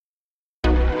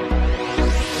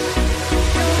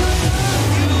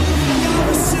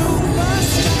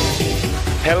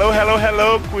Hello, hello,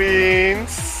 hello,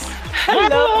 queens!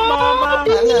 Hello, mama!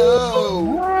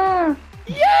 Hello!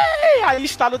 Yay! Aí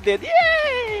está no dedo.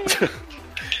 Yay!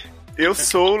 Eu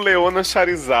sou o Leona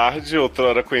Charizard,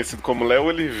 outrora conhecido como Léo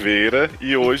Oliveira,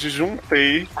 e hoje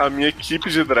juntei a minha equipe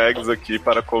de drags aqui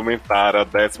para comentar a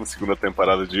 12ª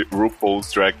temporada de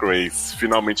RuPaul's Drag Race.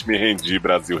 Finalmente me rendi,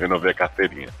 Brasil, renovei a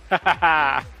carteirinha.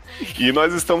 E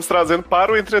nós estamos trazendo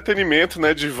para o entretenimento,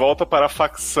 né, de volta para a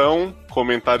facção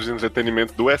comentários de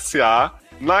entretenimento do SA,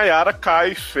 Nayara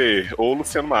Kaifer, ou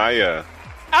Luciano Maia.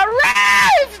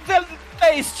 Arrive the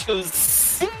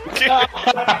Tastious!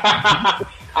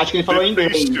 Acho que ele falou em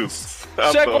inglês. Textos.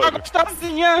 Chegou a Adoro.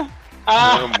 gostosinha!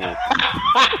 Amo.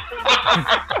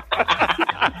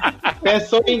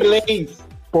 Pensou em inglês.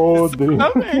 Podre.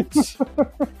 Exatamente.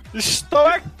 Estou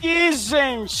aqui,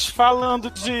 gente, falando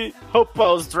de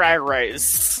RuPaul's Drag Race.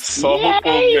 Só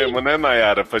RuPaul mesmo, né,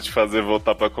 Nayara? Pra te fazer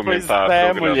voltar pra comentar. Pois é,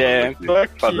 programa mulher, aqui. tô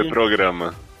aqui. Fazer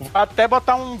programa. Vou até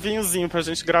botar um vinhozinho pra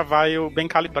gente gravar eu bem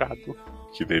calibrado.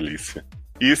 Que delícia.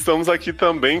 E estamos aqui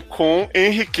também com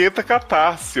Henriqueta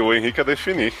Catarse, ou Henrique a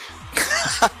definir.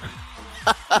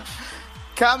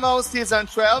 Come on, Season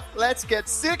 12, let's get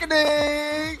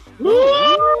sickening!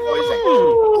 Oi,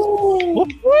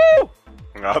 gente.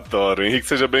 Adoro. Henrique,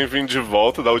 seja bem-vindo de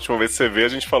volta. Da última vez que você veio, a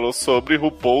gente falou sobre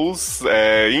RuPaul's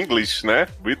English, né?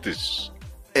 British.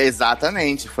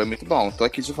 Exatamente, foi muito bom. Tô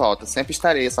aqui de volta, sempre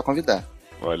estarei, é só convidar.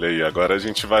 Olha aí, agora a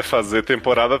gente vai fazer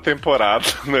temporada a temporada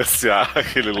no SA,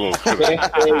 aquele louco. Né?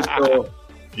 Perfeito.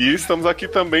 E estamos aqui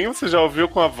também, você já ouviu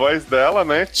com a voz dela,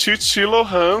 né? Titi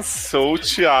Lohans, ou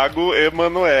Thiago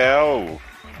Emanuel.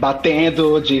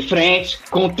 Batendo de frente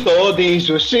com toda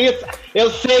injustiça, eu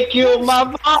sei que uma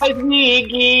voz me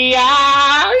guia.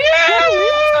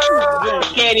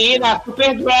 Querida,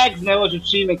 Super Drags, né? Hoje o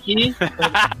time aqui.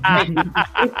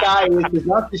 Vocês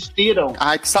não assistiram?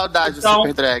 Ai, que saudade Então- do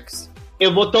Super Drags.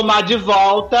 Eu vou tomar de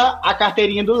volta a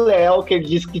carteirinha do Léo, que ele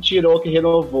disse que tirou, que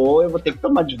renovou. Eu vou ter que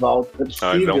tomar de volta. É Ah, então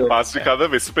possível. um passo de cada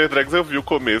vez. Super Drags eu vi o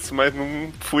começo, mas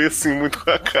não fui assim muito com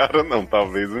a cara, não.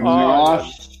 Talvez um dia.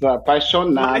 Nossa,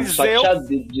 apaixonado. Mas Só eu- te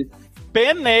aviso.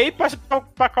 Penei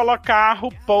pra colocar a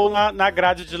RuPaul na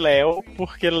grade de Léo,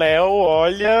 porque Léo,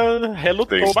 olha,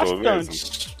 relutou Testou bastante. mesmo.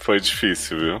 Foi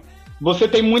difícil, viu? Você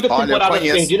tem muitas Olha, eu temporadas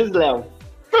conheço. perdidas, Léo?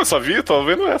 Não, eu só vi, tô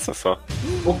vendo essa só.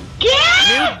 O quê?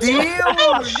 Meu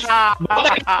Deus!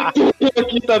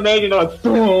 Aqui também, de nós.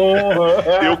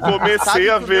 Eu comecei Sabe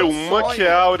a que o ver meu uma sonho- que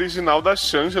é a original da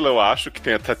Shangela, eu acho, que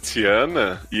tem a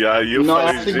Tatiana. E aí eu Não, é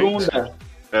falei, a segunda. gente.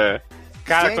 É.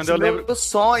 Cara, Gente, quando eu lembro. meu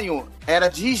sonho era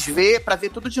desver pra ver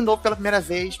tudo de novo pela primeira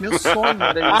vez. Meu sonho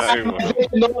era isso. Sim, mano.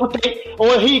 Não tem...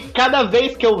 Ô, Henrique, cada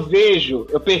vez que eu vejo,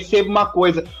 eu percebo uma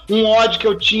coisa. Um ódio que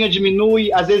eu tinha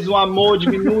diminui, às vezes um amor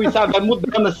diminui, sabe? Vai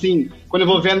mudando assim. Quando eu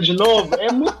vou vendo de novo,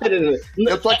 é muito interessante.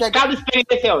 Eu tô aqui- Cada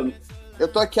experiência é única. Eu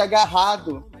tô aqui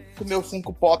agarrado com o meu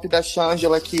Funko Pop da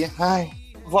Shangela aqui. Ai,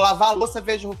 vou lavar a louça,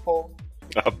 vejo o RuPaul.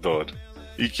 Adoro.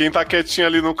 E quem tá quietinho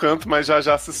ali no canto, mas já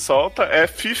já se solta, é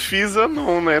Fifi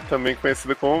Zanon, né? Também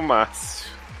conhecida como Márcio.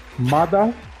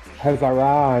 Mother has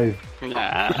arrived.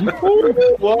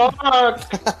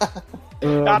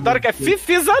 Eu adoro que é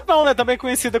Fifi Zanon, né? Também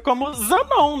conhecida como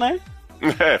Zanon, né?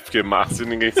 É, porque Márcio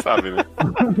ninguém sabe, né?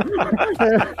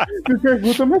 Me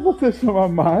pergunta, mas você chama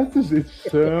Márcio, gente?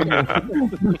 Chama.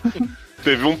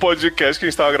 Teve um podcast que a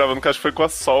gente tava gravando, que acho que foi com a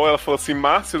Sol, ela falou assim,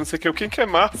 Márcio, não sei o que, quem que é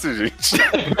Márcio, gente?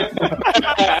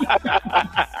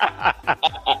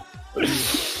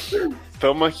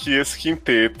 Tamo aqui, esse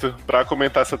quinteto, pra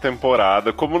comentar essa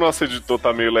temporada. Como o nosso editor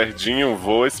tá meio lerdinho,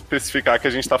 vou especificar que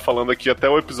a gente tá falando aqui até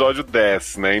o episódio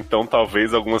 10, né? Então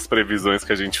talvez algumas previsões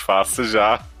que a gente faça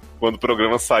já, quando o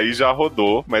programa sair, já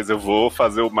rodou, mas eu vou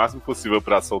fazer o máximo possível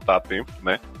pra soltar a tempo,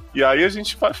 né? E aí a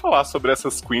gente vai falar sobre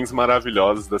essas queens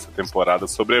maravilhosas dessa temporada,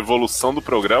 sobre a evolução do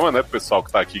programa, né? Pro pessoal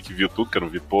que tá aqui, que viu tudo, que eu não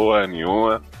vi porra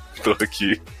nenhuma. Tô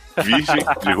aqui virgem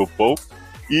de RuPaul.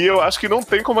 E eu acho que não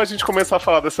tem como a gente começar a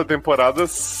falar dessa temporada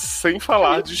sem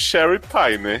falar de Sherry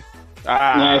Pie, né?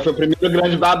 Foi o primeiro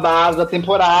grande babado da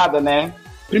temporada, né?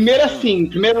 Primeiro assim,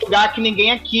 primeiro lugar que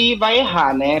ninguém aqui vai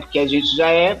errar, né? Porque a gente já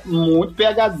é muito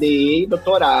PhD,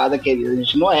 doutorada, querida. A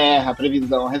gente não erra a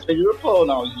previsão a respeito do RuPaul,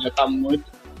 não. A gente já tá muito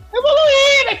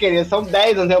evoluída, querida. São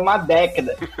 10 anos, é uma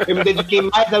década. Eu me dediquei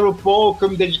mais a RuPaul que eu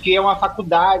me dediquei a uma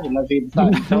faculdade na vida,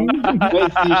 sabe? Então, não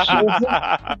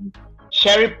existe.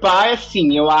 Sherry Pie,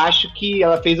 assim, eu acho que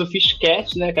ela fez o Fish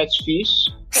Cat, né? Catfish.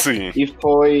 Sim. E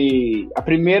foi a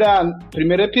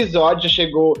primeiro episódio, já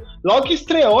chegou. Logo que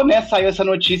estreou, né? Saiu essa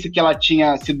notícia que ela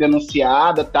tinha sido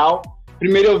denunciada e tal.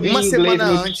 Primeiro eu vi Uma em inglês.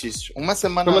 semana antes. Uma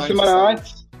semana Foi uma antes. semana saiu.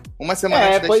 antes. Uma semana É,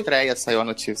 antes da foi- estreia saiu a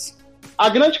notícia. A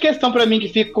grande questão pra mim que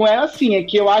fica com ela, assim, é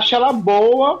que eu acho ela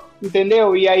boa,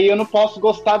 entendeu? E aí eu não posso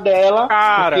gostar dela,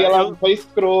 Cara, porque ela foi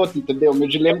escrota, entendeu? Meu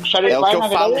dilema com o Charlie É o que eu na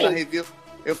falo verdade, na review.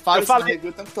 Eu falo isso na review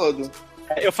o tempo todo.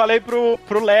 Eu falei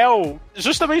pro Léo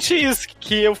justamente isso,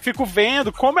 que eu fico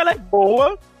vendo como ela é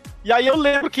boa, e aí eu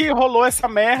lembro que rolou essa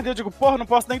merda e eu digo, porra, não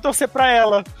posso nem torcer pra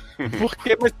ela.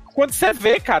 Porque mas quando você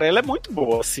vê, cara, ela é muito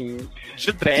boa, assim,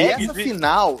 de drag. E essa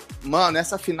final, mano,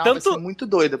 vai ser muito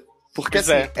doida. Porque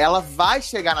assim, ela vai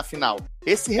chegar na final.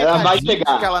 Esse recadinho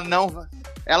que ela não vai.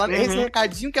 Esse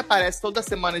recadinho que aparece toda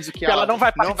semana de que ela não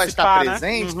vai estar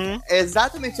presente,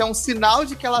 exatamente, é um sinal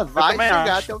de que ela vai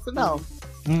chegar até o final.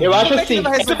 Eu acho assim,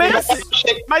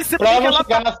 mas pra ela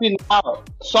chegar na final,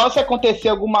 só se acontecer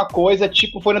alguma coisa,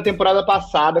 tipo foi na temporada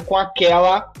passada com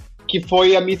aquela que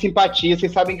foi a Miss Simpatia.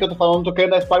 Vocês sabem que eu tô falando, não tô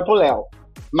querendo dar spoiler pro Léo.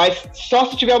 Mas só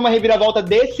se tiver uma reviravolta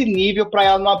desse nível pra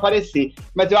ela não aparecer.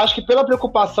 Mas eu acho que pela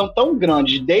preocupação tão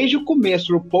grande, desde o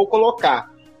começo, o RuPaul colocar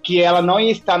que ela não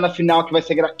ia estar na final,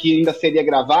 que ainda seria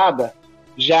gravada,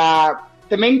 já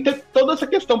também tem toda essa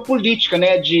questão política,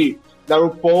 né, da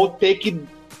RuPaul ter que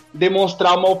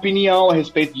demonstrar uma opinião a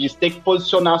respeito disso, ter que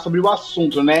posicionar sobre o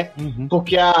assunto, né?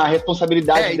 Porque a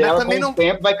responsabilidade dela com o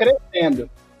tempo vai crescendo.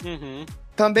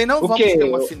 Também não vamos ter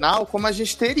uma final como a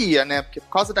gente teria, né? Porque por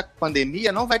causa da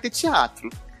pandemia não vai ter teatro.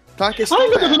 Então a questão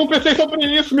meu Deus, eu não pensei sobre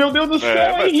isso, meu Deus do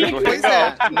céu. Pois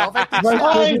é, não vai ter teatro.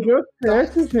 Vai ser no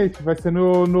teste, gente. Vai ser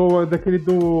daquele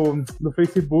do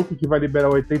Facebook que vai liberar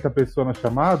 80 pessoas na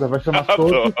chamada, vai chamar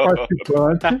todos os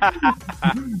participantes.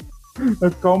 Vai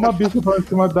ficar uma bicha falando em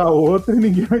cima da outra e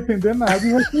ninguém vai entender nada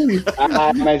e vai ser isso.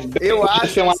 Mas eu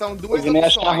acho que são duas opções. Não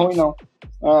achar ruim, não.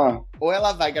 Ou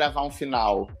ela vai gravar um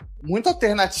final muito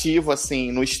alternativo,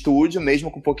 assim, no estúdio, mesmo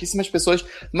com pouquíssimas pessoas,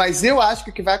 mas eu acho que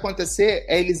o que vai acontecer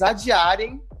é eles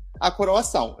adiarem a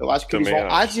coroação. Eu acho que eles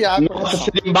vão adiar a coroação. Nossa,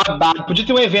 seria um babado. Podia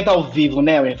ter um evento ao vivo,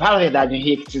 né? Fala a verdade,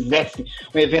 Henrique, se fizesse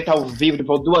um evento ao vivo,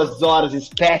 depois 2 horas,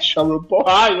 special,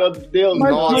 ai, meu Deus.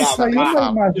 Mas saiu uma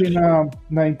imagem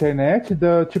na internet,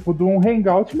 tipo, de um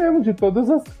hangout mesmo, de todas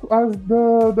as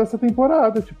dessa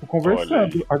temporada, tipo,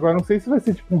 conversando. Agora, não sei se vai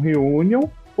ser, tipo, um reunion,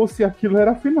 ou se aquilo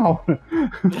era a final.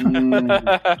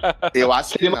 Eu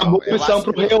acho que seria uma boa opção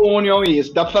pro reunion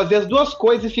isso. Dá pra fazer as duas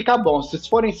coisas e fica bom. Se vocês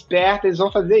forem espertos, eles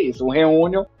vão fazer isso. Um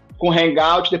reunion com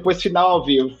hangout, depois final ao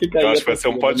vivo. Fica aí. Eu acho que vai ser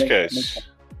um podcast.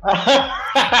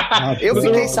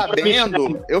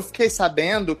 Eu fiquei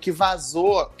sabendo que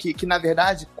vazou, que na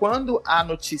verdade, quando a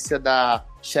notícia da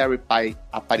Sherry Pie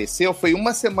apareceu, foi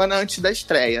uma semana antes da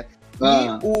estreia.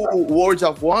 E o World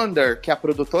of Wonder, que é a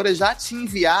produtora, já tinha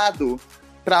enviado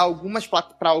para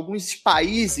alguns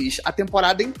países a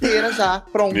temporada inteira já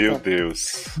pronta. Meu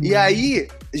Deus. E aí,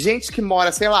 gente que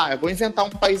mora, sei lá, eu vou inventar um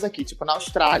país aqui, tipo na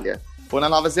Austrália ou na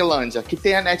Nova Zelândia, que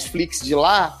tem a Netflix de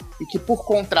lá e que por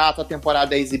contrato a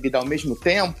temporada é exibida ao mesmo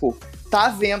tempo, tá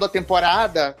vendo a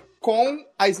temporada com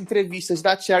as entrevistas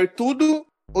da Cherry, tudo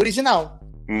original.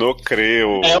 Não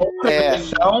creio. É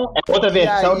outra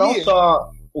versão, aí, não só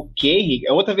o quê?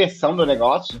 É outra versão do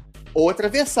negócio? Outra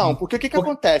versão, porque o que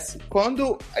acontece?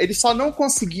 Quando eles só não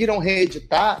conseguiram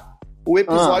reeditar o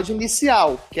episódio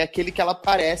inicial, que é aquele que ela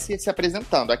aparece se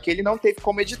apresentando. Aquele não teve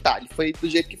como editar, ele foi do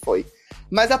jeito que foi.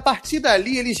 Mas a partir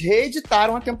dali, eles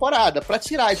reeditaram a temporada pra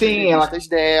tirar as entrevistas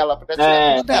dela, pra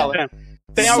tirar tudo dela.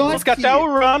 Tem alguns que até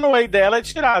o runway dela é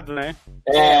tirado, né?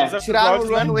 Tiraram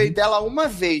o runway dela uma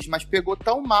vez, mas pegou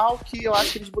tão mal que eu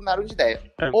acho que eles mudaram de ideia.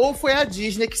 Ou foi a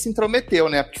Disney que se intrometeu,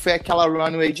 né? Porque foi aquela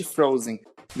runway de Frozen.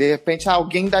 De repente,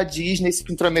 alguém da Disney se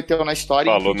intrometeu na história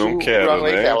e não quero, o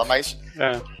runway dela, mas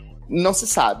não se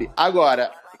sabe.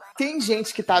 Agora, tem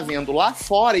gente que tá vendo lá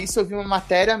fora, isso eu vi uma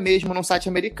matéria mesmo num site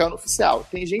americano oficial.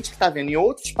 Tem gente que tá vendo em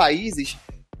outros países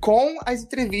com as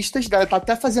entrevistas dela, tá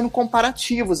até fazendo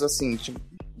comparativos, assim,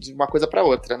 de uma coisa pra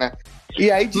outra, né? E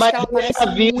aí diz que ela esse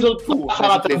aviso passa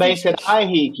lá também, será,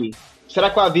 Henrique? Será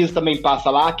que o aviso também passa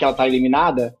lá, que ela tá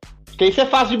eliminada? Porque isso é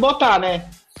fácil de botar, né?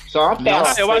 Só uma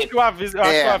tela. Eu acho que o aviso...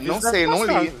 não sei, não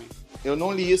li. Eu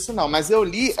não li isso, não. Mas eu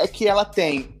li que ela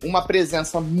tem uma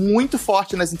presença muito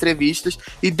forte nas entrevistas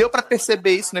e deu pra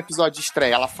perceber isso no episódio de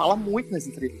estreia. Ela fala muito nas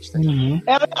entrevistas.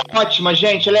 Ela é ótima,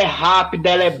 gente. Ela é rápida,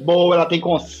 ela é boa, ela tem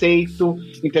conceito,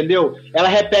 entendeu? Ela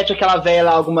repete aquela véia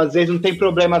lá algumas vezes, não tem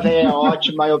problema, a véia é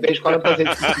ótima, eu vejo 40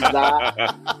 vezes se precisar.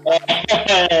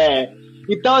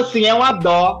 Então, assim, é uma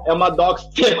dó que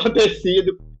isso tenha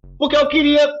acontecido. Porque eu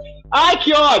queria... Ai,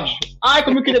 que ódio! Ai,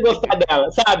 como eu queria gostar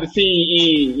dela, sabe? Sim,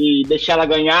 e deixar ela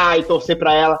ganhar e torcer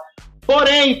pra ela.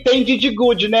 Porém, tem Didi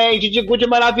Good, né? E Didi Good é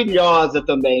maravilhosa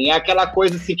também. É aquela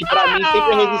coisa, assim, que pra mim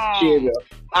sempre é irresistível.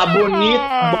 A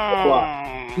bonita boa.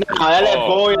 Não, ela é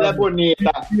boa e ela é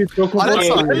bonita. Olha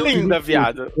só, é linda,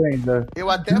 viado. Eu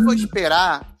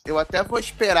até vou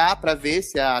esperar pra ver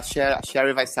se a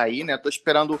Sherry vai sair, né? Eu tô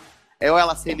esperando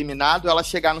ela ser eliminada ou ela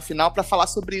chegar no final pra falar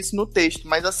sobre isso no texto.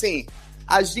 Mas assim,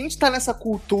 a gente tá nessa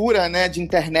cultura, né, de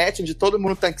internet, onde todo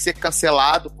mundo tem que ser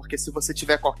cancelado, porque se você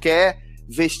tiver qualquer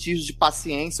vestígio de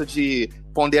paciência, de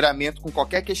ponderamento com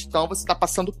qualquer questão, você tá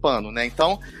passando pano, né?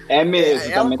 Então... É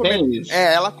mesmo, também tem isso.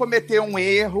 Ela cometeu um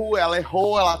erro, ela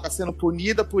errou, ela tá sendo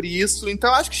punida por isso. Então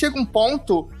eu acho que chega um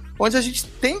ponto onde a gente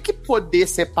tem que poder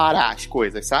separar as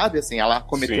coisas, sabe? Assim, ela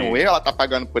cometeu um erro, ela tá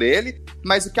pagando por ele,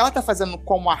 mas o que ela tá fazendo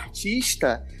como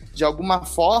artista, de alguma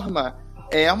forma,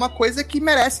 é uma coisa que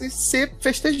merece ser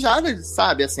festejada,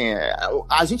 sabe? Assim,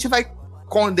 a gente vai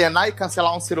condenar e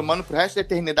cancelar um ser humano pro resto da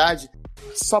eternidade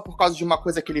só por causa de uma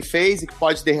coisa que ele fez e que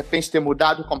pode, de repente, ter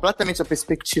mudado completamente a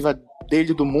perspectiva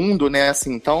dele do mundo, né?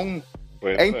 Assim, então,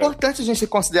 é importante a gente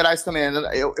considerar isso também.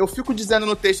 Eu fico dizendo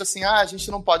no texto assim, a gente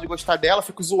não pode gostar dela,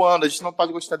 fico zoando, a gente não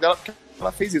pode gostar dela porque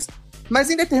ela fez isso. Mas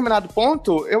em determinado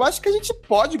ponto, eu acho que a gente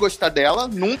pode gostar dela,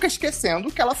 nunca esquecendo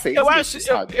o que ela fez. Eu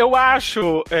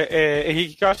acho,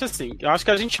 Henrique, que eu acho assim, eu acho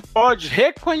que a gente pode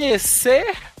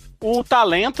reconhecer o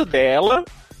talento dela,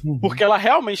 porque ela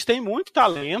realmente tem muito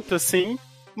talento, assim,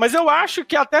 mas eu acho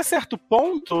que até certo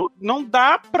ponto não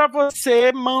dá pra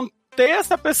você manter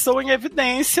essa pessoa em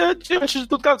evidência diante de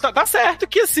tudo que ela... Tá certo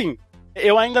que, assim,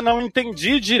 eu ainda não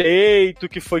entendi direito o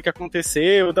que foi que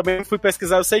aconteceu, eu também fui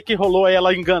pesquisar, eu sei que rolou,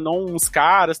 ela enganou uns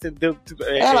caras, entendeu?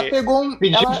 Ela pegou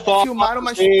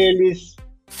eles...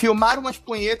 Filmaram umas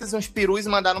punhetas e uns perus e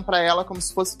mandaram pra ela como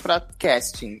se fosse pra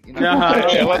casting.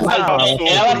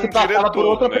 Ela se passava por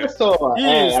outra pessoa.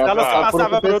 Isso, ela se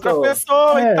passava por outra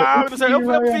pessoa e tal. Não sei, o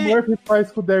Murphy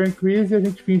faz com o Darren Criss e a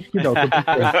gente finge que não.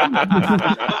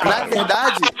 Na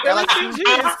verdade,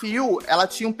 ela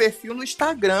tinha um perfil no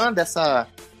Instagram dessa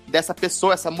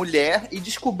pessoa, essa mulher, e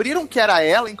descobriram que era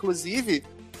ela, inclusive,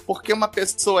 porque uma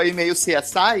pessoa aí meio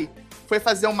CSI foi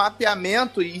fazer um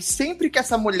mapeamento e sempre que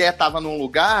essa mulher tava num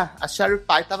lugar, a Sherry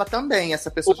Pie tava também.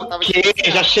 Essa pessoa já tava...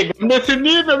 Já chegando nesse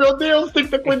nível, meu Deus, tem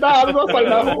que ter cuidado, não sai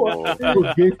na rua.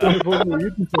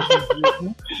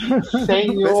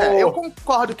 Senhor. Eu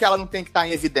concordo que ela não tem que estar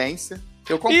em evidência.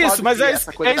 Eu concordo. Isso, mas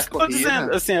essa coisa isso que eu tô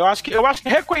dizendo. Assim, eu acho que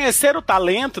reconhecer o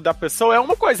talento da pessoa é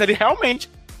uma coisa. Ele realmente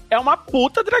é uma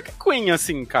puta drag queen,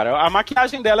 assim, cara. A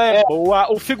maquiagem dela é boa,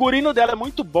 o figurino dela é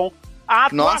muito bom.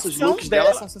 Nossa, os looks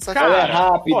dela são sensacionais. Ela é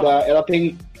rápida, ela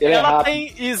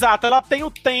tem... Exato, ela tem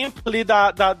o tempo ali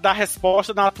da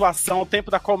resposta, da atuação, o tempo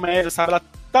da comédia, sabe? Ela,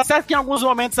 tá certo que em alguns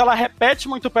momentos ela repete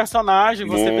muito o personagem,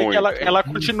 você vê que ela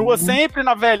continua sempre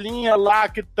na velhinha lá,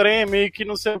 que treme, que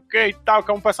não sei o que e tal,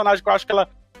 que é um personagem que eu acho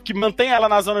que mantém ela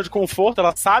na zona de conforto,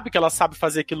 ela sabe que ela sabe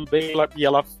fazer aquilo bem, e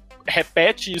ela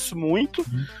repete isso muito,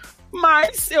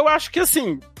 mas eu acho que,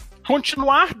 assim...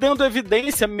 continuar dando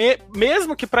evidência,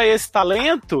 mesmo que pra esse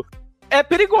talento, é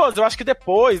perigoso. Eu acho que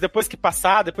depois que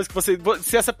passar, depois que você...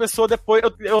 Se essa pessoa depois...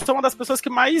 Eu sou uma das pessoas que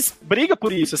mais briga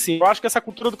por isso, assim. Eu acho que essa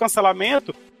cultura do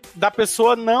cancelamento, da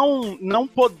pessoa não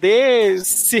poder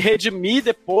se redimir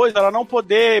depois, ela não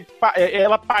poder...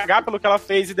 Ela pagar pelo que ela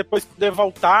fez e depois poder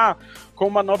voltar com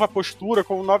uma nova postura,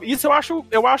 com um novo... Isso eu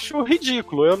acho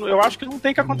ridículo. Eu acho que não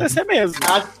tem que acontecer mesmo.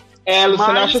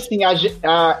 Luciano, acho assim,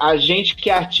 a gente que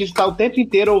é artista tá o tempo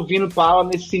inteiro ouvindo fala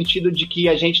nesse sentido de que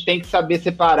a gente tem que saber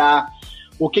separar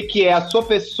o que é a sua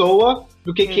pessoa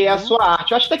do que é a sua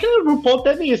arte. Eu acho até que o RuPaul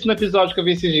teve isso no episódio que eu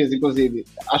vi esses dias, inclusive.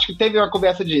 Acho que teve uma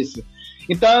conversa disso.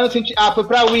 Então, eu senti... foi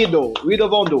pra Widow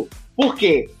Von Du. Por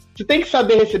quê? Você tem que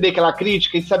saber receber aquela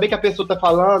crítica e saber que a pessoa tá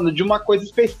falando de uma coisa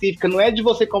específica, não é de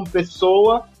você como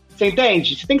pessoa, você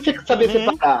entende? Você tem que saber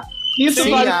separar. Isso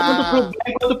vale tanto pro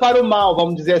bem quanto para o mal,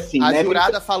 vamos dizer assim. A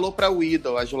jurada falou pra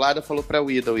Widow,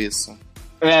 isso.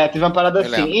 Teve uma parada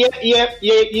assim.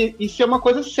 E isso é uma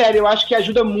coisa séria, eu acho que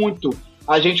ajuda muito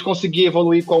a gente conseguir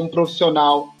evoluir como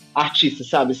profissional artista,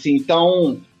 sabe? Assim,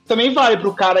 então, também vale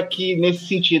pro cara que, nesse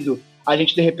sentido, a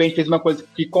gente de repente fez uma coisa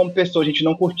que como pessoa a gente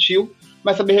não curtiu,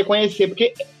 mas saber reconhecer,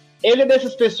 porque ele é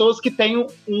dessas pessoas que tem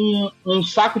um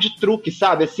saco de truque,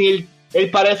 sabe? Assim, ele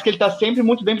parece que ele tá sempre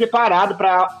muito bem preparado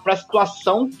pra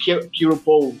situação que o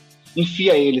RuPaul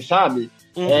enfia ele, sabe?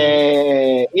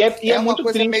 É uma muito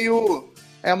coisa triste.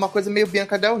 É uma coisa meio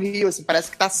Bianca Del Rio, assim,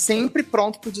 parece que tá sempre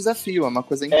pronto pro desafio, é uma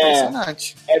coisa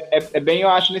impressionante. É bem, eu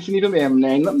acho, nesse nível mesmo,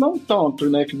 né? Não tanto,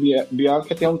 né, que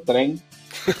Bianca tem um trem,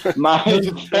 mas... Eu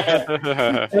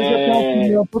já tenho uma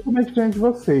opinião totalmente diferente de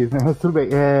vocês, né? Mas tudo bem,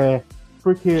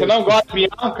 porque... Você não gosta de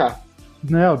Bianca?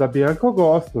 Não, da Bianca eu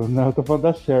gosto. Não, eu tô falando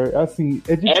da Sherry. Assim,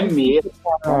 é difícil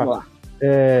mesmo?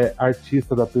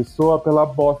 artista da pessoa pela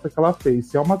bosta que ela fez.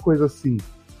 Se é uma coisa assim,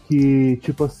 que,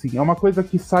 tipo assim, é uma coisa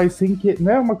que sai sem querer.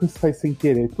 Não é uma coisa que sai sem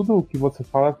querer. Tudo o que você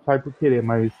fala sai por querer,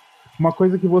 mas uma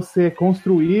coisa que você é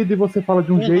construído e você fala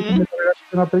de um jeito, mas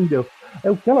você não aprendeu.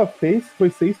 O que ela fez foi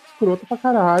ser escrota pra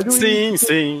caralho.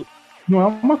 Sim. Não é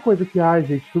uma coisa que,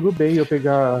 gente, tudo bem eu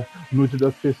pegar nude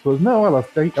das pessoas. Não, ela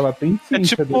tem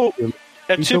ciência daquilo.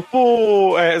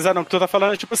 Zanon, o que tu tá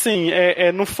falando é tipo assim,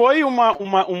 não foi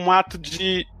um ato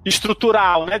de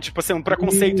estrutural, né? Tipo assim, um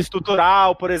preconceito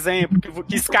estrutural, por exemplo,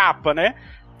 que escapa, né?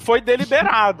 Foi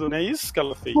deliberado, né? Isso que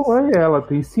ela fez. Ela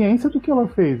tem ciência do que ela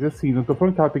fez. Assim, não tô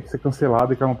falando que ela tem que ser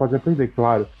cancelada e que ela não pode aprender,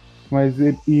 claro. Mas,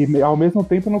 e ao mesmo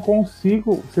tempo, eu não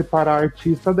consigo separar a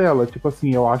artista dela. Tipo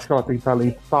assim, eu acho que ela tem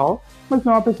talento e tal, mas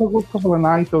não é uma pessoa que fica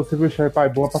falando, então você viu o Sherry Pie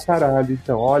boa pra caralho,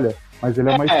 então, olha, mas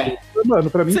ele é mais... Mano,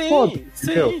 pra mim, foda-se,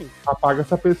 entendeu? Apaga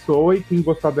essa pessoa e quem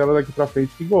gostar dela daqui pra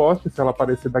frente, que goste. Se ela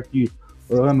aparecer daqui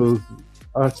anos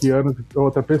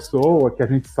outra pessoa, que a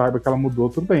gente saiba que ela mudou,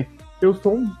 tudo bem. Eu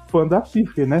sou um fã da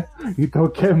Fifi, né? Então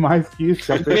quer mais que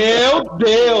isso. Meu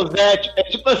Deus, é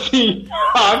tipo assim,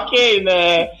 ok,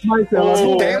 né? Mas ela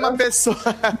não tem uma pessoa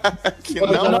que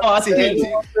não se redime.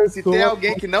 Se tem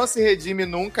alguém que não se redime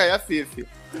nunca, é a Fifi.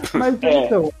 Mas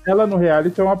então, ela no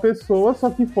reality é uma pessoa, só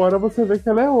que fora você vê que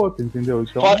ela é outra, entendeu?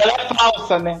 Então... Fora ela é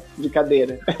falsa, né?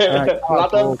 Brincadeira. Lá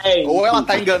também. Ou ela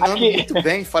tá enganando muito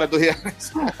bem fora do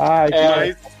reality.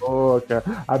 Que boca.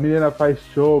 A menina faz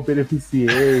show,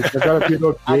 beneficente, agora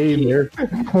virou gamer.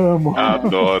 Amo.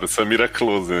 Adoro, Samira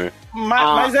Close, né?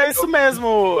 Mas é isso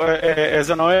mesmo,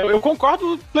 Zanon. Eu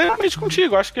concordo plenamente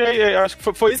contigo. Acho que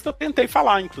foi isso que eu tentei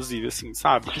falar, inclusive, assim,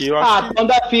 sabe? Que eu acho que...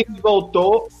 quando a Fifi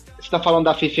voltou. Você tá falando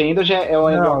da Fifi ainda ou já é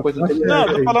uma coisa... Não,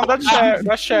 eu tô falando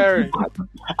da Sherry.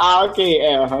 Ok,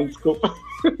 desculpa.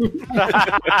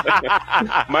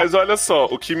 Mas olha só,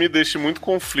 o que me deixa muito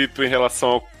conflito em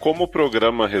relação a como o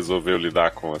programa resolveu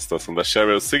lidar com a situação da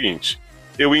Sherry é o seguinte.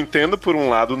 Eu entendo, por um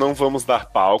lado, não vamos dar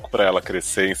palco pra ela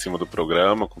crescer em cima do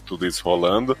programa, com tudo isso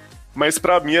rolando, mas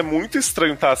pra mim é muito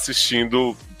estranho estar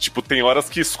assistindo, tipo, tem horas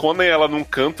que escondem ela num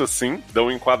canto assim, dão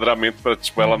um enquadramento pra,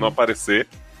 tipo, ela não aparecer.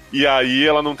 E aí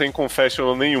ela não tem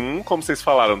confessional nenhum, como vocês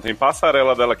falaram, tem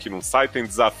passarela dela que não sai, tem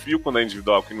desafio quando é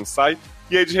individual que não sai.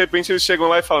 E aí de repente eles chegam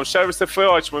lá e falam, Sherry, você foi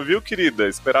ótima, viu, querida?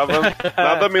 Esperava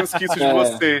nada menos que isso de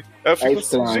você. Aí eu fico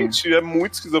assim, gente, é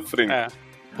muito esquizofrênico.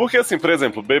 Porque assim, por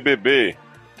exemplo, BBB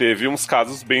teve uns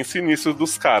casos bem sinistros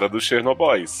dos caras, dos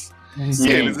Chernobyls. E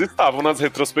eles estavam nas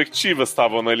retrospectivas,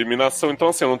 estavam na eliminação. Então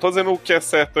assim, eu não tô dizendo o que é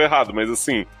certo ou errado, mas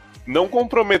assim... não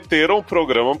comprometeram o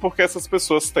programa porque essas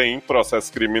pessoas têm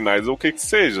processos criminais ou o que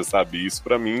seja, sabe? Isso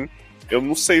pra mim, eu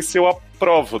não sei se eu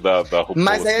aprovo da RuPaul,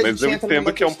 mas eu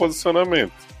entendo que é um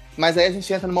posicionamento. Mas aí a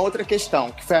gente entra numa outra questão,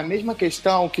 que foi a mesma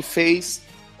questão que fez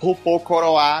RuPaul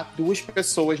coroar 2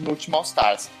 pessoas no último All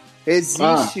Stars.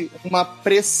 Existe uma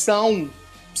pressão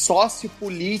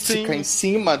sociopolítica em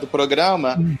cima do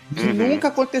programa que nunca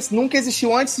aconteceu, nunca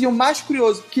existiu antes, e o mais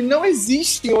curioso, que não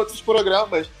existe em outros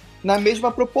programas na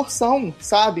mesma proporção,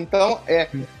 sabe? Então,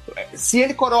 se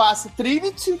ele coroasse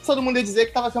Trinity, todo mundo ia dizer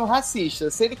que estava sendo racista.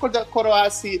 Se ele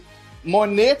coroasse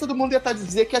Monet, todo mundo ia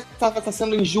dizer que estava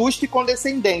sendo injusto e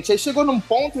condescendente. Aí chegou num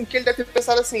ponto em que ele deve ter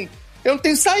pensado assim, eu não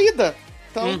tenho saída.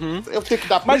 Então, eu tenho que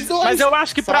dar pros dois. Mas eu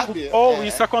acho que pra RuPaul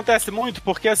isso acontece muito,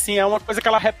 porque assim, é uma coisa que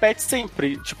ela repete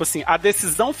sempre. Tipo assim, a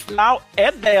decisão final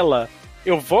é dela.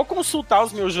 Eu vou consultar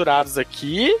os meus jurados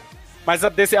aqui, mas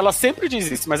ela sempre diz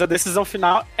isso, mas a decisão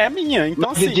final é minha.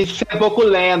 Então, assim, ele disse que é um pouco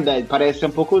lenda, parece ser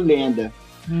um pouco lenda.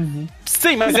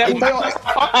 Sim, mas é então,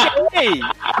 ok,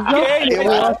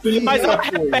 mas ela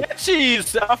repete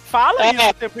isso, ela fala isso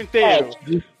o tempo inteiro.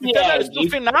 Então, no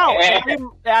final,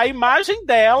 é a imagem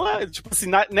dela, tipo assim,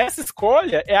 nessa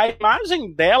escolha, é a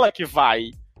imagem dela que vai,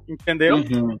 entendeu?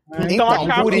 Então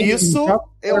por isso,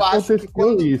 eu acho que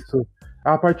quando... isso.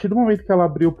 A partir do momento que ela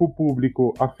abriu pro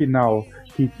público a final,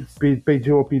 que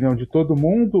pediu a opinião de todo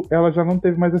mundo, ela já não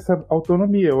teve mais essa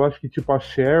autonomia. Eu acho que, tipo, a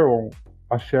Sharon,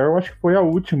 acho que foi a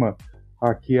última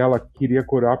a que ela queria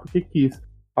curar porque quis.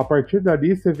 A partir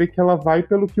dali, você vê que ela vai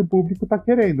pelo que o público tá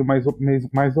querendo, mais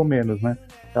ou menos, né?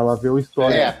 Ela vê o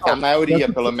histórico. A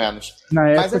maioria, pelo menos. Na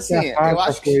época mas, assim, que a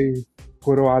Tasha foi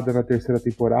coroada na terceira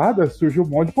temporada, surgiu um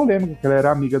monte de polêmica, que ela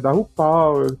era amiga da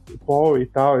RuPaul e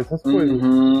tal, essas coisas.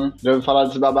 Já ouvi falar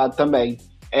desse babado também.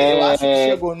 Eu acho que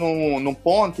chegou num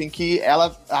ponto em que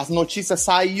a notícia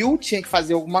saiu, tinha que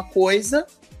fazer alguma coisa.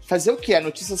 Fazer o quê? A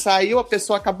notícia saiu, a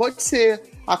pessoa acabou de ser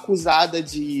acusada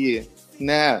de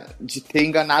ter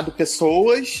enganado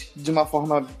pessoas de uma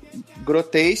forma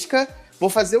grotesca. Vou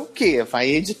fazer o quê? Vai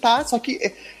editar, só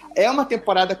que é uma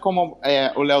temporada, como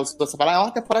o Léo citou essa palavra, é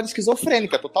uma temporada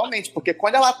esquizofrênica, totalmente. Porque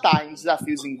quando ela tá em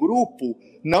desafios em grupo,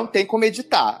 não tem como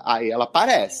editar. Aí ela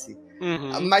aparece.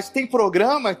 Uhum. Mas tem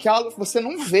programa que você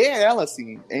não vê ela,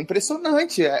 assim. É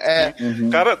impressionante. Uhum.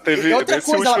 Cara, teve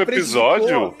nesse último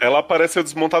episódio, ela apareceu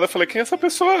desmontada. Eu falei, quem é essa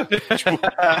pessoa? Tipo...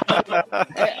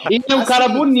 E tem um cara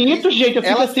bonito, gente. Eu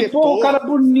fico assim, pô, um cara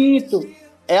bonito.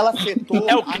 Ela afetou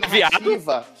a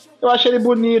narrativa. Eu achei ele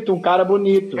bonito, um cara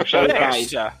bonito.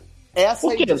 Essa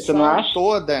edição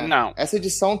toda, essa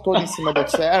edição toda em cima da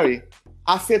Cherry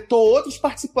afetou outros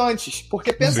participantes.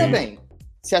 Porque pensa bem,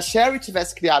 se a Cherry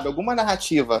tivesse criado alguma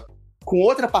narrativa com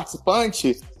outra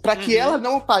participante, pra que ela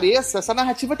não apareça, essa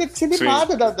narrativa teve que ser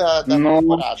limada da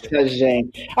temporada.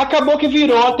 Gente. Acabou que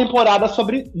virou a temporada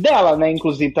sobre dela, né?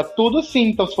 Inclusive, tá tudo assim.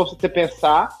 Então, se for você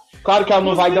pensar, claro que ela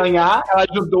não vai ganhar,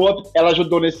 ela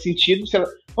ajudou nesse sentido.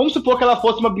 Vamos supor que ela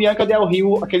fosse uma Bianca Del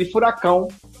Rio, aquele furacão.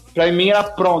 Pra mim era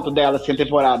pronto dela, assim, a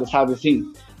temporada, sabe assim?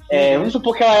 Vamos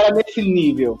supor que ela era nesse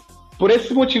nível. Por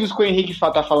esses motivos que o Henrique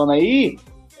tá falando aí,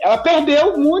 ela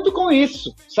perdeu muito com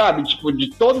isso, sabe? Tipo, de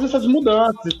todas essas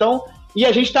mudanças. Então, e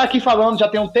a gente tá aqui falando, já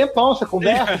tem um tempão, essa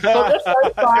conversa, sobre essa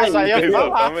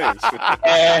Exatamente.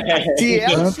 Se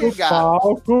ela chegar...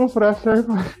 palco pra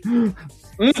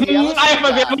Aí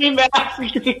fazer o inverso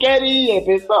que se queria,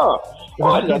 pessoal.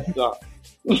 Olha só.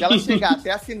 Se ela chegar até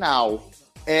a final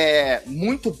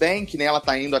muito bem, que nem ela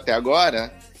tá indo até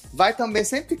agora, vai também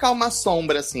sempre ficar uma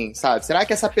sombra, assim, sabe? Será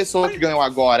que essa pessoa que ganhou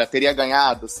agora teria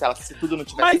ganhado se tudo não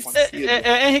tivesse acontecido?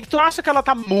 Henrique, tu acha que ela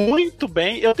tá muito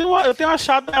bem? Eu tenho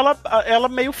achado ela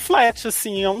meio flat,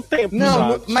 assim, há um tempo.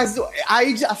 Não, mas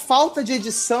a falta de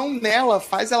edição nela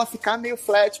faz ela ficar meio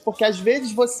flat, porque às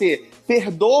vezes você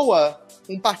perdoa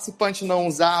um participante não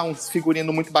usar um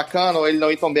figurino muito bacana ou ele não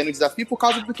ir tão bem no desafio por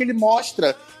causa do que ele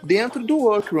mostra dentro do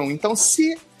workroom. Então,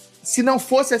 se não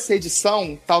fosse essa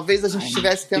edição, talvez a gente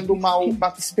estivesse tendo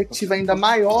uma perspectiva ainda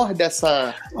maior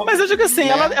dessa... Mas eu digo assim,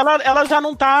 né? ela já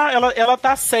não tá... Ela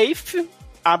tá safe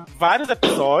há vários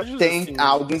episódios. Tem assim.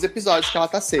 alguns episódios que ela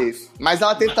tá safe. Mas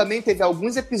ela também teve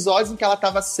alguns episódios em que ela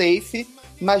tava safe,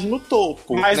 mas no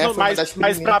topo. Mais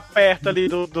pra perto ali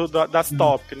das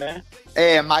top, né?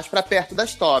 Mais pra perto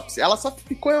das tops. Ela só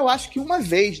ficou, eu acho que uma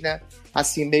vez, né?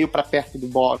 Assim, meio pra perto do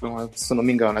bottom, se eu não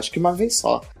me engano. Acho que uma vez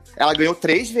só. Ela ganhou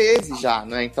 3 vezes já,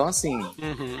 né? Então, assim,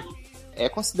 é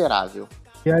considerável.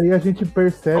 E aí a gente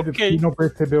percebe, que não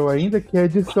percebeu ainda, que é a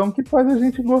edição que faz a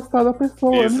gente gostar da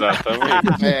pessoa,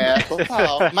 Exatamente. Né?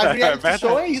 Total. Mas reality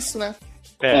show é isso, né?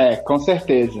 Com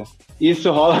certeza.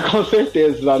 Isso rola com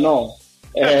certeza, não?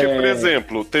 Porque, por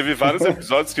exemplo, teve vários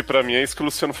episódios que pra mim é isso que o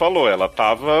Luciano falou, ela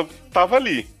tava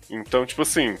ali. Então, tipo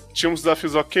assim, tinha uns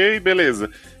desafios ok, beleza.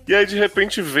 E aí, de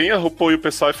repente, vem a RuPaul e o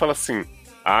pessoal e fala assim...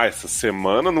 essa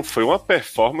semana não foi uma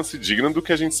performance digna do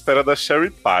que a gente espera da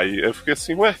Cherry Pie. Eu fiquei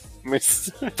assim,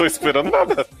 mas tô esperando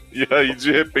nada. E aí,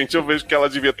 de repente, eu vejo que ela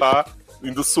devia estar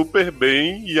indo super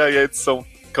bem, e aí a edição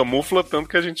camufla tanto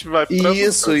que a gente vai...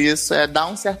 Isso, dá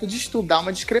um certo distúrbio, dá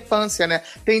uma discrepância, né?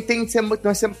 Tem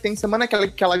semana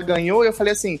que ela ganhou, e eu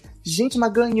falei assim, gente,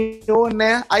 mas ganhou,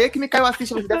 né? Aí é que me caiu a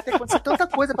ficha, deve ter acontecido tanta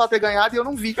coisa pra ela ter ganhado e eu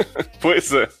não vi.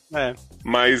 Pois é.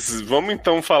 Mas vamos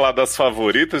então falar das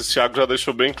favoritas. O Thiago já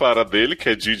deixou bem clara dele, que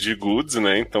é Gigi Goods,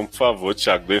 né? Então, por favor,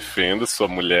 Thiago, defenda sua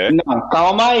mulher. Não,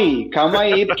 calma aí,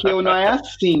 porque eu não é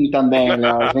assim também, né?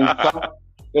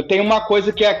 Eu tenho uma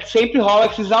coisa que sempre rola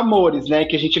esses amores, né?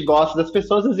 Que a gente gosta das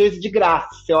pessoas, às vezes, de graça.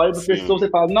 Você olha pra pessoa e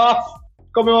fala, nossa,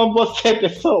 como eu amo você,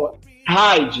 pessoa.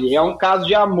 Heidi é um caso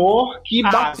de amor que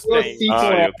bateu assim com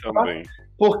ela. Eu também.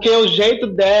 Porque o jeito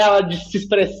dela de se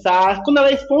expressar, quando ela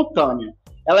é espontânea.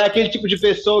 Ela é aquele tipo de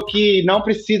pessoa que não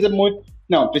precisa muito...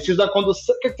 Não, precisa da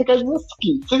condução... O que você quer dizer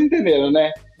assim? Vocês entenderam,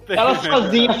 né? Ela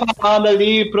sozinha falando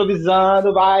ali,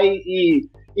 improvisando, vai e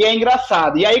é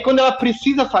engraçado. E aí, quando ela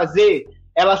precisa fazer...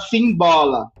 ela se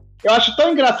embola. Eu acho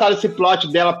tão engraçado esse plot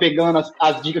dela pegando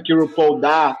as dicas que o RuPaul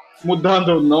dá,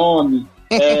 mudando o nome.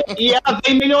 E ela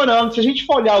vem melhorando. Se a gente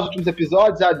for olhar os últimos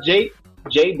episódios, a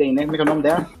Jaden, né? Como é que é o nome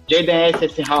dela? Jaden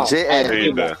S.S. Hall.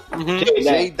 Jada.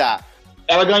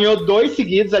 Ela ganhou 2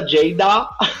 seguidos, a Jada.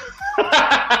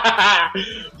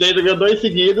 Jada ganhou 2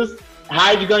 seguidos.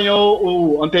 Heidi ganhou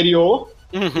o anterior.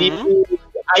 E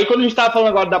aí, quando a gente tava falando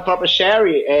agora da própria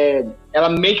Cherry, ela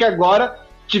meio que agora...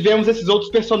 tivemos esses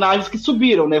outros personagens que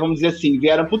subiram, né? Vamos dizer assim,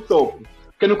 vieram pro topo.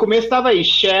 Porque no começo tava aí,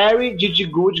 Cherry, Gigi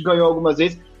Good ganhou algumas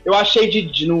vezes. Eu achei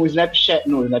no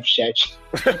Snapchat.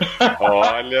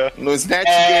 Olha. No Snatch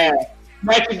Game.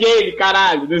 Snatch Game,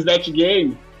 caralho, no Snatch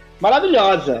Game.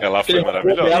 Maravilhosa. Ela foi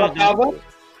maravilhosa. Ela tava...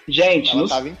 Gente, ela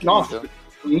tava incrível. Nossa,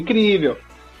 incrível.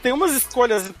 tem umas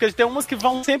escolhas, porque tem umas que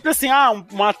vão sempre assim,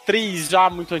 uma atriz já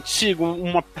muito antiga,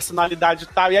 uma personalidade e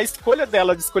tal, e a escolha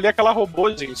dela de escolher aquela robô,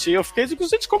 gente, eu fiquei tipo,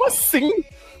 gente, como assim?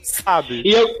 Sabe?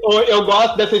 E eu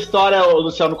gosto dessa história,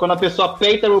 Luciano, quando a pessoa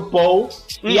peita o RuPaul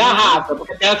e arrasa,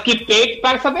 porque tem as que peitam e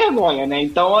paga essa vergonha, né?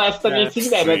 Então essa também se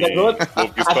deve, mas as outras,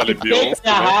 as que peitam e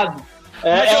arrasam.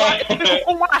 Eu fico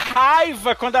com uma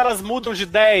raiva quando elas mudam de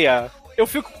ideia. Eu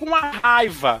fico com uma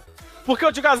raiva. Porque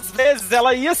eu digo, às vezes,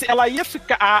 ela ia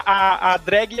ficar. A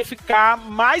drag ia ficar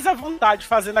mais à vontade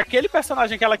fazendo aquele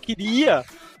personagem que ela queria.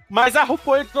 Mas a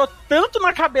RuPaul entrou tanto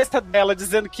na cabeça dela,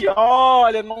 dizendo que,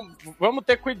 olha, vamos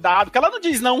ter cuidado. Que ela não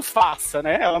diz não faça,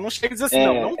 né? Ela não chega e diz assim,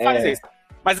 não faz isso.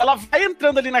 Mas ela vai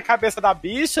entrando ali na cabeça da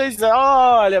bicha e diz,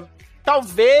 olha,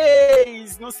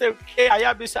 talvez, não sei o quê. Aí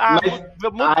a bicha,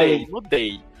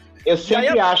 mudei. Eu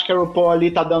sempre acho que a RuPaul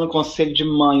ali tá dando conselho de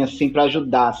mãe, assim, pra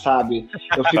ajudar, sabe?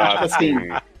 Eu fico tipo assim...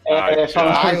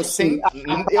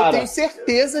 eu tenho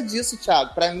certeza disso,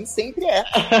 Thiago. Pra mim sempre é.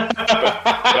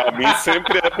 Pra mim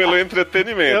sempre é pelo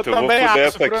entretenimento. Eu vou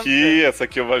fuder essa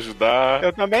aqui eu vou ajudar.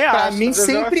 Eu também acho. Pra mim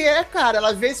sempre é, cara. Ela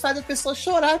às vezes faz a pessoa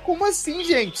chorar. Como assim,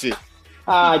 gente?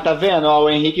 Ai, tá vendo? Ó, o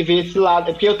Henrique vê esse lado.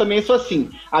 É porque eu também sou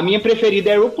assim. A minha preferida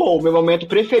é a RuPaul. Meu momento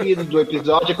preferido do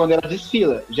episódio é quando ela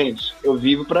desfila. Gente, eu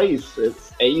vivo pra isso.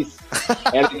 É isso.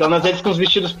 Ela então, às vezes, com os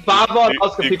vestidos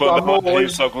pavorosos que eu fico amor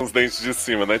hoje. Só com os dentes de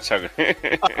cima, né, Thiago?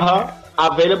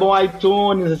 Available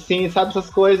iTunes, assim, sabe essas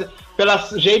coisas.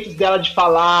 Pelos jeitos dela de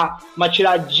falar, uma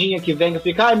tiradinha que vem, eu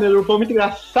fico, ai, meu RuPaul, muito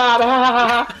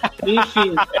engraçada.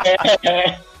 Enfim,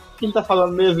 Quem tá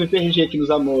falando mesmo? Me perdi aqui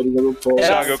nos amores, da RuPaul.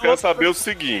 Thiago, eu quero saber o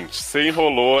seguinte: você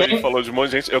enrolou e falou de um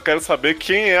monte de gente. Eu quero saber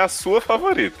quem é a sua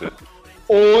favorita.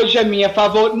 Hoje a minha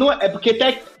favorita. É porque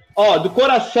do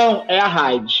coração é a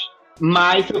Hyde.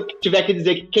 Mas se eu tiver que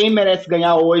dizer que quem merece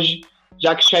ganhar hoje,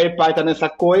 já que Sherry Pie tá nessa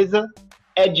coisa,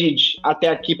 é Didi. Até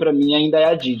aqui, pra mim, ainda é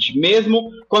a Didi.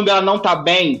 Mesmo quando ela não tá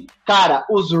bem, cara,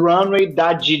 os runway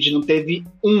da Didi não teve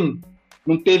um.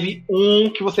 Não teve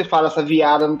um que você fala, essa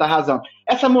viada não tá arrasando.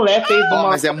 Essa mulher fez uma...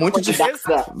 Mas é muito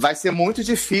difícil. Vai ser muito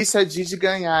difícil a Didi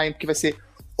ganhar, hein? Porque vai ser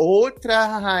outra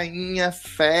rainha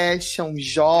fashion,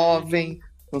 jovem.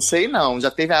 Não sei, não.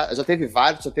 Já teve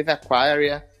vários, já teve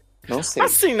Aquaria. Não sei.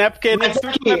 Assim, né? Porque nesse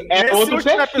outro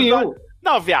perfil. Episódio...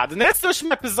 Não, viado, nesse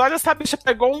último episódio, essa bicha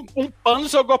pegou um pano,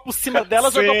 jogou por cima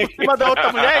dela, jogou por cima da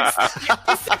outra mulher.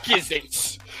 Isso aqui,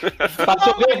 gente.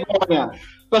 Passou vergonha.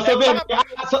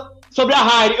 Sobre a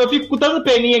Harry, eu fico com tanta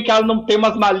peninha que ela não tem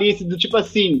umas malícias do tipo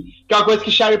assim, que é uma coisa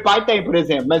que Sherry Pie tem, por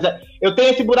exemplo. Mas eu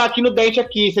tenho esse buraquinho no dente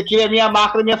aqui, isso aqui é a minha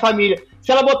marca da minha família.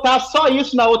 Se ela botar só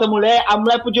isso na outra mulher, a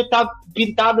mulher podia estar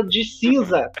pintada de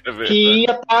cinza, que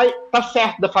ia tá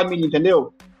certo da família,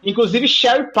 entendeu? Inclusive,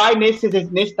 Sherry Pie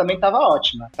nesse também tava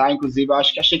ótima, tá? Inclusive, eu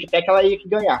achei que até que ela ia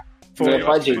ganhar.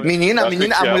 Menina,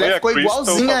 a mulher ficou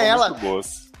igualzinha a ela.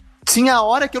 Tinha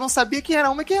hora que eu não sabia quem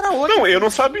era uma e quem era outra. Não, eu não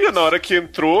sabia. Na hora que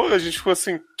entrou, a gente ficou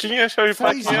assim, quem é Sherry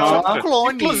Pie? Quem é outra?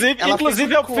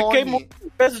 Inclusive eu fiquei muito com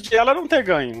peso de ela não ter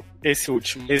ganho esse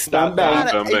último. Esse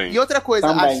também. E outra coisa,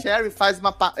 a Sherry faz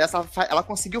ela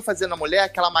conseguiu fazer na mulher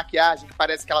aquela maquiagem que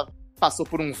parece que ela passou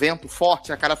por um vento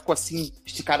forte, a cara ficou assim,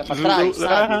 esticada pra trás,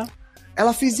 sabe?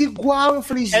 Ela fez igual, eu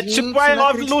falei, gente. É tipo I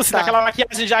Love Lucy, daquela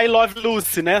maquiagem de I Love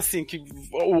Lucy, né? Assim, que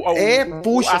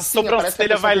puxa, a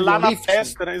sobrancelha vai lá na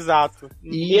testa, né? Exato.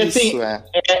 E assim,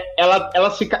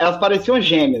 elas pareciam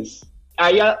gêmeas.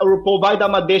 Aí a RuPaul vai dar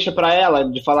uma deixa pra ela,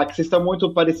 de falar que vocês estão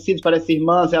muito parecidos, parecem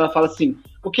irmãs, e ela fala assim,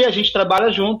 porque a gente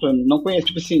trabalha junto, eu não conheço,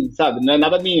 tipo assim, sabe? Não é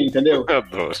nada minha, entendeu?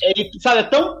 Sabe,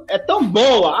 é tão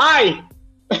boa, ai!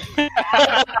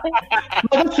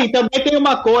 Mas assim, também tem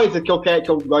uma coisa que eu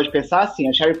gosto de pensar assim,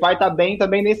 a Sherry Pie tá bem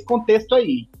também nesse contexto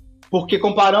aí, porque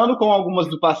comparando com algumas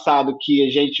do passado que a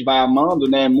gente vai amando,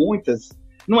 né, muitas,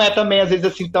 não é também às vezes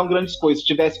assim tão grandes coisas. Se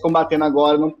estivesse combatendo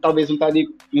agora, talvez não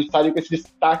estaria com esse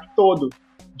destaque todo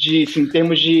em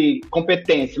termos de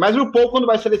competência. Mas o RuPaul, quando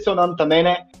vai selecionando também,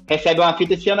 né, recebe uma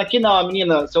fita esse ano aqui, não, a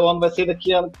menina, seu ano vai ser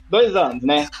daqui a 2 anos,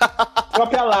 né? A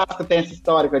própria Alaska tem essa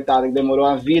história, coitada, que demorou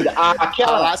uma vida. A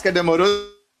Alaska demorou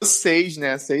 6,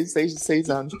 né? 6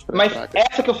 anos. Mas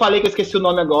essa que eu falei, que eu esqueci o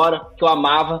nome agora, que eu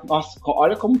amava, nossa,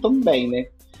 olha como estamos bem, né?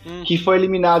 Que foi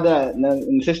eliminada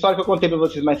nessa história que eu contei pra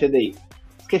vocês mais cedo aí.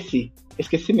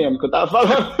 Esqueci mesmo que eu tava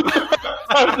falando.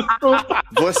 Desculpa.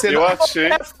 Eu achei.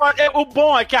 O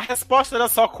bom é que a resposta era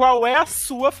só qual é a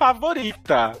sua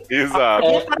favorita. Exato.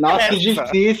 Nossa, que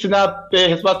difícil, né?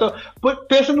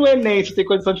 Pensa no Enem, se tem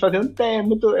condição de fazer. Não tem,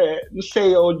 muito. Não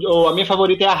sei, ou a minha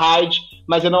favorita é a Hyde,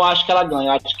 mas eu não acho que ela ganha.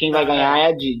 Eu acho que quem vai ganhar é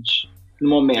a Didi, no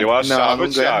momento. Eu achava,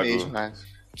 Thiago,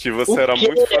 que você era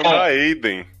muito fã da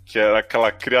Aiden. que era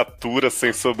aquela criatura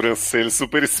sem sobrancelha,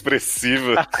 super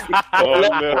expressiva.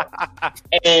 Olha.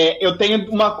 Eu tenho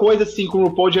uma coisa assim com o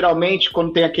RuPaul, geralmente,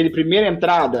 quando tem aquele primeira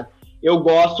entrada, eu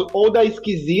gosto ou da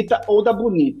esquisita ou da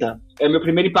bonita. É o meu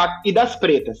primeiro impacto. E das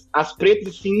pretas. As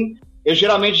pretas, assim, eu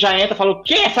geralmente já entro e falo, o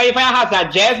quê? Essa aí vai arrasar.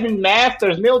 Jasmine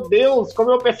Masters, meu Deus,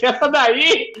 como eu pensei essa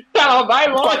daí? Ela vai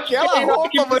longe. Com aquela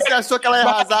roupa você achou que ela ia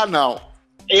arrasar, não?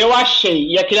 Eu achei.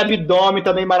 E aquele abdômen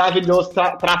também maravilhoso,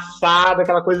 traçado,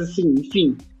 aquela coisa assim,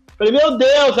 enfim. Falei, meu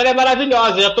Deus, ela é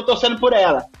maravilhosa, eu já tô torcendo por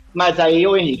ela. Mas aí,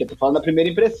 Henrique, eu tô falando da primeira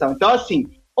impressão. Então, assim,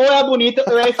 ou é bonita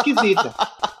ou é esquisita.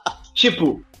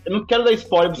 Tipo, eu não quero dar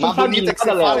spoiler. Mas bonita que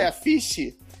você fala é a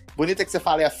Fish? Bonita que você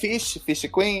fala é a Fish? Fish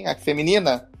Queen? A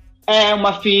feminina? É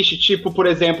uma Fish, tipo, por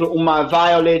exemplo, uma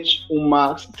Violet,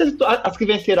 uma... As que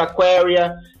venceram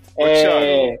Aquaria.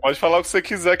 Thiago, pode falar o que você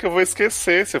quiser que eu vou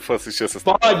esquecer se eu for assistir essas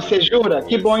Pode, você jura?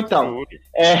 Que bom, então.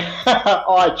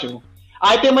 Ótimo.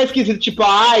 Aí tem uma esquisita, tipo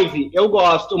a Ivy, eu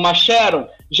gosto. Uma Sharon,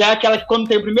 já é aquela que quando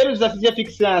tem o primeiro desafio é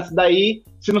ficção. Daí,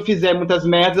 se não fizer muitas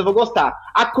merdas, eu vou gostar.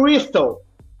 A Crystal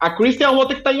é uma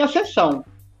outra que tá em ascensão.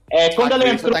 Quando ela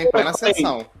entrou... tá em plena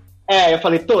ascensão. Eu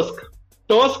falei,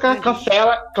 Tosca,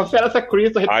 cancela essa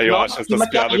Crystal. Eu acho essas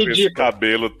piadas com esse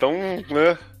cabelo tão...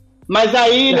 né? Mas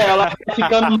aí, né, ela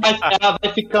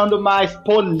vai ficando mais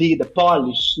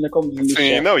polish, né, como diz.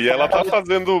 Sim, não, e ela tá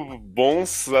fazendo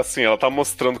bons, assim, ela tá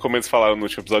mostrando, como eles falaram no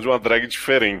último episódio, uma drag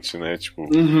diferente, né, tipo...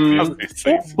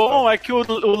 O bom é que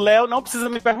o Léo não precisa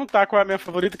me perguntar qual é a minha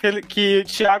favorita, que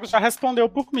Thiago já respondeu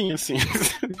por mim, assim.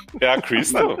 É a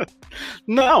Crystal?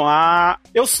 Não,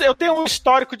 eu tenho um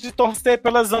histórico de torcer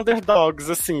pelas underdogs,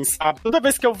 assim, sabe? Toda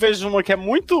vez que eu vejo uma que é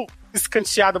muito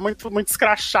escanteada, muito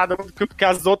escrachada, porque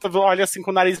as outras olham assim com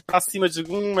o nariz pra cima,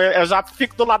 eu já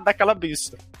fico do lado daquela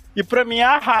bicha. E pra mim é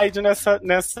a Hyde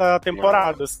nessa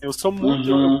temporada, assim, eu sou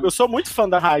muito fã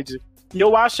da Hyde. E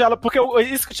eu acho ela, porque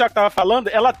isso que o Thiago tava falando,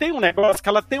 ela tem um negócio que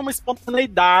ela tem uma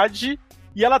espontaneidade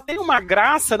e ela tem uma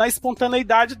graça na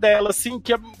espontaneidade dela, assim,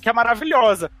 que é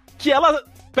maravilhosa. Que ela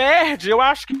perde, eu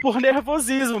acho que por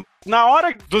nervosismo. Na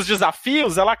hora dos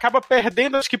desafios, ela acaba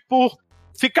perdendo, acho que por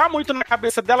ficar muito na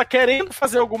cabeça dela, querendo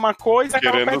fazer alguma coisa.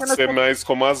 Querendo ser mais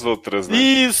como as outras, né?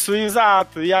 Isso,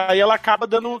 exato. E aí ela acaba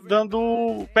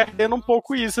perdendo um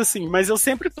pouco isso, assim. Mas eu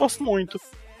sempre torço muito.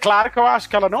 Claro que eu acho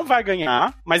que ela não vai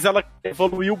ganhar, mas ela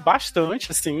evoluiu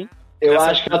bastante, assim. Eu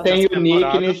acho que ela tem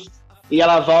uniqueness e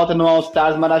ela volta no All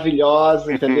Stars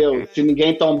maravilhosa, entendeu? Se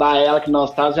ninguém tombar ela que no All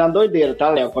Stars é uma doideira, tá,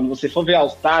 Léo? Quando você for ver All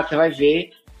Stars, você vai ver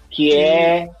que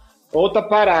é outra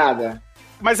parada.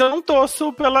 Mas eu não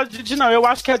torço pela Didi, não. Eu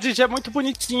acho que a Didi é muito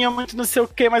bonitinha, muito não sei o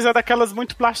quê, mas é daquelas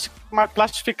muito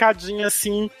plastificadinhas,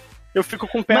 assim. Eu fico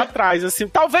com o pé atrás, assim.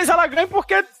 Talvez ela ganhe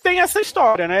porque tem essa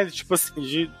história, né? Tipo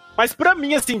assim, Mas pra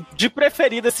mim, assim, de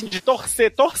preferida, assim, de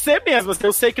torcer mesmo. Assim,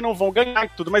 eu sei que não vão ganhar e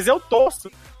tudo, mas eu torço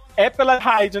pela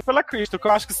Hyde e pela Crystal, que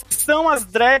eu acho que são as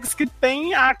drags que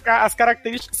têm as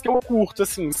características que eu curto,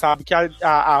 assim, sabe? Que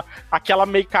aquela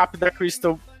make-up da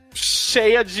Crystal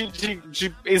cheia de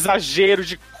exagero,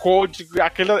 de cor,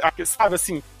 sabe,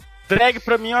 assim, drag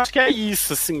pra mim eu acho que é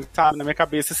isso, assim, sabe, na minha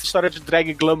cabeça, essa história de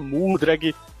drag glamour,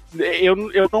 drag,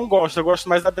 eu não gosto, eu gosto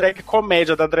mais da drag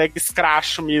comédia, da drag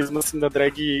escracho mesmo, assim, da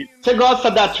drag... Você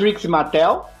gosta da Trixie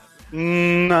Mattel?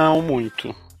 Não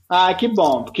muito. Ah, que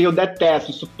bom, porque eu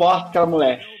detesto, suporto aquela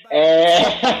mulher.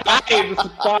 Ai, não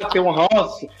suporto, tem um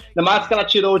ranço, ainda mais que ela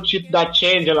tirou o título da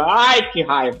Chandler, ai, que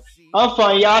raiva.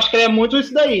 Enfim, e eu acho que é muito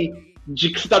isso daí. De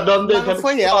que você tá dando desenho. Não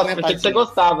foi ela, né, que você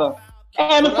gostava.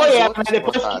 Não foi ela, né?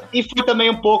 Depois e foi também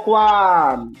um pouco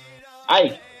a...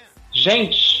 Ai,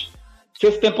 gente,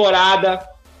 6ª temporada,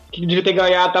 que devia ter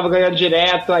ganhado, tava ganhando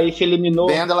direto, aí se eliminou.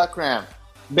 Ben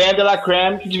de la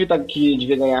Creme, que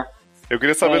devia ganhar. Eu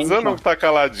queria saber, Zanon, que tá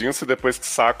caladinho, se depois que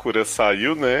Sakura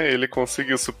saiu, né, ele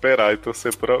conseguiu superar e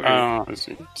torcer por alguém.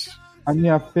 Gente... A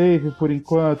minha fave, por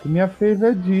enquanto,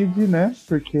 é Didi, né?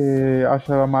 Porque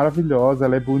acho ela maravilhosa,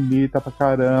 ela é bonita pra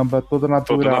caramba, toda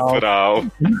natural.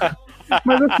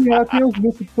 Mas assim, ela tem os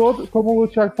looks todos, como o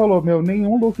Thiago falou,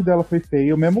 nenhum look dela foi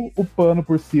feio, mesmo o pano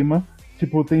por cima.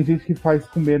 Tipo, tem gente que faz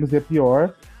com menos e é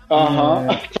pior.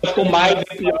 Com mais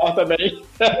é pior também.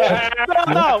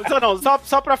 Não,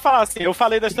 só pra falar assim, eu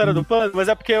falei da história do pano, mas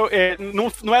é porque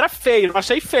não era feio, não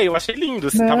achei feio, achei lindo,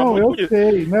 assim, tava muito bonito.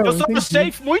 Eu só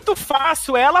achei muito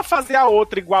fácil ela fazer a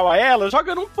outra igual a ela,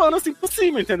 jogando um pano assim por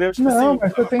cima, entendeu? Tipo não, assim,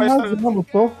 mas você tem razão,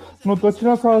 não tô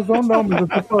tirando sua razão não, mas eu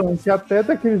tô falando que até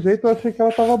daquele jeito eu achei que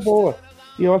ela tava boa.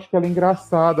 E eu acho que ela é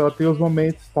engraçada, ela tem os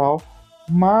momentos e tal,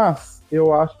 mas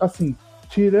eu acho, assim,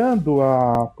 tirando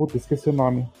a... Puta, esqueci o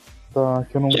nome.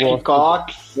 Que eu não gosto.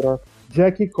 Cox.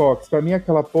 Jack Cox, pra mim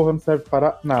aquela porra não serve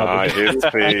para nada. Ai,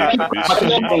 respeito,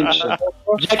 bichinho.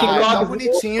 Jack Ai, Cox tá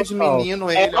bonitinho de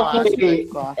menino ele, eu acho. ok. Jack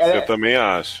Cox. Eu também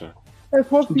acho. É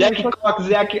fofinho. Jack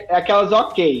Cox é aquelas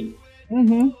ok.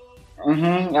 Uhum.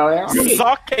 Ela é ok.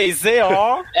 Zoquei,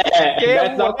 Z-O.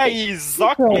 That's okay. aí,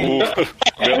 zoquei.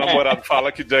 Meu namorado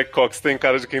fala que Jack Cox tem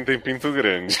cara de quem tem pinto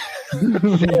grande.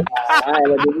 Ela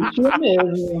é bonitinha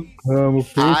mesmo. Amo,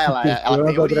 Ela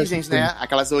tem origens, né?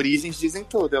 Aquelas origens dizem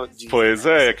tudo. Pois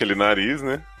é, aquele nariz,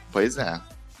 né? Pois é.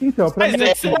 Então, pra Mas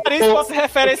mim... se o nariz fosse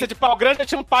referência de pau grande, eu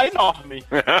tinha um pau enorme.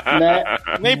 Né?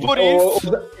 Nem por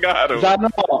isso. Garoto. Zanon,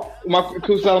 uma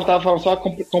que o Zanon tava falando, só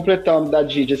completando da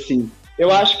Didi, assim. Eu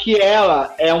acho que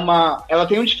ela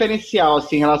tem um diferencial,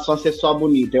 assim, em relação a ser só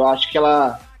bonita. Eu acho que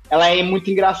ela é muito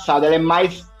engraçada. Ela é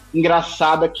mais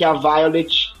engraçada que a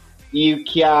Violet e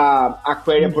que a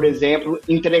Aquaria, por exemplo,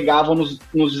 entregavam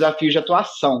nos desafios de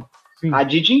atuação. Sim. A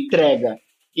Didi entrega.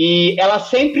 E ela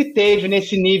sempre teve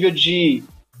nesse nível de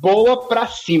boa pra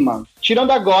cima.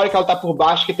 Tirando agora que ela tá por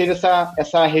baixo, que teve essa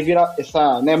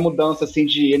mudança, assim,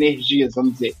 de energias,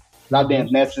 vamos dizer, lá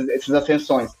dentro, né? Essas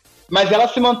ascensões. Mas ela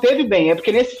se manteve bem, é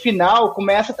porque nesse final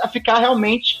começa a ficar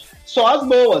realmente só as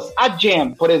boas. A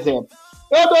Jen, por exemplo.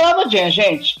 Eu adorava a Jen,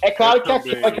 gente. É claro que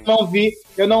aquela que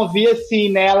eu não vi assim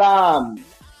nela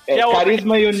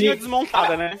carisma e uniqueness.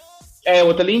 Desmontada, né? É,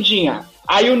 outra lindinha.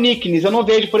 A uniqueness, eu não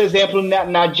vejo, por exemplo,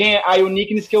 na Jen, a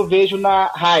uniqueness que eu vejo na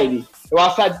Hailey. Eu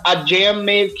acho a Jen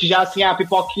meio que já assim, a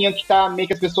pipoquinha que tá meio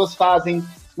que as pessoas fazem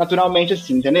naturalmente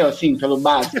assim, entendeu? Assim, pelo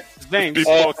básico. Gente,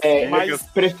 mas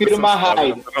prefiro uma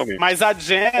Hailey. Mas a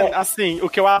Jen, assim, o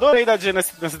que eu adorei da Jen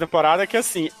nessa temporada é que,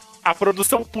 assim, a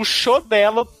produção puxou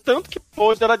dela, tanto que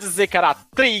pôde ela dizer que era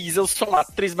atriz, eu sou uma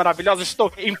atriz maravilhosa,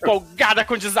 estou empolgada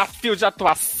com o desafio de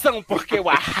atuação, porque eu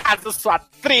arraso, eu sou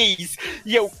atriz,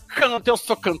 e eu canto, eu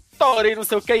sou cantora, e não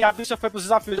sei o que, e a bicha foi pros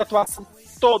desafios de atuação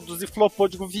todos, e flopou,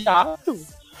 digo, viado.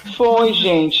 Foi,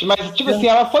 gente, mas tipo assim,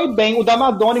 ela foi bem. O da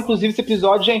Madonna, inclusive, esse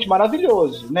episódio, gente,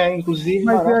 maravilhoso, né? Inclusive,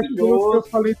 mas maravilhoso. é aquilo que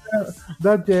eu falei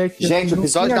da Jack. Gente, assim, o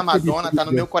episódio da Madonna brilho. tá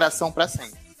no meu coração pra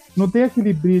sempre. Não tem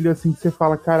aquele brilho assim que você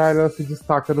fala, caralho, ela se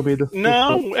destaca no meio das pessoas.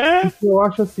 Não, é. Isso eu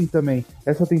acho assim também.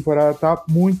 Essa temporada tá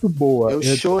muito boa. Eu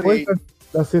chorei. Depois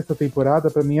da sexta temporada,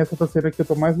 pra mim, essa tá sendo a que eu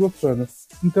tô mais gostando.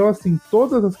 Então, assim,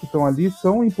 todas as que estão ali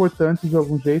são importantes de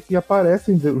algum jeito e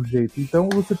aparecem de um jeito. Então,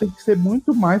 você tem que ser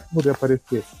muito mais pra poder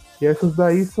aparecer. E essas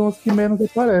daí são as que menos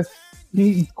aparecem.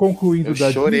 E concluindo Eu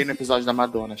chorei no episódio da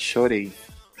Madonna. Chorei,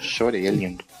 é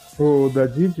lindo. O da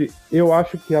Didi, eu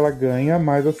acho que ela ganha,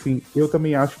 mas assim, eu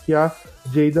também acho que a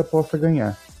Jada possa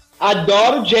ganhar.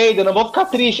 Adoro Jada, não vou ficar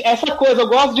triste. Essa coisa, eu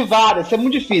gosto de várias, isso é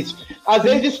muito difícil. Às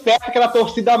vezes desperta aquela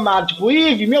torcida amada, tipo,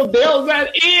 Eve, meu Deus,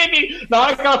 velho, Eve! Na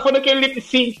hora que ela foi naquele lip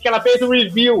sync, que ela fez o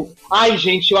review. Ai,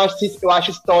 gente, eu acho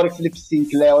histórico esse lip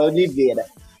sync, Léo Oliveira.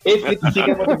 Esse lip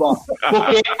sync é muito bom.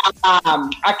 Porque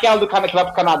aquela do cara que vai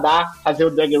pro Canadá fazer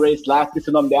o Drag Race lá, esqueci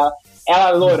o nome dela,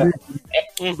 ela loura.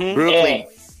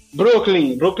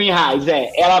 Brooklyn Heights,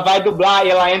 ela vai dublar e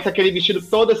ela entra aquele vestido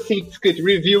todo assim, escrito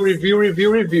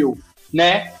review,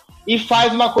 né? E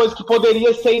faz uma coisa que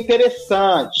poderia ser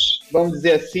interessante, vamos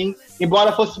dizer assim,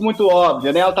 embora fosse muito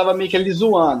óbvio, né? Ela tava meio que ali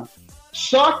zoando.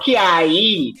 Só que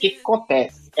aí, o que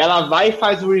acontece? Ela vai e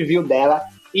faz o review dela,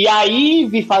 e a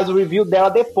Ivy faz o review dela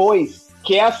depois,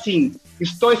 que é assim,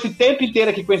 estou esse tempo inteiro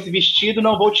aqui com esse vestido,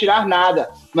 não vou tirar nada,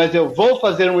 mas eu vou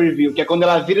fazer um review, que é quando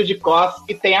ela vira de costas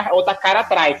e tem a outra cara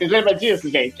atrás. Vocês lembram disso,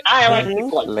 gente? Eu acho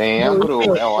que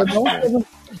lembro, é ótimo.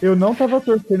 Eu não tava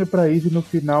torcendo pra Ivy no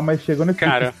final, mas chegou nesse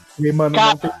filme, mano,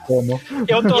 não tem como.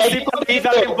 Eu torci pra Ivy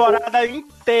a temporada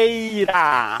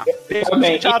inteira.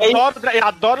 Eu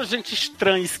adoro gente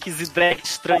estranha, esquisitona.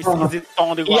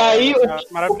 E aí,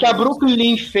 o que a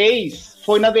Brooklyn fez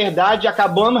foi, na verdade,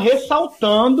 acabando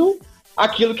ressaltando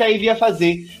aquilo que a Ivy ia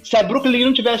fazer. Se a Brooklyn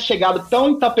não tivesse chegado tão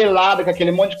entapelada com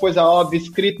aquele monte de coisa óbvia,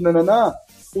 escrito,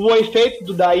 o efeito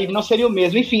do da Ivy não seria o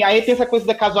mesmo. Enfim, aí tem essa coisa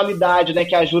da casualidade, né,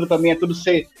 que ajuda também a tudo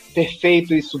ser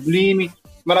perfeito e sublime,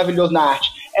 maravilhoso na arte.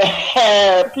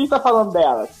 Quem tá falando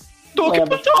delas? Tu que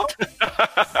puxou.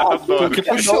 Tu que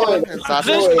puxou,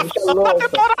 exatamente. Gente, só pra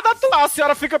temporada atual, a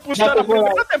senhora fica puxando a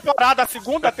primeira temporada, a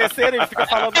segunda, a terceira e fica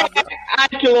falando... Ai,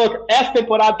 que louco. Essa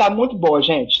temporada tá muito boa,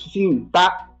 gente. Sim,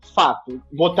 tá fato.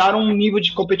 Botaram um nível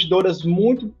de competidoras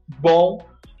muito bom.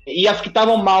 E as que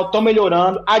estavam mal estão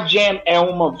melhorando. A Jen é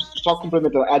uma, só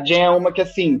complementando, a Jen é uma que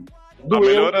assim. Tá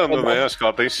melhorando, né? Acho que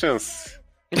ela tem chance.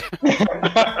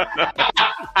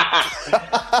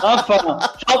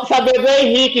 Falta saber do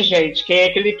Henrique, gente, que é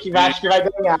aquele que acho que vai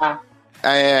ganhar.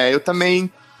 Eu também,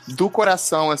 do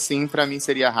coração, assim, pra mim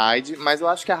seria a Hyde, mas eu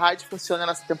acho que a Hyde funciona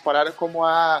nessa temporada como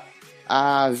a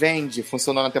a Vendi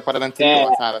funcionou na temporada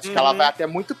anterior, sabe? Acho que ela vai até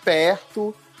muito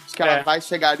perto, acho que ela vai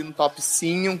chegar ali no top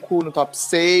 5, no top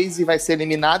 6 e vai ser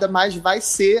eliminada, mas vai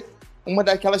ser uma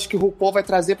daquelas que o RuPaul vai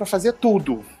trazer pra fazer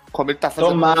tudo, como ele tá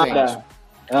fazendo com a Vendi.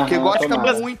 Porque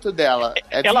gosta muito dela.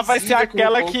 Ela vai ser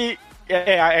aquela que...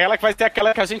 ela que vai ser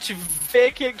aquela que a gente vê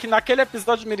que naquele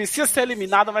episódio merecia ser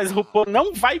eliminada, mas o RuPaul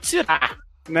não vai tirar,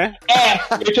 né?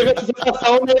 Eu tive essa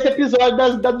sensação nesse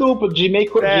episódio da dupla, de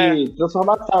de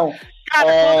transformação.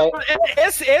 Cara,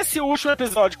 esse último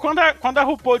episódio, quando a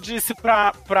RuPaul disse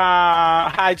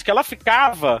pra Hyde que ela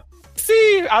ficava,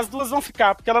 se as duas vão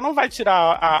ficar, porque ela não vai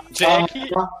tirar a Jack.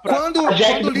 Quando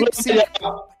o lip sync...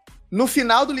 No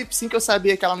final do lip sync eu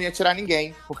sabia que ela não ia tirar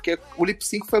ninguém, porque o lip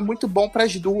sync foi muito bom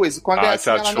pras duas. E quando você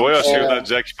achou? Eu achei o da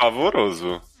Jack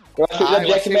pavoroso. Eu achei o da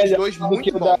Jack melhor do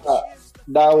que o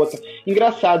da outra.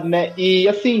 Engraçado, né? E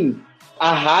assim,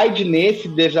 a Hyde nesse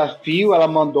desafio, ela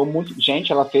mandou muito...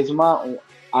 Gente, ela fez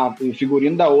o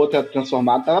figurino da outra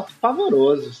transformado tava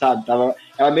pavoroso, sabe?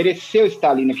 Ela mereceu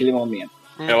estar ali naquele momento.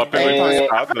 Ela pegou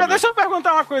Agora, deixa eu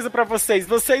perguntar uma coisa pra vocês.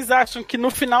 Vocês acham que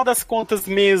no final das contas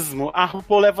mesmo, a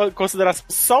RuPaul leva em consideração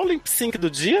só o lip sync do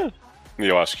dia?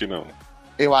 Eu acho que não.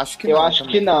 Eu acho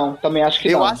que não. Também acho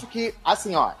que não. Eu acho que,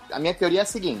 assim, ó, a minha teoria é a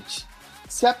seguinte.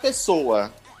 Se a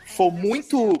pessoa for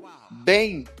muito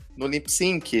bem no lip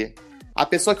sync, a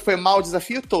pessoa que foi mal o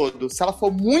desafio todo, se ela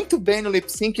for muito bem no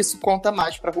lip sync, isso conta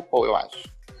mais pra RuPaul, eu acho.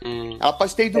 Ela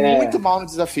pode ter ido muito mal no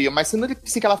desafio, mas se no lip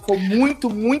sync ela for muito,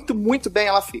 muito, muito bem,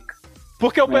 ela fica.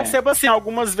 Porque eu percebo, assim,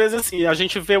 algumas vezes, assim, a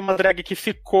gente vê uma drag que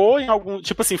ficou em algum...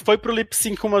 Tipo assim, foi pro lip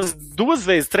sync umas 2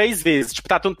 vezes, 3 vezes. Tipo,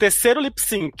 tá no terceiro lip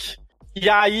sync. E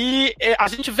aí, a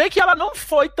gente vê que ela não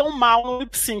foi tão mal no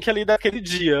lip sync ali daquele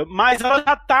dia. Mas ela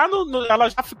já tá ela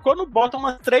já ficou no bottom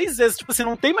umas 3 vezes. Tipo assim,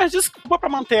 não tem mais desculpa pra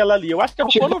manter ela ali. Eu acho que a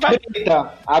RuPaul não vai...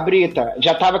 A Brita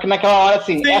já tava aqui naquela hora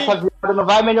assim, sim. Essa viada não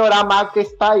vai melhorar mais do que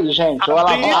esse tá aí, gente. Ou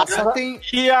ela passa...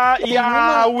 E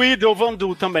a Widow Van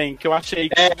Du também, que eu achei.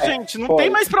 Gente, não tem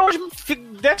mais pra onde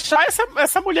deixar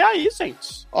essa mulher aí,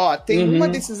 gente. Ó, tem uma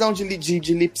decisão de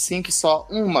lip sync só,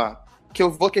 que eu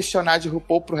vou questionar de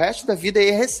RuPaul pro resto da vida, e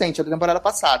é recente, é da temporada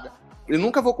passada. Eu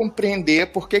nunca vou compreender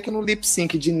por que no lip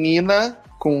sync de Nina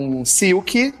com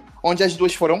Silk, onde as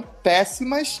duas foram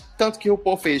péssimas, tanto que o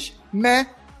RuPaul fez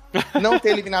não ter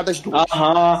eliminado as duas.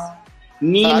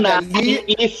 Nina,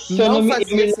 isso não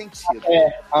fazia sentido.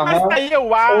 Mas aí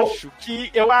eu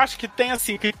acho que tem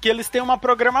assim, que eles têm uma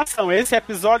programação. Esse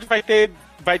episódio vai ter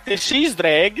X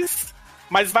drags,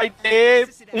 mas vai ter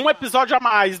um episódio a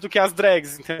mais do que as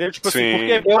drags, entendeu? Tipo assim,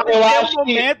 porque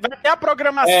vai ter a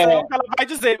programação que ela vai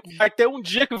dizer, vai ter um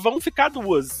dia que vão ficar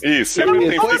duas. Isso, sempre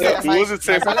tem que ficar duas e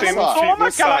sempre tem no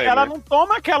fim. Ela não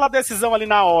toma aquela decisão ali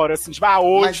na hora, assim, tipo,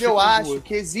 hoje. Mas eu acho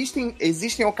que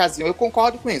existem ocasiões, eu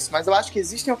concordo com isso, mas eu acho que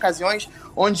existem ocasiões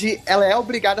onde ela é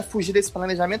obrigada a fugir desse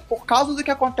planejamento por causa do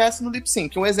que acontece no lip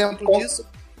sync. Um exemplo disso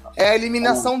é a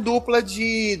eliminação dupla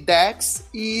de Dex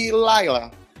e Layla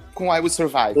com I Will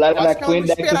Survive. Eu acho que ela não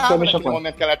esperava naquele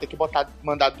momento que ela ia ter que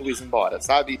mandar duas embora,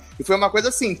 sabe? E foi uma coisa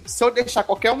assim, se eu deixar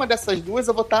qualquer uma dessas duas,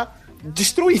 eu vou estar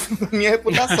destruindo a minha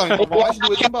reputação. Então vou as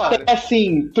duas embora.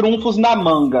 Assim, trunfos na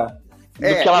manga do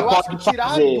que ela pode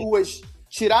fazer.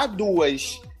 Tirar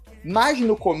duas mais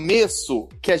no começo,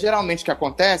 que é geralmente o que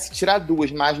acontece, tirar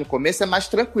duas mais no começo é mais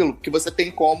tranquilo, porque você tem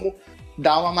como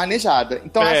dar uma manejada.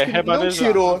 Então acho que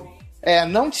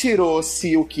não tirou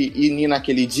Silk e Nina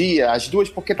naquele dia, as duas,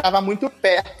 porque tava muito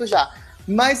perto já.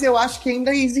 Mas eu acho que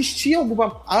ainda existia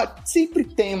alguma... Sempre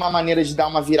tem uma maneira de dar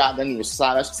uma virada nisso,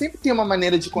 sabe? Acho que sempre tem uma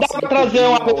maneira de conseguir... Dá pra trazer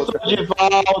uma pessoa de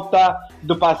volta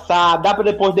do passado, dá pra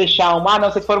depois deixar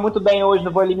não, vocês foram muito bem hoje,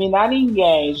 não vou eliminar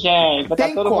ninguém, gente. Vai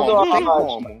estar todo mundo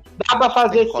ótimo. Dá pra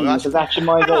fazer sim, essas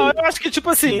artimanhas aí. Eu acho que, tipo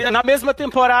assim, na mesma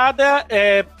temporada,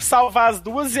 salvar as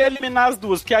duas e eliminar as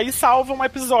duas, porque aí salva um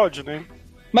episódio, né?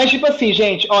 Mas, tipo assim,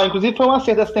 gente, inclusive foi um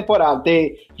acerto dessa temporada,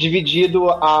 ter dividido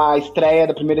a estreia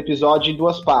do primeiro episódio em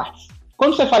 2 partes.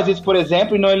 Quando você faz isso, por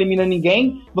exemplo, e não elimina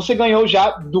ninguém, você ganhou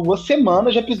já 2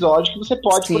 semanas de episódio que você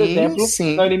pode, por exemplo,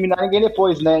 não eliminar ninguém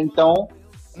depois, né? Então,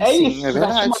 isso. É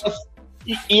verdade.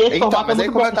 E esse formato é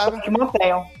muito bom que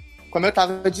mantenham. Como eu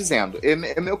tava dizendo,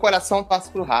 meu coração passa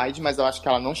pro Hyde, mas eu acho que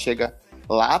ela não chega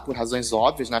lá, por razões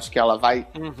óbvias, né? Acho que ela vai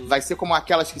ser como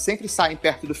aquelas que sempre saem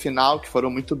perto do final, que foram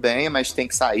muito bem, mas tem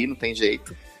que sair, não tem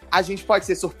jeito. A gente pode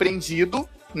ser surpreendido,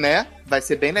 né? Vai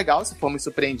ser bem legal se formos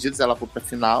surpreendidos, ela for pra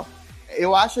final.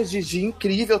 Eu acho a Gigi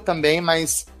incrível também,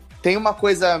 mas tem uma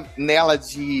coisa nela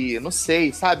de, não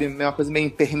sei, sabe? Uma coisa meio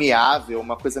impermeável,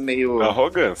 uma coisa meio...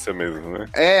 Arrogância mesmo,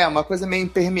 né? Uma coisa meio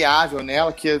impermeável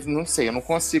nela, que, não sei, eu não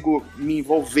consigo me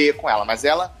envolver com ela, mas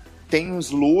ela tem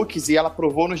uns looks e ela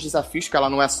provou nos desafios que ela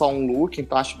não é só um look,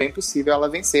 então acho bem possível ela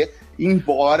vencer.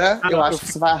 Embora eu acho que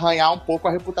isso vai arranhar um pouco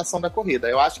a reputação da corrida.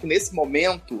 Eu acho que nesse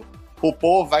momento o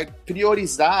povo vai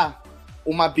priorizar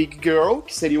uma Big Girl,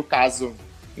 que seria o caso,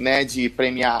 né, de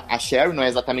premiar a Sherry. Não é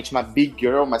exatamente uma Big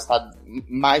Girl, mas tá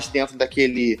mais dentro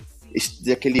daquele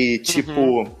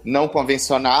tipo não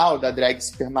convencional, da drag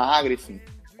super magra, enfim.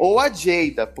 Ou a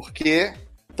Jada, porque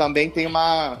também tem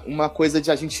uma coisa de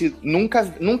a gente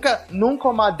nunca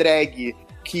uma drag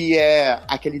que é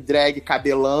aquele drag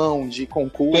cabelão de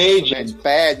concurso, né, de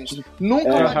pageant,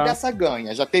 nunca uma dessa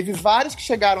ganha. Já teve várias que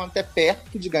chegaram até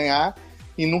perto de ganhar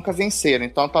e nunca venceram.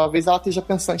 Então talvez ela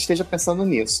esteja pensando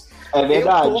nisso. É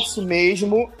verdade.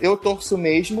 Eu torço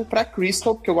mesmo pra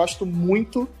Crystal, porque eu gosto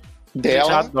muito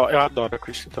dela. Eu adoro a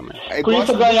Crystal também. Eu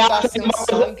gosto da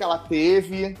ascensão que ela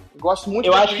teve. Gosto muito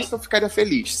da Crystal, ficaria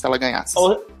feliz se ela ganhasse.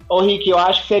 Ô, Rick, eu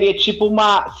acho que seria tipo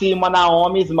se uma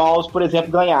Naomi Smalls, por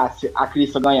exemplo, ganhasse, a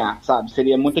Crystal ganhar, sabe?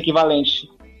 Seria muito equivalente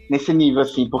nesse nível,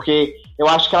 assim, porque eu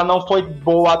acho que ela não foi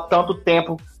boa há tanto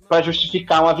tempo pra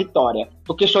justificar uma vitória.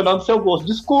 Tô questionando seu gosto.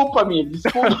 Desculpa, amigo,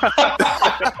 desculpa.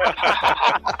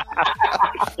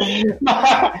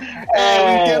 Eu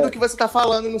entendo o que você tá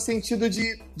falando no sentido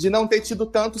de não ter tido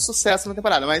tanto sucesso na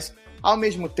temporada, mas ao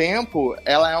mesmo tempo,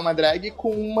 ela é uma drag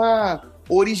com uma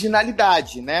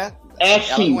originalidade, né?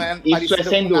 Ela não é parecida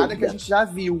com nada que a gente já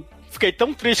viu. Fiquei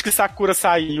tão triste que Sakura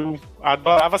saiu.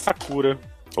 Adorava Sakura.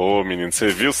 Ô, menino, você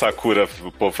viu Sakura,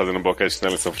 o povo fazendo boquete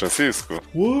nela em São Francisco?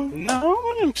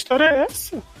 Não, que história é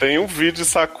essa? Tem um vídeo de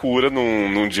Sakura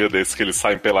num dia desses que eles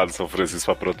saem pelados em São Francisco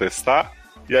pra protestar.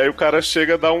 E aí o cara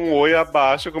chega, dá um oi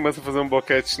abaixo, começa a fazer um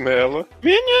boquete nela.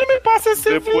 Menino, me passa esse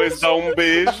vídeo. Depois dá um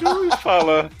beijo e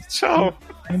fala tchau.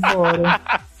 Embora.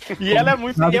 E ela é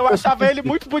muito. Eu achava ele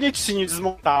muito bonitinho,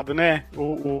 desmontado, né?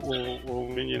 O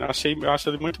menino. Eu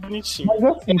achei ele muito bonitinho. Mas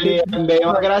assim, Ele também é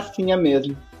uma gracinha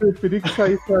mesmo. Preferi que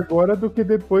saísse agora do que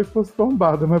depois fosse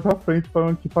tombado mais pra frente,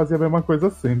 falando que fazia a mesma coisa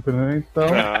sempre, né? Então.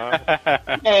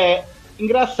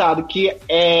 Engraçado que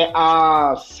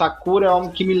a Sakura é um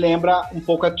que me lembra um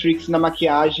pouco a Trixie na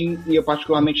maquiagem, e eu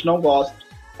particularmente não gosto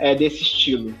desse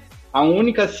estilo. A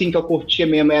única, assim, que eu curtia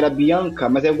mesmo era a Bianca,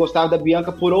 mas eu gostava da Bianca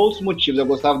por outros motivos. Eu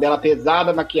gostava dela apesar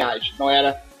da maquiagem. Não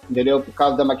era, entendeu? Por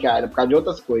causa da maquiagem, por causa de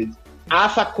outras coisas. A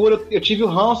Sakura, eu tive o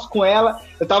ranço com ela.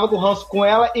 Eu tava com o ranço com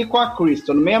ela e com a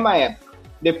Crystal, na mesma época.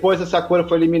 Depois a Sakura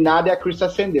foi eliminada e a Crystal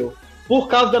ascendeu. Por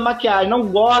causa da maquiagem. Não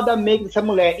gosto da make dessa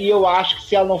mulher. E eu acho que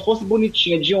se ela não fosse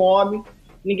bonitinha de homem,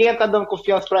 ninguém ia estar dando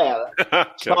confiança pra ela.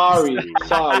 Sorry.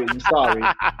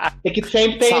 Tem que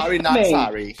sempre ter sorry, isso not também.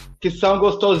 sorry. Que são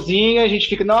gostosinhas, a gente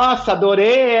fica, nossa,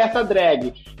 adorei essa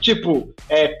drag. Tipo,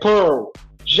 Pearl.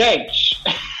 Gente.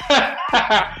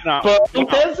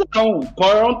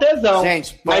 Pearl é um tesão.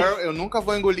 Gente, Pearl, eu nunca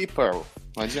vou engolir Pearl.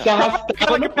 Não adianta. Se arrastava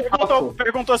Ela no que palco.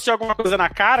 perguntou se tinha alguma coisa na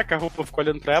cara, que a roupa ficou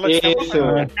olhando pra ela. Isso.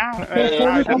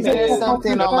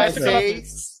 Something on my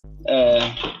face.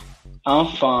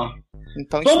 Enfim.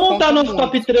 Então, isso Vamos montar conta nosso muito.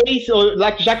 top 3,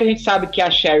 já que a gente sabe que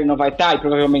a Sherry não vai estar, e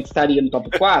provavelmente estaria no top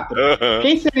 4.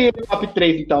 Quem seria o top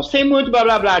 3, então? Sem muito blá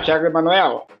blá blá, Thiago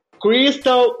Emanuel.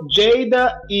 Crystal,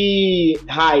 Jada e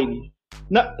Heidi.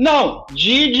 Não,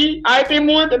 Didi. Ai, tem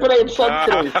muito, peraí, só de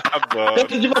 3.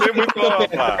 Dentro de você, Tem muito que eu penso,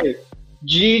 peraí.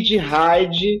 Didi,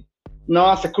 Heidi.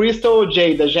 Nossa, Crystal ou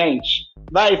Jada, gente?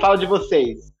 Vai, fala de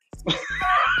vocês.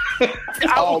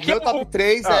 O meu top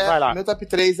 3 meu top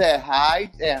 3 é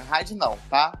Hyde não,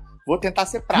 tá? Vou tentar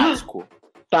ser prático.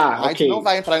 Tá, Hyde não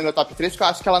vai entrar no meu top 3 porque eu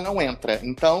acho que ela não entra.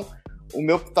 Então, o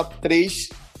meu top 3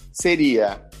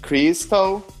 seria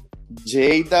Crystal,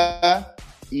 Jada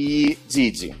e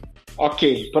Didi.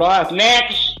 Ok, próximo.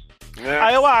 Next!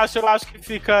 Eu acho que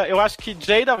fica. Eu acho que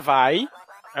Jada vai.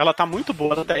 Ela tá muito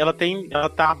boa. Ela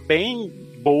tá bem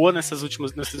boa nesses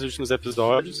últimos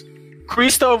episódios.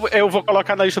 Crystal eu vou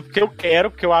colocar na lista porque eu quero,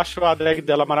 porque eu acho a drag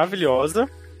dela maravilhosa.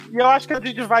 E eu acho que a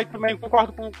Didi vai também,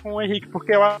 concordo com o Henrique,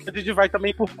 porque eu acho que a Didi vai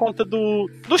também por conta do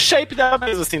shape dela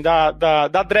mesmo, assim, da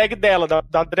drag dela,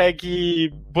 da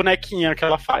drag bonequinha que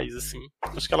ela faz, assim.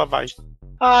 Acho que ela vai.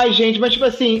 Ai, gente, mas tipo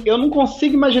assim, eu não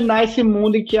consigo imaginar esse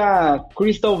mundo em que a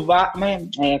Crystal vai. Mas,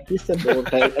 a Crystal é boa,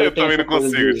 tá? Eu também não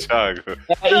consigo, Thiago.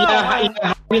 E a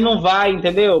Heidi não vai,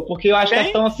 entendeu? Porque eu acho que elas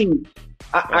estão assim.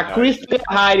 A Crystal e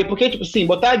a Heidi, porque, tipo assim,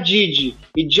 botar a Didi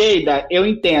e Jada, eu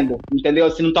entendo, entendeu?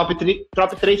 Assim, no top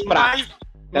 3 prático.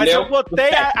 Mas eu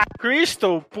botei a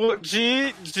Crystal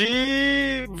de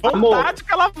vontade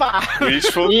que ela vá.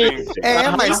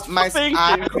 Mas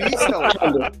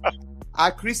a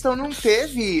Crystal não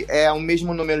teve o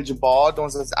mesmo número de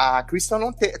bottoms. A Crystal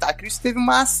teve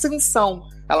uma ascensão.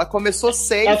 Ela começou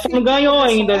safe. Ela não ganhou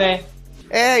ainda, né?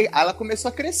 Ela começou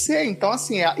a crescer. Então,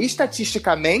 assim,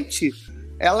 estatisticamente,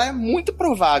 ela é muito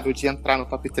provável de entrar no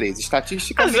top 3,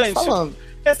 estatisticamente falando.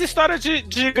 Essa história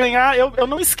de ganhar, eu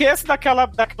não esqueço daquela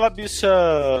bicha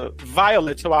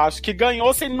Violet, eu acho, que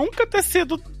ganhou sem nunca ter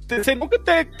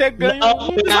ganho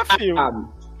um desafio.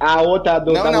 A outra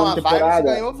da a temporada. Violet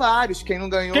ganhou vários. Quem não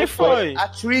ganhou Quem foi? A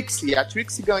Trixie. A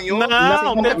Trixie ganhou.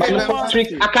 Não, teve uma...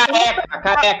 A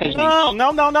careca, gente. Não.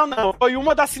 Foi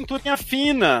uma da cinturinha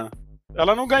fina.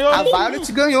 Ela não ganhou. A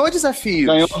Violet ganhou desafios.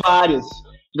 Ganhou vários.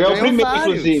 Ganhou o primeiro, vários.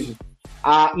 Inclusive.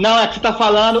 Não, é que você tá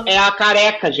falando é a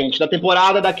careca, gente, da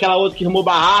temporada daquela outra que arrumou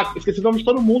barraco. Esqueci o nome de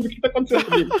todo mundo. O que tá acontecendo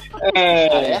comigo?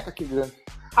 Careca, que grande.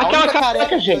 Aquela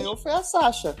careca, gente. Que ganhou foi a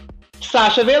Sasha.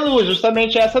 Sasha Velour,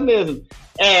 justamente essa mesmo.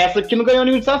 Essa que não ganhou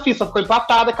nenhum desafio, só ficou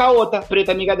empatada com a outra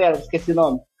preta amiga dela, esqueci o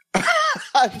nome.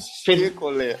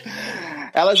 Chicolé.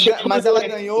 Mas ela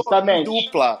ganhou em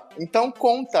dupla. Então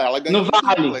conta, ela ganhou não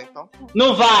vale. Dupla. Então...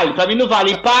 Não vale, pra mim não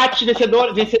vale. Empate,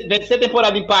 vencer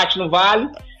temporada empate não vale.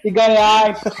 E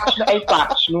ganhar é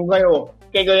empate, não ganhou.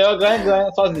 Quem ganhou,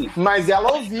 ganha sozinho. Mas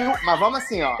ela ouviu, mas vamos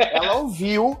assim, ó. Ela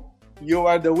ouviu You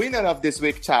are the winner of this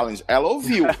week challenge. Ela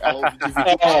ouviu de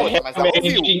vídeo pra outra, mas ela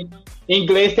ouviu. Em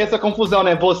inglês tem essa confusão,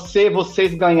 né?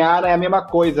 Vocês ganharam é a mesma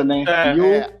coisa, né?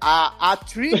 A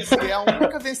Trixie é a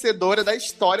única vencedora da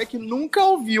história que nunca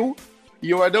ouviu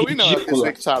You are the winner of this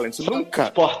week challenge. Nunca.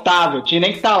 Exportável. Tinha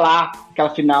nem que estar lá, aquela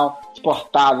final.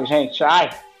 Exportável, gente. Ai.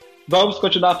 Vamos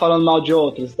continuar falando mal de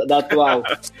outros, da atual.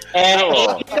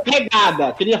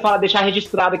 Carregada. Queria deixar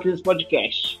registrado aqui nesse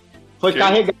podcast. Foi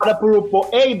carregada por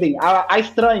Aiden, a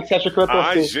estranha que você acha que eu ia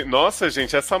torcer. Nossa,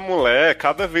 gente, essa mulher,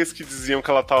 cada vez que diziam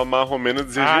que ela tava marromeno, eu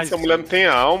dizia, gente, essa mulher não tem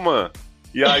alma.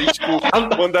 E aí, tipo,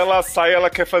 quando ela sai, ela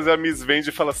quer fazer a Miss Vende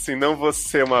e fala assim, não,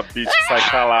 você é uma bitch, sai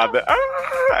calada.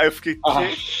 Aí eu fiquei,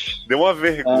 deu uma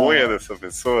vergonha dessa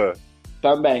pessoa.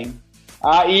 Também.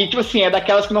 E, tipo assim, é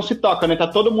daquelas que não se tocam, né? Tá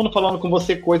todo mundo falando com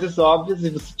você coisas óbvias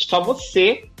e só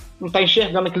você não tá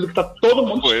enxergando aquilo que tá todo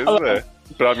mundo falando. Pois é.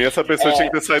 Pra mim, essa pessoa tinha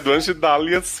que ter saído antes de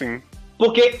Dali assim.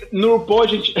 Porque no RuPaul a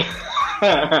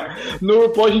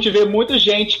gente vê muita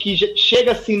gente que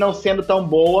chega assim não sendo tão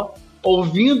boa,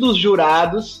 ouvindo os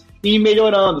jurados e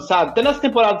melhorando, sabe? Até nessa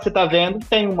temporada que você tá vendo,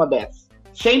 tem uma dessas.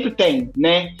 Sempre tem,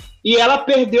 né? E ela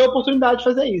perdeu a oportunidade de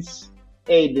fazer isso.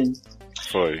 Aiden.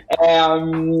 Foi.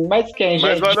 Mas quem,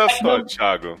 gente? Mas olha só,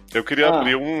 Thiago, eu queria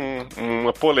abrir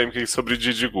uma polêmica aí sobre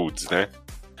Gigi Goods, né?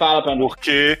 Fala pra mim.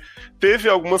 Porque teve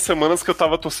algumas semanas que eu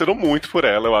tava torcendo muito por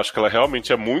ela. Eu acho que ela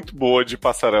realmente é muito boa de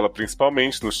passarela,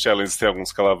 principalmente. Nos challenges tem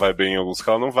alguns que ela vai bem e alguns que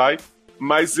ela não vai.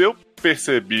 Mas eu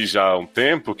percebi já há um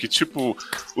tempo que, tipo,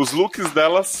 os looks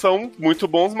dela são muito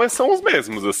bons, mas são os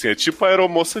mesmos, assim. É tipo a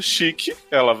aeromoça chique.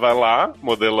 Ela vai lá,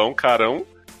 modelão, carão.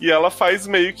 E ela faz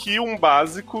meio que um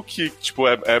básico que, tipo,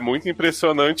 é muito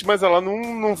impressionante, mas ela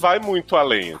não vai muito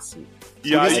além, assim.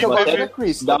 E por isso que eu gosto da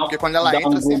Crystal, porque quando ela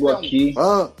entra, sempre é aqui.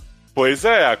 Pois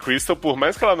é, a Crystal, por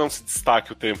mais que ela não se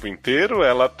destaque o tempo inteiro,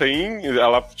 ela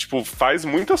tipo, faz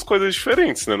muitas coisas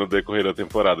diferentes, né, no decorrer da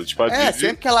temporada. Tipo, a Didi...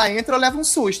 sempre que ela entra, eu levo um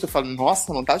susto. Eu falo,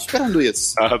 nossa, não tava esperando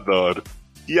isso. Adoro.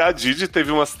 E a Didi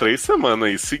teve umas 3 semanas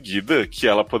aí seguida que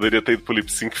ela poderia ter ido pro lip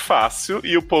sync fácil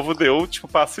e o povo deu, tipo,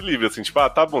 passe livre, assim, tipo,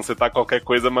 tá bom, você tá qualquer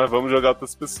coisa, mas vamos jogar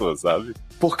outras pessoas, sabe?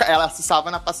 Porque ela se salva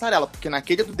na passarela, porque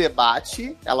naquele do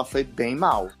debate, ela foi bem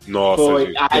mal. Nossa, foi.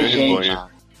 Gente, ai,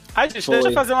 gente. Ai, gente, deixa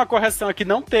eu fazer uma correção aqui.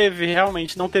 Não teve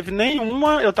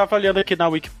nenhuma. Eu tava olhando aqui na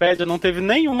Wikipédia, não teve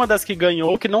nenhuma das que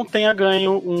ganhou que não tenha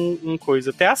ganho um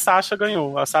coisa. Até a Sasha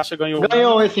ganhou. A Sasha ganhou.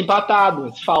 Ganhou esse empatado,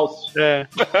 esse falso. É.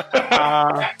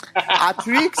 A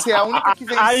Trixie é a única que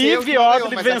venceu. A Ivy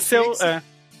Odley venceu.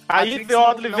 A Ivy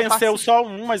Odley venceu só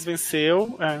um, mas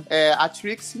venceu. A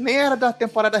Trixie nem era da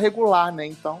temporada regular, né?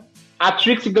 Então. A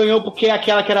Trixie ganhou porque é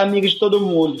aquela que era amiga de todo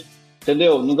mundo.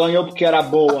 Entendeu? Não ganhou porque era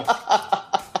boa.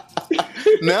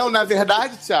 Não, na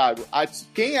verdade, Thiago,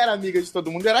 quem era amiga de todo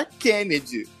mundo era a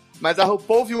Kennedy. Mas a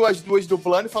RuPaul viu as duas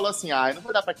dublando e falou assim, eu não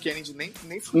vou dar pra Kennedy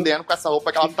nem fudendo com essa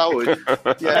roupa que ela tá hoje.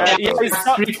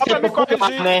 Só pra me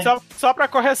corrigir, só pra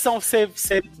correção ser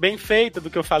bem feita do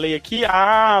que eu falei aqui,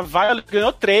 a Violet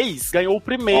ganhou 3. Ganhou o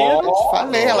primeiro.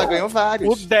 Falei, ela ganhou vários.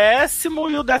 O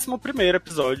 10º e o 11º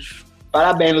episódio.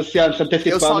 Parabéns, Luciano, você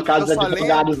antecipando caso os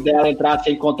advogados dela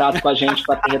entrassem em contato com a gente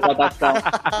para ter retratação.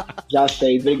 Já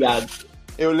sei, obrigado.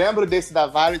 Eu lembro desse da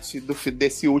Violet,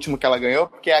 desse último que ela ganhou,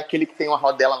 porque é aquele que tem uma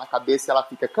rodela na cabeça e ela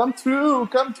fica come true,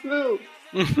 come true.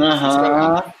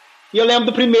 E eu lembro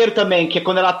do primeiro também, que é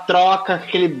quando ela troca,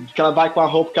 que ela vai com a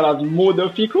roupa, que ela muda, eu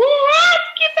fico,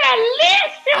 que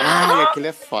delícia! Aquele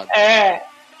é foda.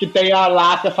 Que tem a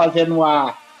Lácia fazendo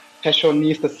uma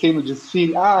fashionista assim no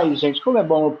desfile. Ai, gente, como é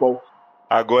bom o povo.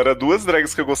 Agora, duas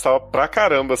drags que eu gostava pra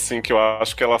caramba, assim, que eu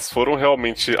acho que elas foram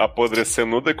realmente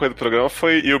apodrecendo no decorrer do programa,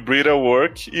 foi o Brita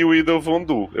Work e o Widow Von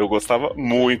Du. Eu gostava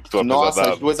muito,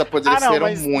 Nossa, as duas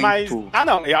apodreceram muito.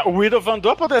 O Widow Von Du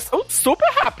apodreceu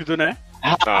super rápido, né?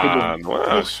 Ah, não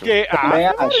acho. Porque,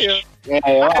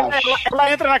 eu acho.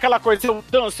 Ela entra naquela coisa,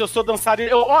 eu sou dançarina.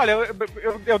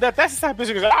 Eu detesto essas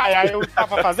bichas. Eu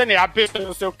tava fazendo, e a bicha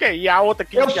não sei o quê, e a outra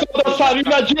que. Eu sou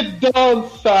dançarina de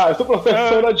dança! Eu sou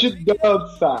professora de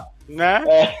dança! Né?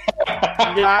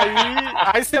 E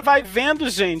aí você vai vendo,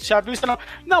 gente, a Brita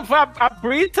não foi a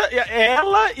Brita,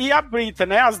 ela e a Brita,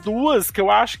 né? As duas que eu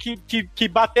acho que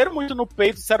bateram muito no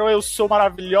peito, disseram eu sou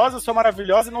maravilhosa,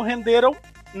 e não renderam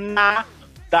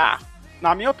nada.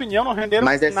 Na minha opinião, não renderam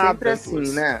nada. Mas é sempre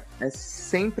assim, né? É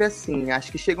sempre assim. Acho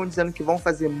que chegam dizendo que vão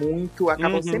fazer muito,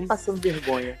 acabam sempre passando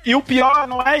vergonha. E o pior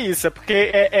não é isso, é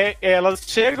porque elas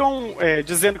chegam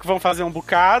dizendo que vão fazer um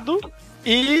bocado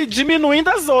e diminuindo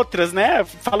as outras, né?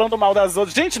 Falando mal das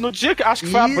outras. Gente, no dia que... Acho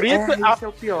que foi a Brita... Esse é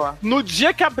o pior. No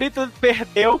dia que a Brita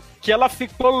perdeu, que ela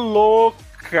ficou louca.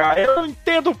 Eu não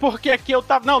entendo porque que eu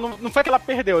tava... Não foi que ela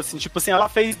perdeu, assim. Tipo assim, ela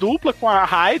fez dupla com a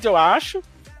Hyde, eu acho.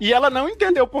 E ela não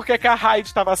entendeu porque que a Hyde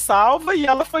estava salva e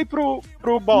ela foi pro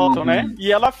bottom, né?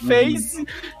 E ela fez...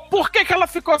 Por que ela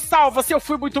ficou salva se eu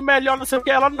fui muito melhor, não sei o que?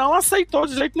 Ela não aceitou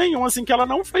de jeito nenhum, assim, que ela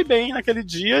não foi bem naquele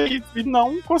dia e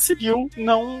não conseguiu,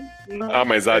 não... Ah,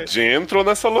 mas a Jen entrou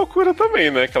nessa loucura também,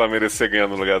 né? Que ela merecia ganhar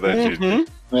no lugar da Didi.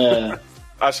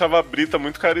 Achava a Brita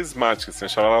muito carismática, assim,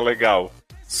 achava ela legal.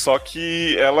 Só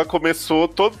que ela começou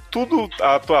tudo,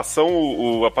 a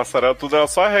atuação, a passarela, tudo, ela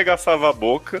só arregaçava a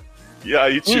boca. E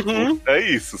aí, tipo, é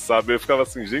isso, sabe? Eu ficava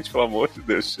assim, gente, pelo amor de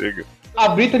Deus, chega. A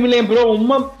Brita me lembrou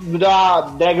uma da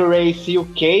Drag Race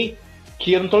UK,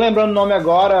 que eu não tô lembrando o nome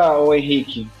agora, ô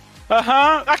Henrique.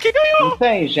 Aqui ganhou! Não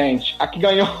tem, gente. Aqui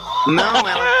ganhou. Não,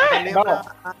 ela lembra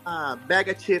a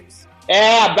Bag of Chips.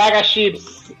 A Bag of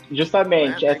Chips,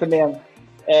 justamente, essa mesmo.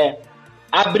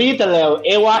 A Brita, Léo,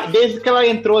 desde que ela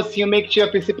entrou, assim, eu meio que tive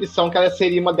a percepção que ela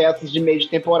seria uma dessas de meio de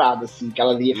temporada, assim, que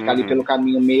ela ia ficar ali pelo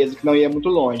caminho mesmo, que não ia muito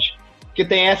longe. Porque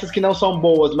tem essas que não são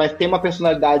boas, mas tem uma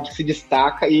personalidade que se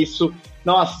destaca, e isso,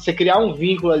 nossa, você criar um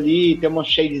vínculo ali, ter um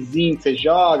shadezinho que você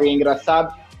joga, é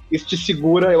engraçado, isso te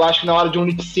segura, eu acho que na hora de um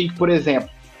lip sync, por exemplo.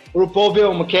 O RuPaul vê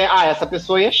uma que essa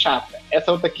pessoa aí é chata,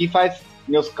 essa outra aqui faz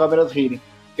meus câmeras rirem.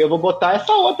 Eu vou botar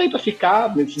essa outra aí pra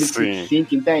ficar nesse lip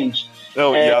sync, entende?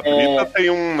 Não, e a Brita tem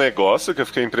um negócio que eu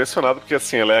fiquei impressionado, porque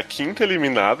assim, ela é a quinta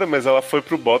eliminada, mas ela foi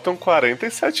pro bottom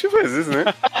 47 vezes, né?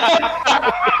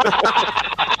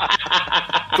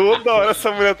 Toda hora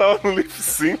essa mulher tava no lip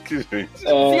sync, gente.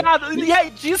 E é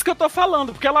disso que eu tô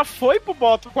falando, porque ela foi pro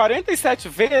bottom 47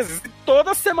 vezes e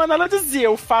toda semana ela dizia,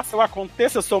 eu faço, eu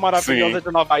aconteço, eu sou maravilhosa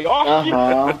de Nova York,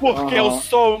 porque eu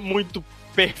sou muito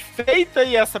perfeita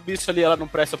e essa bicha ali, ela não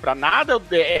presta pra nada, eu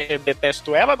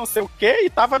detesto ela, não sei o que, e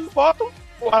tava no bottom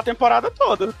a temporada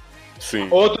toda. Sim.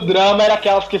 Outro drama era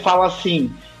aquelas que falam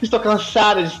assim, estou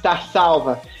cansada de estar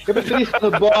salva, eu prefiro estar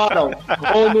no bottom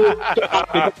ou no top,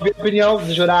 pra ver a opinião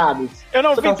dos jurados. Eu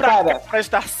não vim pra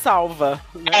estar salva.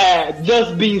 Né?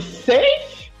 Just being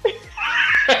safe?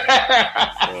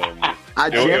 A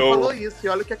Jen falou isso, e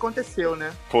olha o que aconteceu,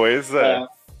 né? Pois é.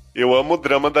 Eu amo o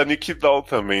drama da Nicky Doll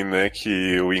também, né?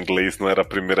 Que o inglês não era a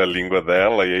primeira língua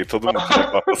dela, e aí todo mundo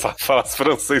fala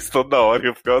francês toda hora, e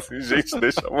eu ficava assim, gente,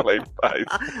 deixa a mulher em paz.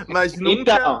 Mas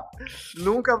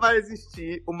nunca vai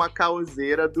existir uma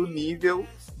causeira do nível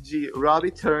de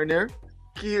Robbie Turner,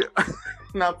 que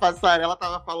na passarela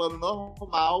tava falando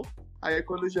normal, aí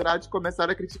quando os jurados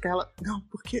começaram a criticar ela, não,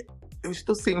 porque eu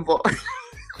estou sem voz.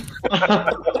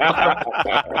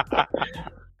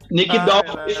 Nicky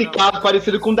Doll, esse caso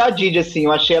parecido com o da Didi, assim,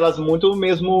 eu achei elas muito o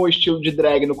mesmo estilo de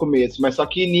drag no começo, mas só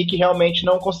que Nicky realmente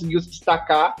não conseguiu se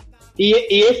destacar, e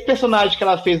esse personagem que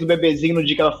ela fez do bebezinho no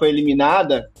dia que ela foi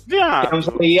eliminada,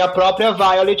 e a própria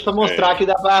Violet pra mostrar que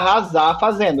dá pra arrasar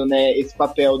fazendo, né, esse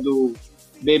papel do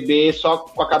bebê só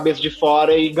com a cabeça de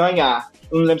fora e ganhar.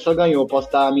 Eu não lembro se ela ganhou, posso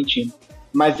estar mentindo,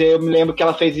 mas eu me lembro que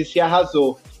ela fez isso e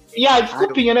arrasou. E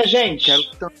desculpinha, né, gente? Quero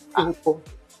tanto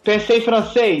pensei em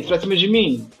francês pra cima de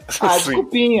mim?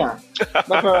 Desculpinha.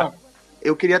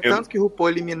 Eu queria tanto que o RuPaul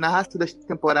eliminasse das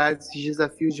temporadas esses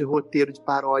desafios de roteiro, de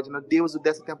paródia. Meu Deus, o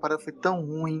dessa temporada foi tão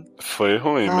ruim. Foi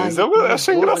ruim, mas eu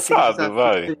achei engraçado,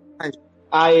 vai.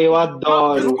 Eu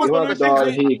adoro,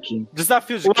 Rick.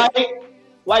 Desafios de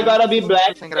Why Gotta Be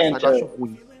Black? Eu acho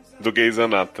ruim. Do Grey's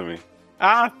Anatomy.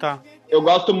 Tá. Eu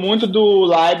gosto muito do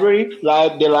Library,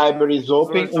 The Library is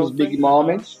Open, os Big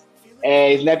Moments.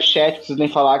 Snapchat, preciso nem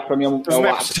falar, que pra mim é um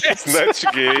Snatch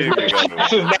Game,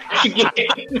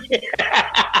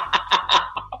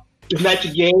 Snatch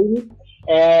Game.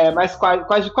 Mas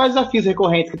quais desafios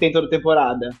recorrentes que tem toda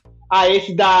temporada?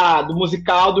 Esse do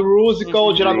musical, do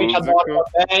musical, geralmente adoro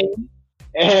também.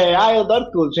 Eu adoro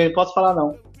tudo, gente, não posso falar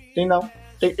não. Tem não.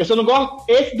 Eu só não gosto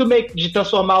esse do meio de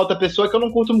transformar outra pessoa que eu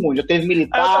não curto muito. Já teve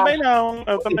militar. Eu também não.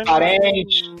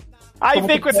 Parente. Aí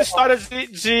vem com essa história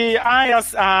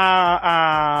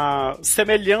a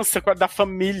semelhança da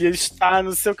família está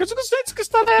no seu. Eu digo, gente, que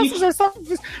história é essa? Já está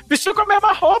vestindo com a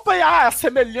mesma roupa e a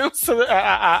semelhança.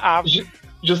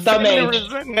 Justamente.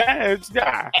 Né?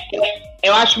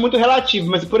 Eu acho muito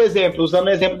relativo, mas, por exemplo, usando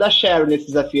o exemplo da Cheryl nesse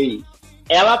desafio aí,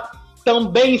 ela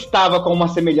também estava com uma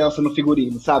semelhança no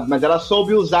figurino, sabe? Mas ela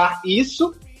soube usar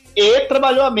isso e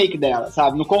trabalhou a make dela,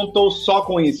 sabe? Não contou só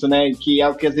com isso, né? Que é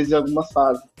o que às vezes algumas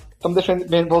fazem. Estamos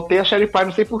defendendo, voltei a Sherry Pie,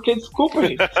 não sei porquê, desculpa,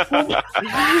 gente.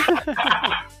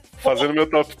 Fazendo meu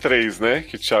top 3, né?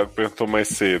 Que o Thiago perguntou mais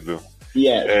cedo.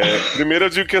 Yes. Primeiro eu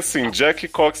digo que assim, Jack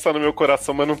Cox tá no meu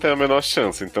coração, mas não tem a menor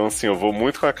chance. Então assim, eu vou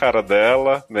muito com a cara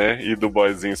dela, né? E do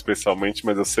boyzinho especialmente,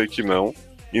 mas eu sei que não.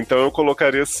 Então eu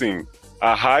colocaria assim,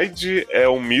 a Heidi é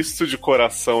um misto de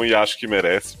coração e acho que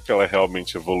merece, porque ela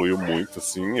realmente evoluiu muito,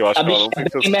 assim. Eu acho que ela não tem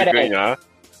chance de ganhar,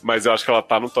 mas eu acho que ela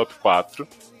tá no top 4.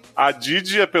 A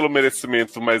Didi é pelo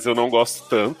merecimento, mas eu não gosto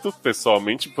tanto,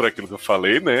 pessoalmente, por aquilo que eu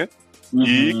falei, né?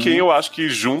 E quem eu acho que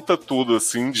junta tudo,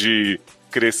 assim, de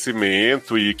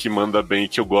crescimento e que manda bem e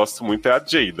que eu gosto muito é a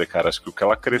Jada, cara. Acho que o que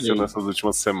ela cresceu nessas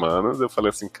últimas semanas, eu falei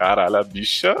assim, caralho, a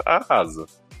bicha arrasa.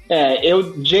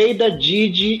 Jada,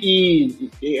 Didi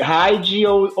e Heidi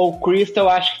ou Crystal,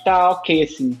 acho que tá ok,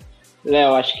 assim.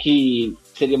 Léo, acho que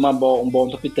seria um bom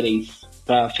top 3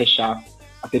 pra fechar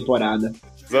a temporada.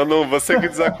 Zanon, você que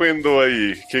desacuendou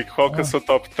aí, qual que é o seu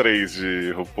top 3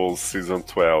 de RuPaul's Season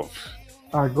 12?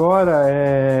 Agora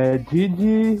é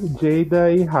Didi,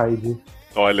 Jada e Heidi.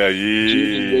 Olha aí.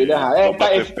 Didi, Jada,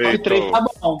 Heidi. Esse top 3 tá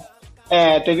bom.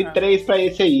 Teve 3 pra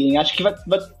esse aí, hein? Acho que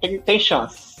tem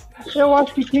chance. Eu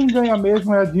acho que quem ganha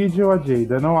mesmo é a Didi ou a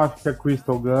Jada. Não acho que a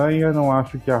Crystal ganha, não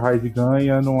acho que a Heidi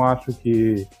ganha, não acho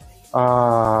que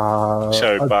a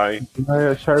Sherry Pie.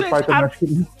 Sherry Pie também acho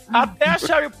que... Até a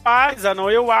Sherry Pie, Zanon,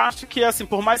 eu acho que, assim,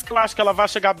 por mais que eu acho que ela vá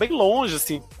chegar bem longe,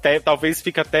 assim, talvez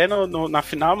fique até na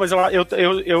final, mas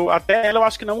eu até ela eu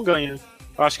acho que não ganha.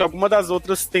 Eu acho que alguma das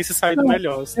outras tem se saído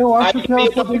melhor. Assim. Eu acho que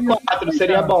ela top 4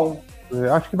 seria bom.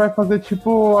 Acho que vai fazer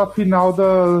tipo a final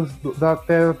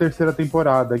até a terceira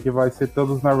temporada, que vai ser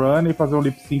todos na run e fazer um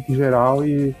lip sync geral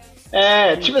e...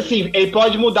 tipo assim, ele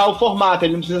pode mudar o formato,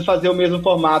 ele não precisa fazer o mesmo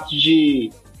formato de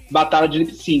batalha de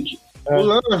lip sync. O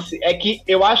lance é que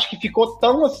eu acho que ficou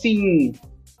tão assim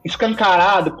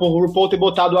escancarado por o RuPaul ter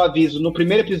botado o aviso no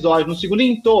primeiro episódio, no segundo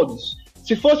e em todos.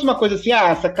 Se fosse uma coisa assim,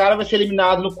 essa cara vai ser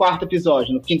eliminada no 4º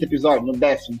episódio, no 5º episódio, no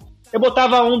 10º. Eu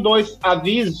botava 1, 2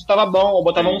 avisos, tava bom, ou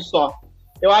botava um só.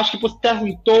 Eu acho que por estar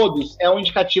em todos é um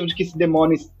indicativo de que esse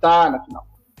demônio está na final.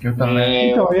 Eu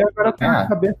também. Então, e agora eu quero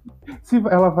saber se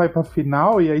ela vai pra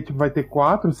final e aí tipo, vai ter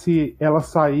 4, se ela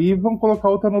sair, vão colocar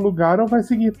outra no lugar ou vai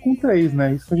seguir com 3,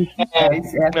 né? Isso a gente não sabe.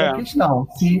 Essa é a questão.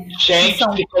 Se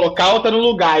colocar outra no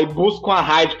lugar e busca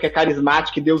uma Heidi que é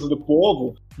carismática e deusa do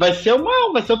povo, vai ser um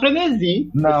frenesi.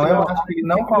 Não, eu acho que ele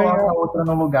não coloca outra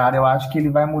no lugar, eu acho que ele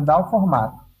vai mudar o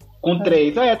formato. Com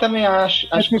 3, eu também acho.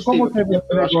 Acho que como teve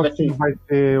esse negócio que vai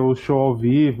ter o show ao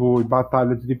vivo e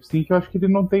batalha de lip sync, eu acho que ele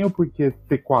não tem o porquê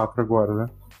ter 4 agora, né?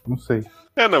 Não sei.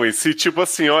 Não, e se tipo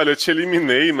assim, olha, eu te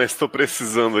eliminei, mas tô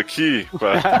precisando aqui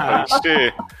pra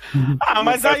encher.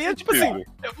 Mas aí é tipo assim.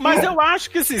 Mas eu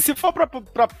acho que assim, se for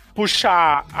pra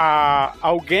puxar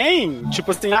alguém,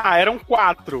 tipo assim, eram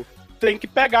 4. Tem que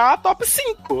pegar a top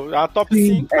 5. A top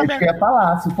 5 é também. É isso que eu ia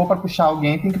falar. Se for pra puxar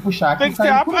alguém, tem que puxar quem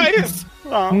sai. Tem que ter isso.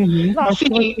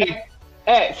 Assim,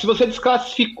 se você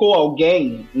desclassificou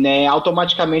alguém, né,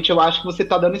 automaticamente eu acho que você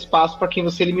tá dando espaço pra quem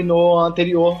você eliminou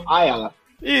anterior a ela.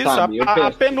 Isso,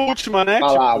 a penúltima, né?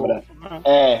 Palavra. Tipo...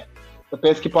 Eu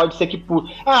penso que pode ser que...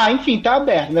 enfim, tá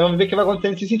aberto, né? Vamos ver o que vai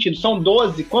acontecer nesse sentido. São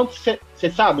 12. Quantos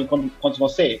você sabe quantos vão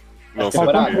ser? Não,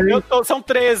 são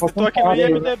 13. Tô aqui no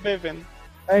IMDB vendo.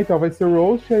 Então vai ser o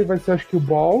Roast, aí vai ser acho que o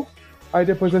Ball, aí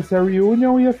depois vai ser a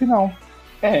Reunion e a final.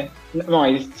 Não,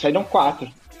 eles saíram 4.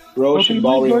 Roast,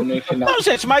 Ball, Reunion e final. Não,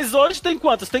 gente, mas hoje tem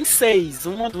quantos? Tem 6.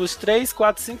 1, 2, 3,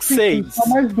 4, 5, 6. Só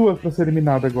mais 2 pra ser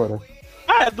eliminado agora.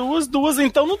 Duas,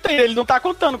 então não tem. Ele não tá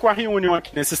contando com a Reunion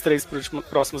aqui nesses 3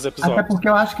 próximos episódios. Até porque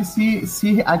eu acho que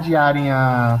se adiarem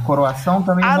a coroação,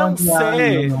 também vão adiar.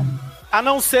 A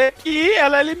não ser que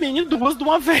ela elimine 2 de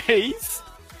uma vez.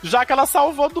 Já que ela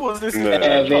salvou 2 nesse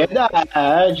É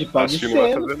verdade, pode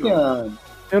ser, Luciano.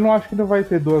 Eu não acho que não vai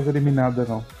ter 2 eliminadas,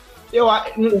 não. Eu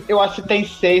acho que tem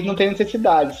 6, não tem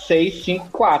necessidade. 6, 5,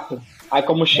 4. Aí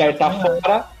como o Cher tá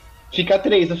fora, fica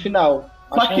 3 no final.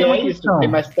 Só que é isso, tem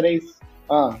mais 3.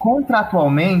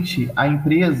 Contratualmente, a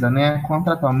empresa, né?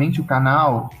 Contratualmente, o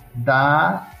canal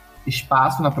dá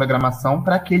espaço na programação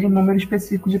para aquele número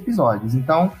específico de episódios.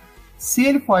 Então, se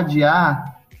ele for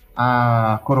adiar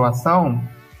a coroação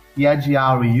e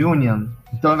adiar o reunion,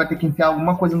 então ele vai ter que enfiar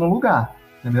alguma coisa no lugar,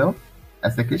 entendeu?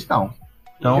 Essa é a questão.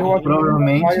 Então,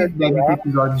 provavelmente devem ter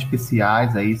episódios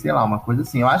especiais aí, sei lá, uma coisa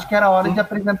assim. Eu acho que era hora de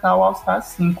apresentar o All-Star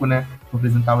 5, né? Vou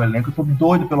apresentar o elenco. Eu tô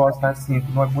doido pelo All-Star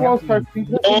 5. Não aguento. O All-Star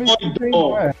 5 é o mês que vem,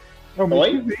 não é? É o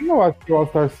mês que vem, eu acho que o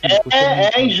All-Star 5.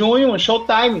 É em junho,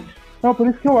 Showtime. Não, por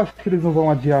isso que eu acho que eles não vão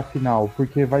adiar a final,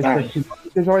 porque vai ser final,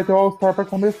 porque já vai ter o All-Star pra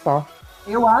começar.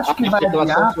 Eu acho que vai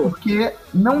adiar porque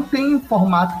não tem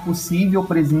formato possível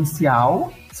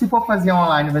presencial. Se for fazer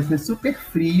online vai ser super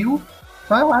frio.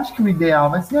 Então eu acho que o ideal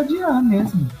vai ser adiar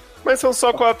mesmo. Mas são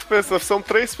só 4 pessoas, são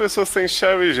 3 pessoas sem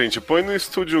Sherry, gente. Põe no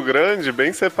estúdio grande,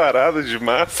 bem separado, de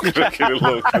máscara, aquele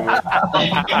louco, né?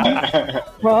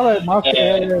 Fala,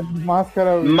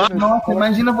 máscara. Nossa,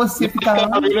 imagina você ficar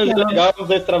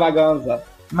extravaganza.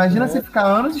 Imagina você ficar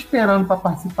anos esperando pra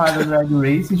participar da Drag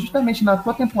Race e justamente na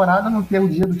tua temporada não ter o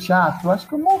dia do teatro. Eu acho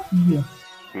que eu morria.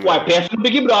 Ué, pensa no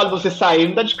Big Brother, você sair,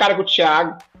 não dá de cara com o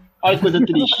Thiago. Olha que coisa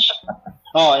triste.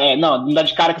 Não dá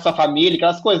de cara com a sua família,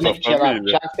 aquelas coisas, né, que tinha lá.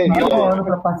 Não ano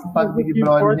pra participar do Big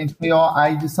Brother, gente.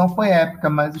 A edição foi épica,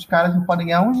 mas os caras não podem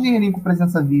ganhar um dinheirinho com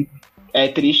presença VIP. É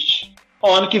triste.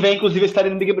 Ano que vem, inclusive, eu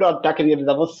estarei no Big Brother, tá? Queria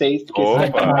avisar vocês. Porque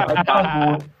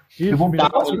eu vou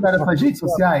dar uma olhada nas redes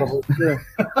sociais.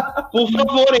 Por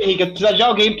favor, Henrique, eu preciso de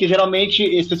alguém, porque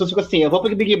geralmente as pessoas ficam assim, eu vou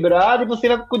pro Big Brother e você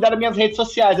vai cuidar das minhas redes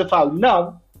sociais. Eu falo,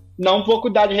 não vou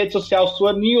cuidar de rede social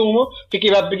sua nenhuma, porque quem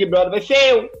vai pro Big Brother vai ser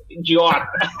eu, idiota.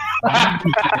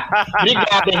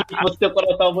 Obrigado, Henrique, você tem um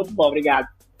coração muito bom, obrigado.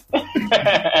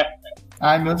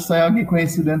 Ai, meu sonho é alguém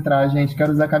conhecido entrar, gente.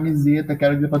 Quero usar camiseta,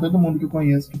 quero dizer pra todo mundo que eu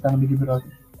conheço que tá no Big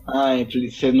Brother. Ai,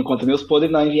 você não conta meus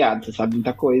podres não, enviado, você sabe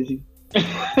muita coisa, hein?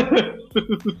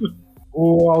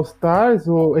 O All Stars,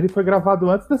 ele foi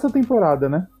gravado antes dessa temporada,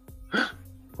 né?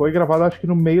 Foi gravado acho que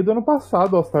no meio do ano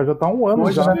passado, o All Stars já tá um ano.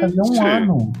 Hoje já vai fazer um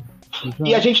ano.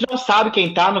 E a gente não sabe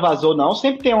quem tá no Vazou, não?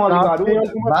 Sempre tem um ali barulho.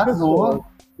 Vazou.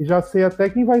 E já sei até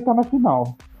quem vai estar na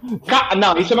final.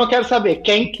 Não, isso eu não quero saber.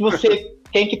 Quem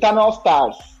que tá no All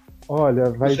Stars? Olha,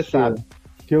 vai você ter, sabe.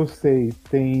 que eu sei,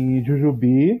 tem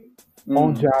Jujubi,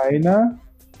 Ongina,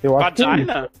 eu acho que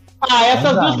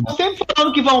essas duas estão sempre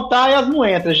falando que vão estar e elas não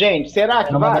entram, gente. Será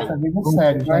que vai?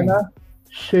 Sério,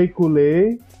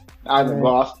 Sheikulei,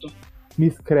 gosto.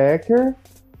 Miss Cracker,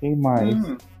 quem mais?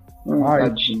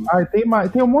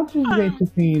 Tem um monte de gente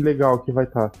assim legal que vai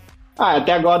estar.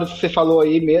 Até agora você falou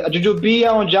aí mesmo. A Jujubi e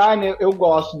a Ongina, eu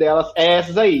gosto delas. É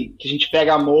essas aí, que a gente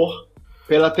pega amor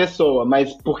pela pessoa,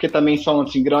 mas porque também são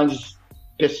assim, grandes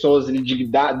pessoas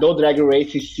do Drag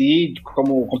Race em si,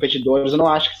 como competidores, eu não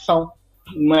acho que são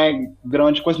uma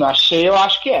grande coisa, não. A Shea eu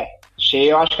acho que é.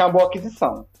 Shea eu acho que é uma boa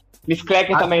aquisição. Miss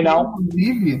Cracker também não.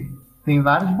 Inclusive, tem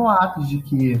vários boatos de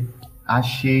que a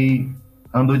Shea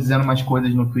andou dizendo umas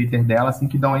coisas no Twitter dela, assim,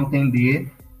 que dão a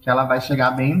entender que ela vai chegar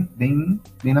bem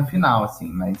na final, assim,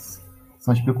 mas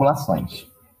são especulações.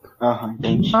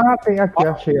 Entendi. Tem aqui,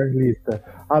 achei a lista.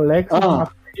 Alexa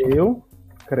Mateu,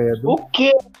 credo. O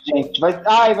que, gente? Vai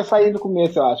sair no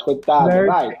começo, eu acho, coitado.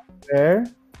 Vai.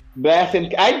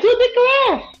 I do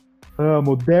declare.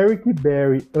 Amo. Derrick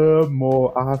Barry.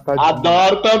 Amo. Arrastadinho.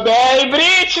 Adoro também.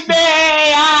 Britney.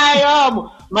 Ai, amo.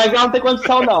 Mas ela não tem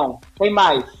condição, não. Tem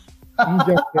mais.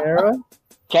 India Farah.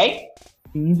 Quem?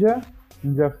 India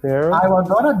Farah. Eu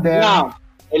adoro a Derrick. Não.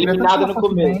 Eliminada no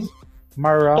começo.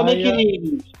 Mariah. Também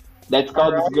queria. Let's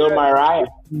call this girl Mariah.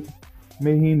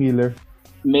 Mayhem Miller.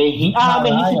 Mayhem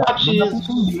simpatizo.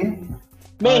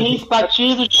 Mayhem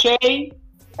simpatizo, Shea.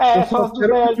 Eu só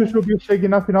quero que o Jujubi chegue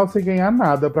na final sem ganhar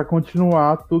nada, pra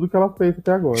continuar tudo que ela fez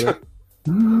até agora.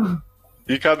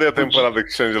 E cadê a temporada que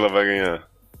Shangela vai ganhar?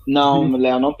 Não,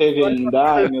 Léo, não teve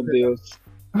ainda. Ai, meu Deus.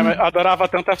 Eu adorava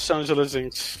tanto a Shangela,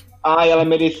 gente. Ela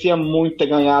merecia muito ter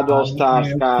ganhado o All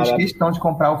Stars, cara. Eu fiz questão de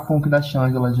comprar o Funk da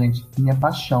Shangela, gente. Minha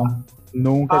paixão.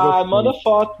 Nunca gostei. Manda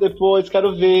foto depois,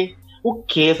 quero ver. O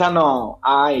que, Zanon?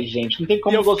 Ai, gente, não tem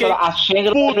como gostar. A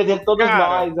Shangela representa todos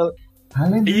nós.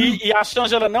 E a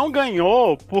Shangela não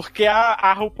ganhou porque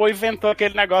a RuPaul inventou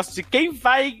aquele negócio de quem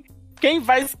vai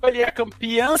escolher a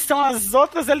campeã são as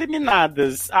outras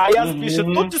eliminadas. Aí as bichas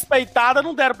tudo despeitadas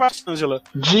não deram pra Shangela.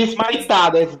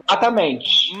 Despeitada,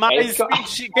 exatamente. Mas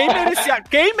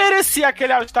quem merecia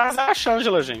aquele All Stars era a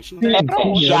Shangela, gente.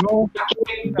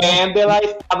 Ela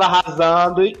estava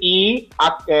arrasando e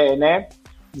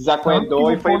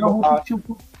desacuedou e foi embora.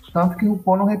 Tanto que o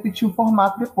RuPaul não repetiu o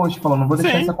formato depois. Falou, não vou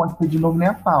deixar isso acontecer de novo nem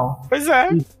a pau. Pois é.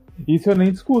 Isso eu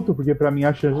nem discuto, porque pra mim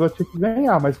a Shangela tinha que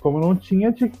ganhar, mas como não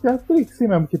tinha, tinha que ter a Trixie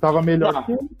mesmo, que tava melhor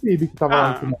que o Phoebe, que tava lá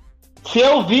no final. Se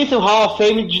eu visse o Hall of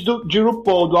Fame de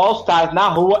RuPaul, do All Stars, na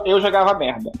rua, eu jogava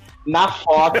merda. Na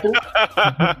foto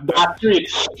da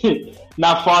Trixie.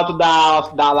 Na foto da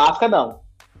Alaska, não.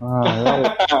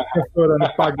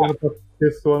 Chorando, pagando pra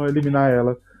pessoa não eliminar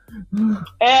ela.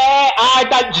 Ai,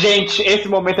 tá, gente, esse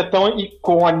momento é tão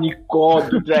icônico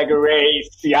do Drag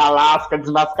Race, a Alaska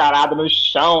desmascarada no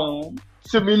chão,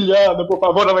 se humilhando, por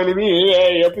favor, não me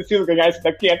elimine, eu preciso ganhar isso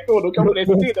daqui, é tudo que eu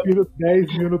preciso.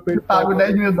 10 mil no PayPal. Pago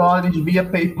 $10 mil via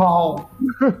PayPal.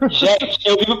 Gente,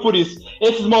 eu vivo por isso.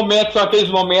 Esses momentos são aqueles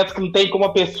momentos que não tem como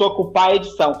a pessoa culpar a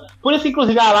edição. Por isso,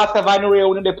 inclusive, a Alaska vai no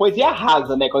Reunion depois e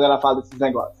arrasa, né, quando ela fala desses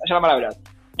negócios. Acho ela maravilhosa.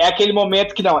 É aquele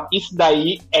momento que, não, isso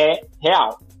daí é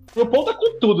real. O ponto é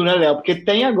com tudo, né, Léo? Porque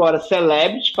tem agora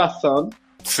Celebrity passando.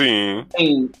 Sim.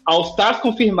 Tem All Stars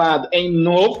confirmado em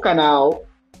novo canal,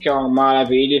 que é uma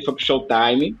maravilha, foi pro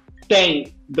Showtime.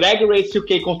 Tem Drag Race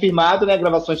UK confirmado, né?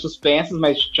 Gravações suspensas,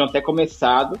 mas tinham até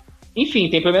começado. Enfim,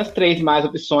 tem pelo menos 3 mais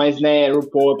opções, né,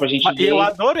 RuPaul, pra gente ver. Eu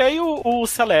adorei o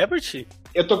Celebrity.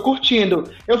 Eu tô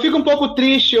curtindo. Eu fico um pouco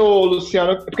triste,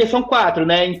 Luciano, porque são 4,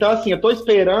 né? Então, assim, eu tô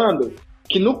esperando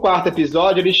que no 4º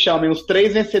episódio eles chamem os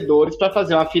 3 vencedores pra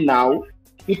fazer uma final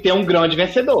e ter um grande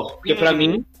vencedor. Porque pra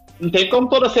mim, não tem como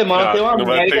toda semana ter uma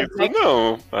América. Não vai ter isso,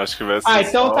 não. Acho que vai ser.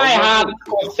 Então tá errado,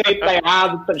 o conceito tá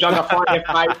errado, joga fora e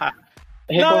faz.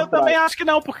 Não, eu também acho que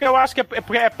não, porque eu acho que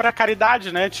é pra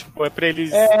caridade, né? Tipo, é pra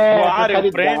eles doarem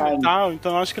o prêmio e tal,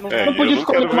 então eu acho que não... não podia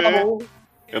escolher.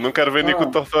 Eu não quero ver Nico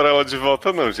Tortorella de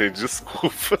volta, não, gente.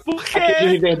 Desculpa. Por quê? De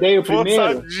Riverdale, o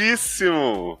primeiro?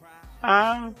 Forçadíssimo.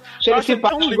 Achei ele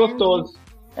simpático e gostoso.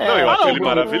 Não, eu acho ele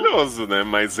maravilhoso, né?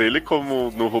 Mas ele,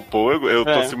 como no RuPaul, eu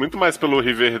torci muito mais pelo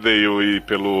Riverdale e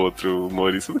pelo outro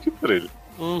humorista do que por ele.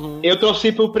 Uhum. Eu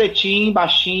torci pro pretinho,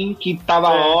 baixinho, que tava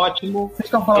ótimo. Vocês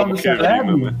estão falando do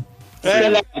Celebrity?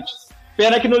 Celebrity.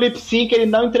 Pena que no lip sync ele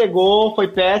não entregou, foi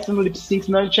péssimo no lip sync,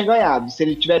 senão ele tinha ganhado. Se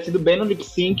ele tivesse ido bem no lip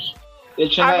sync, ele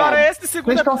tinha ganhado. Esse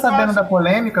segundo Vocês estão sabendo da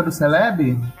polêmica do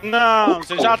Celeb? Não,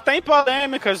 você já tem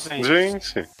polêmica,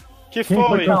 gente. Que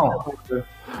foi? Não.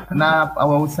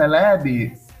 O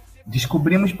Celeb,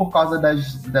 descobrimos por causa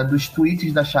dos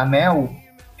tweets da Chanel,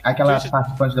 aquela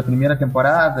participante da primeira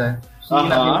temporada, que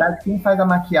na verdade quem faz a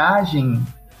maquiagem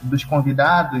dos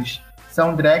convidados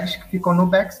são drags que ficam no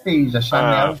backstage. A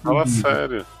Chanel. Fala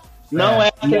sério. Não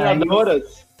as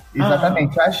treinadoras.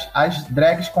 Exatamente. As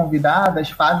drags convidadas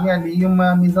fazem ali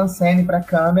uma mise-en-scène pra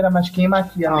câmera, mas quem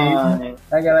maquia mesmo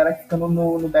é a galera que fica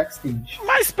no backstage.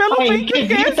 Mas pelo menos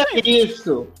evita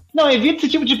isso. Não, evita esse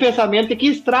tipo de pensamento que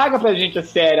estraga pra gente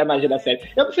a magia da série.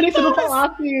 Eu preferia que você não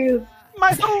falasse isso.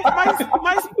 Mas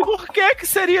por que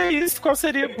seria isso? Qual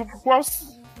seria...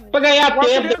 Pra ganhar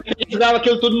tempo, ele precisava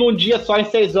aquilo tudo num dia só, em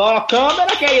 6 horas.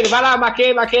 Câmera, que é ele? Vai lá,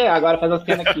 maqueia. Agora faz a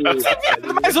cena aqui.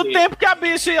 Mas o tempo que a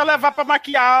bicha ia levar pra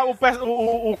maquiar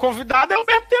o convidado é o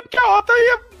mesmo tempo que a outra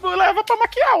ia levar pra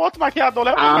maquiar. O outro maquiador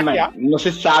leva pra maquiar. Mas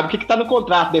você sabe o que tá no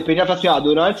contrato. Depende, ela fala assim,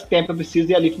 durante esse tempo eu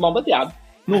preciso ir ali fumar um baseado.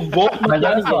 Não vou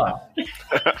maquiar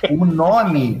ninguém. O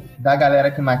nome da galera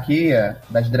que maquia,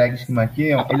 das drags que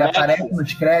maquiam, ele aparece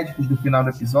nos créditos do final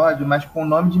do episódio, mas com o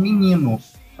nome de menino.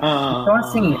 Então,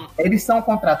 assim, eles são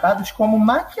contratados como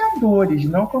maquiadores,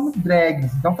 não como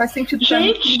drags. Então faz sentido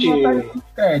botar nos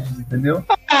créditos, entendeu?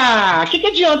 O que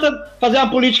adianta fazer uma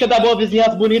política da boa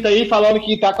vizinhança bonita aí, falando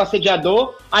que tá com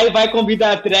assediador, aí vai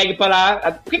convidar a drag para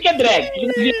lá. Por que é drag?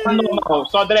 Por que não é normal?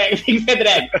 Só drag, tem que ser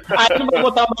drag. Aí não vai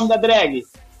botar o nome da drag.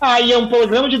 Aí é um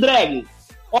programa de drag.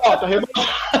 Tô revoltado.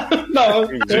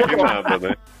 Não, indignado,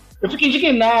 né? Eu fico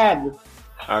indignado.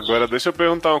 Agora, deixa eu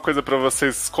perguntar uma coisa pra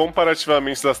vocês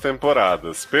comparativamente das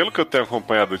temporadas. Pelo que eu tenho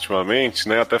acompanhado ultimamente,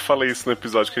 né, até falei isso no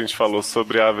episódio que a gente falou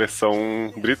sobre a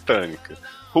versão britânica.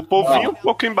 O povo vinha um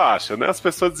pouco embaixo, né? As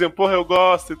pessoas diziam, porra, eu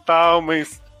gosto e tal,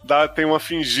 mas tem uma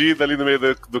fingida ali no meio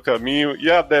do caminho. E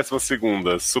a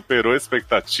 12ª superou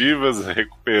expectativas,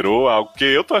 recuperou algo que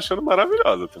eu tô achando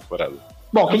maravilhosa a temporada.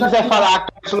 Bom, quem quiser falar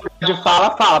de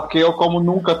fala, porque eu, como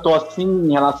nunca tô assim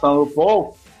em relação ao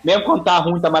RuPaul, mesmo quando tá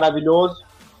ruim, tá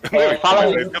maravilhoso. Fala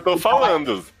aí. É isso que eu tô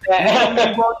falando.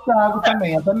 Eu igual o Thiago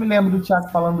também. Até me lembro do Thiago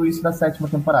falando isso da 7ª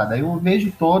temporada. Eu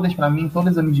vejo todas, pra mim,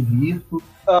 todas eu me divirto.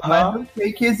 Mas eu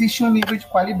sei que existe um nível de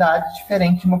qualidade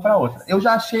diferente de uma pra outra. Eu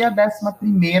já achei a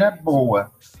 11ª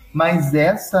boa. Mas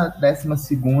essa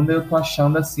 12ª eu tô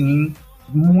achando, assim,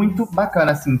 muito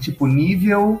bacana. Assim, tipo,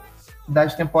 nível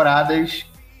das temporadas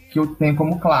que eu tenho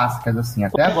como clássicas, assim.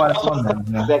 Até agora, pelo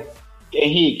menos, né?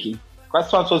 Henrique, quais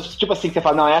são as suas... Tipo assim, que você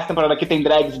fala, não, essa temporada aqui tem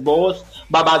drags boas,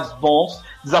 babados bons,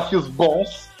 desafios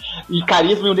bons. E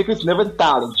carisma uniqueness never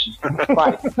talent.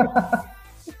 Vai.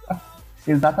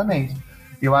 Exatamente.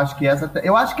 Eu acho que essa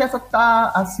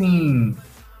tá, assim...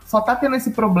 Só tá tendo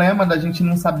esse problema da gente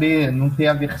não saber, não ter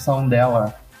a versão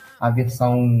dela, a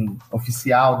versão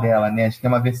oficial dela, né? A gente tem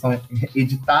uma versão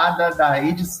editada da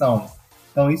edição.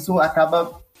 Então isso acaba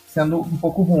sendo um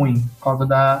pouco ruim, por causa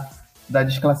da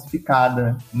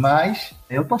desclassificada. Mas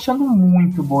eu tô achando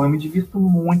muito boa, eu me divirto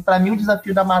muito. Pra mim, o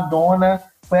desafio da Madonna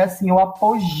foi, assim, o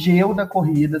apogeu da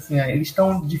corrida. Assim, eles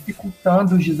estão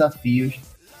dificultando os desafios.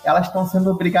 Elas estão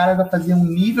sendo obrigadas a fazer um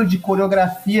nível de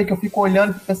coreografia que eu fico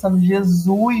olhando e pensando,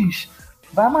 Jesus,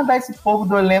 vai mandar esse povo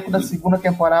do elenco da segunda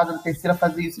temporada, da terceira,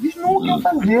 fazer isso? Eles nunca iam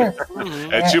fazer.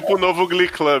 É tipo o novo Glee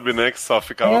Club, né? Que só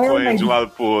ficava correndo de um lado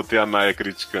pro outro e a Naya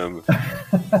criticando.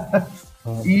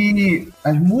 E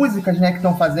as músicas, né, que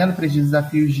estão fazendo para esses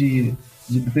desafios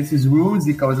desses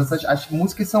musicals, as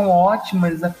músicas são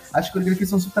ótimas, as coreografias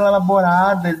são super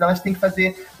elaboradas, elas têm que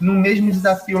fazer no mesmo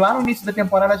desafio, lá no início da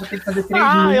temporada já tem que fazer 3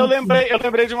 minutos. Eu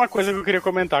lembrei de uma coisa que eu queria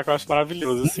comentar, que eu acho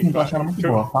maravilhoso, assim. Tô achando muito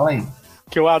boa, fala aí.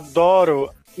 Que eu adoro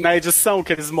na edição,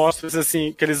 que eles mostram,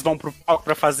 assim, que eles vão pro palco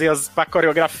pra fazer a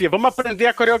coreografia. Vamos aprender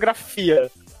a coreografia.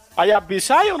 Aí a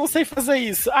bicha, eu não sei fazer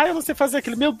isso, eu não sei fazer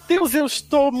aquilo. Meu Deus,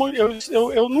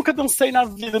 eu nunca dancei na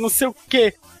vida, não sei o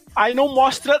quê. Aí não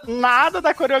mostra nada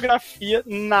da coreografia,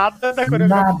 nada.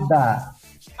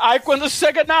 Aí quando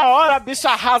chega na hora, a bicha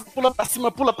arrasa, pula pra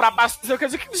cima, pula pra baixo, não sei o que.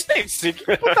 Gente,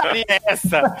 que putaria é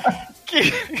essa?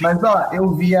 Mas, ó,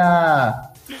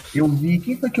 eu vi,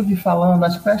 quem foi que eu vi falando?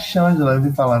 Acho que foi a Shangela, eu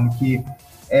vi falando que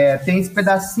tem esse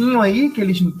pedacinho aí que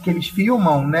eles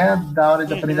filmam, né, da hora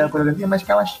de aprender a coreografia, mas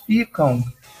que elas ficam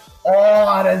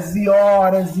horas e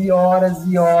horas e horas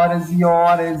e horas e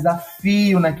horas a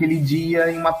fio naquele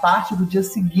dia, em uma parte do dia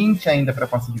seguinte ainda pra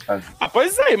conseguir fazer.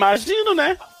 Pois é, imagino,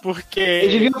 né? Porque...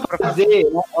 Eles deviam fazer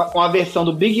uma versão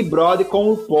do Big Brother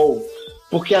com o Paul,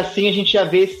 porque assim a gente ia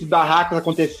ver esses barracos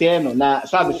acontecendo,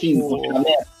 sabe assim, no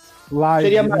confinamento.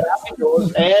 Seria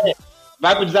maravilhoso.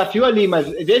 Vai pro desafio ali, mas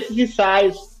ver esses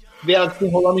ensaios, ver ela se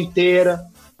enrolando inteira,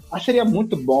 seria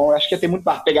muito bom. Eu acho que ia ter muito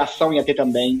pegação, ia ter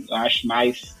também, eu acho,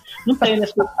 mas não tem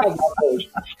nesse caso hoje.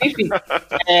 Enfim,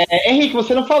 Henrique,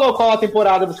 você não falou qual a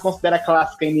temporada você considera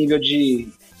clássica em nível de...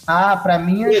 Pra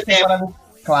mim as temporadas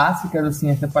clássicas, assim,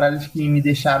 as temporadas que me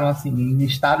deixaram, assim, em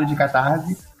estado de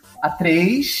catarse, a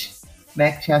 3,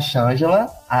 né, que tinha a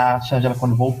Shangela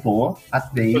quando voltou, a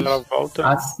 3,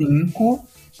 a 5,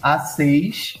 a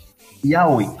 6 e a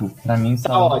 8. Pra mim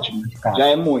são... Tá ótimo, já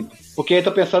é muito. Porque eu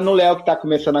tô pensando no Léo que tá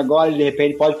começando agora e de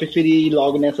repente pode preferir ir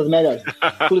logo nessas melhores.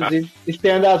 Inclusive,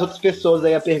 estendo as outras pessoas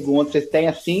aí a pergunta, vocês têm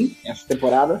assim, essa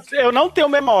temporada? Eu não tenho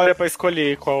memória pra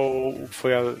escolher qual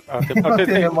foi a temporada. Não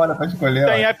tem memória pra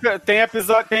escolher. Tem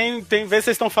episódio, tem vezes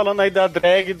vocês estão falando aí da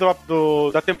drag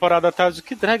da temporada tarde.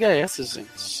 Que drag é essa,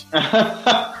 gente?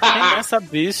 Quem é essa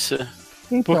bicha?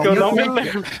 Então, porque eu não me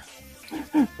lembro.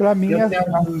 Pra mim, eu tenho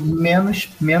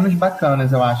menos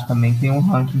bacanas, eu acho também. Tem um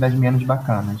ranking das menos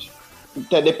bacanas.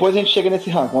 Então, depois a gente chega nesse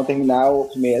ranking. Vamos terminar o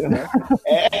primeiro, né?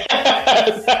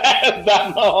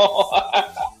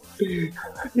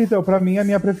 Então, pra mim, a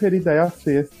minha preferida é a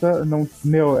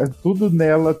 6ª. É tudo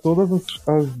nela, todas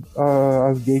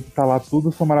as gays que tá lá,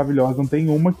 tudo são maravilhosas. Não tem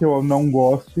uma que eu não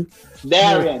goste.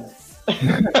 Darian!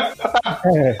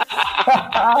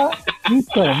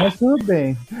 Então, mas tudo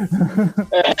bem.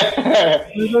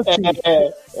 Mas, assim,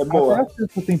 boa. Até a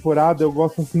 6ª temporada eu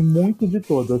gosto assim muito de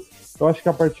todas. Eu acho que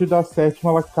a partir da 7ª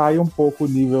ela cai um pouco o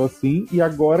nível assim. E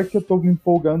agora que eu tô me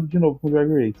empolgando de novo com o Drag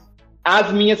Race.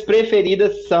 As minhas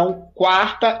preferidas são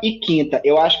 4ª e 5ª.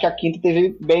 Eu acho que a 5ª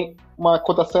teve bem uma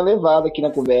cotação elevada aqui na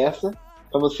conversa.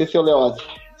 Pra você, seu Leoz.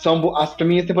 São as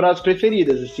minhas temporadas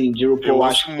preferidas, assim, de RuPaul. Eu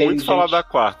acho muito falar da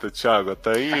 4ª, Thiago,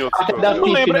 até em outros Eu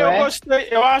não lembro,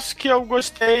 eu acho que eu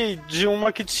gostei de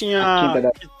uma que tinha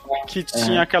que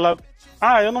tinha aquela...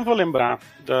 eu não vou lembrar.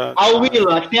 A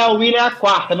Willan, que tem a Willan é a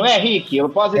 4ª, não é, Rick? Eu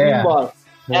posso ir embora.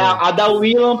 A da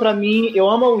Willan, pra mim, eu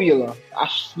amo a Willan.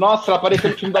 Nossa, ela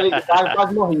apareceu no filme da Lady Gaga,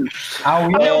 quase morri.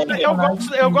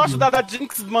 Eu gosto da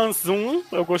Jinx Monsoon,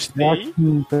 eu gostei.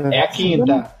 É a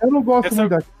 5ª. Eu não gosto muito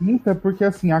da 5ª, porque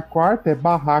assim, a 4ª é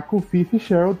barraco, Fifi e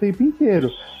Cheryl o tempo inteiro.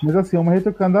 Mas assim, uma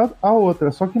retocando a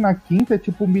outra. Só que na 5ª é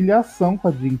tipo humilhação com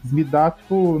a Jinx. Me dá,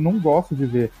 tipo, não gosto de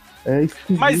ver.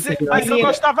 Mas eu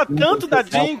gostava tanto da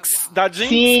Jinx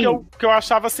que eu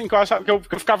achava assim, que eu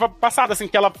ficava passada assim,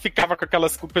 que ela ficava com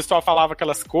aquelas, o pessoal falava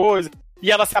aquelas coisas,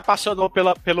 e ela se apaixonou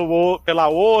pela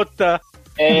outra.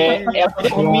 Ela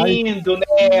dormindo,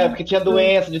 né? Porque tinha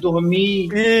doença de dormir.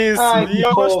 Isso, e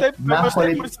eu gostei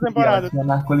muito dessa temporada.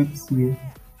 Narcolepsia.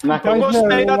 Eu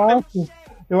gostei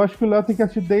Eu acho que o Léo tem que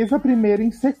assistir desde a primeira em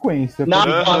sequência. Não,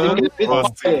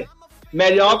 Você.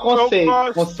 Melhor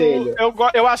conselho.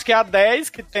 Eu acho que é a 10,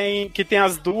 que tem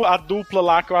a dupla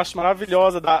lá, que eu acho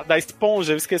maravilhosa, da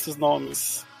esponja, eu esqueço os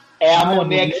nomes. É a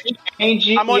Monique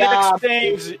Extend. A Monique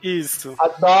Extend, isso.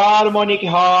 Adoro Monique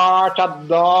Hart,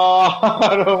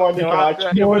 adoro Monique Hart.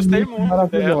 Eu gostei muito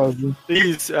maravilhosa. dela.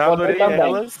 Isso, eu adorei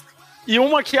elas. E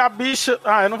uma que a bicha...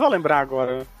 eu não vou lembrar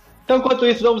agora. Então, enquanto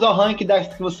isso, vamos ao ranking das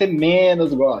que você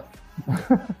menos gosta.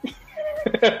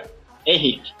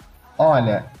 Henrique.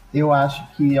 Olha, eu acho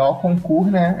que o concurso,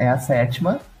 né, é a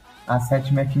 7ª. A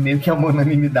 7ª é que meio que é uma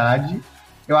unanimidade.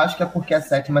 Eu acho que é porque a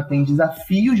 7ª tem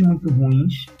desafios muito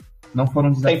ruins. Não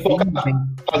foram desafios... Tem pouca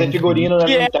fazer figurino, né?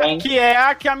 Que é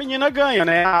a que a menina ganha,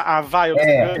 né? A Violet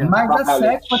ganha. Mas a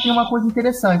 7ª tem uma coisa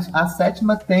interessante. A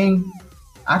 7ª tem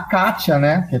a Kátia,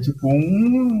 né? Que é tipo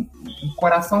um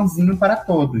coraçãozinho para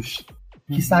todos.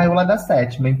 Que saiu lá da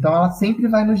 7ª. Então ela sempre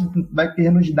vai ter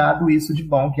nos dado isso de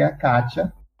bom, que é a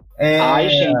Kátia. Ai,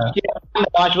 gente,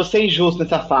 eu acho você injusto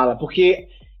nessa fala. Porque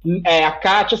a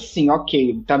Kátia, sim,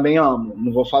 ok. Também amo.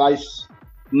 Não vou falar isso.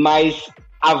 Mas...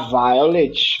 a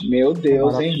Violet, meu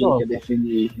Deus, Henrique, a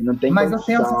definir. Não tem Mas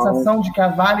condição. eu tenho a sensação de que a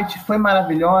Violet foi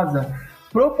maravilhosa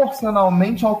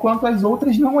proporcionalmente ao quanto as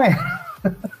outras não eram.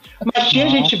 Mas tinha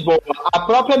gente boa. A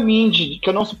própria Mindy, que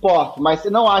eu não suporto, mas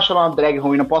eu não acho ela uma drag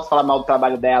ruim, não posso falar mal do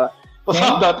trabalho dela. Vou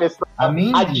falar da pessoa. A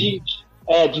Mindy? A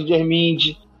Ginger. Ginger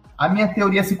Mindy. A minha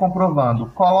teoria se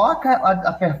comprovando. Coloca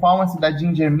a performance da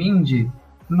Ginger Mindy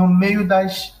no meio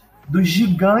dos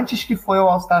gigantes que foi o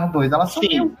All-Star 2. Ela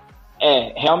sumiu.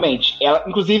 Realmente. Ela,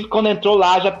 inclusive, quando entrou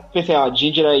lá, já pensei,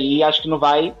 Ginger aí, acho que não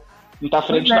tá à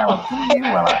frente, não. Ela sumiu,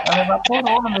 ela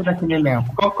evaporou no meio daquele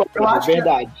elenco. Eu acho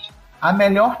verdade. A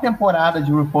melhor temporada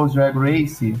de RuPaul's Drag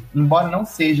Race, embora não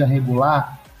seja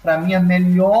regular, pra mim a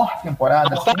melhor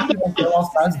temporada sempre vai ser o All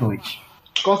Stars 2.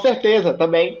 Com certeza,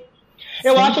 também.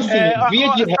 Eu acho assim,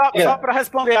 via de regra... Só pra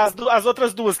responder, as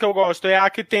outras duas que eu gosto, é a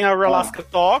que tem a Relaska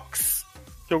Talks,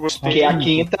 que eu gostei. Que é a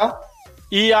 5ª.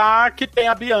 E a que tem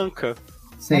a Bianca.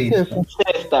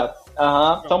 Sexta.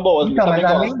 São boas. Então, mas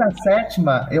além da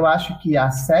 7ª, eu acho que a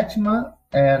 7ª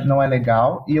não é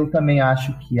legal. E eu também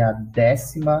acho que a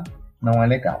 10ª não é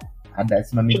legal. A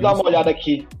 10ª me Deixa eu dar uma olhada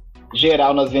aqui,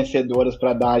 geral, nas vencedoras,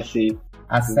 pra dar esse...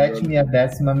 A 7ª e a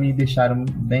 10ª me deixaram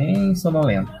bem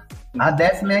sonolento. A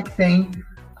 10ª é que tem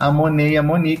a Monet e a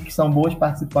Monique, que são boas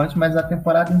participantes, mas a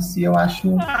temporada em si eu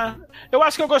acho... Eu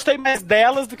acho que eu gostei mais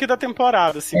delas do que da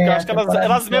temporada, assim, porque eu acho que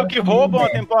elas meio que roubam a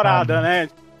temporada, né?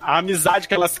 A amizade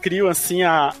que elas criam, assim,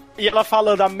 e ela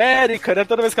falando América, né?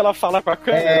 Toda vez que ela fala com a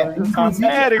câmera,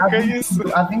 América, isso.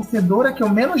 A vencedora que eu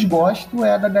menos gosto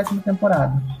é a da 10ª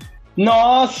temporada.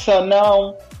 Nossa,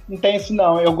 não tem isso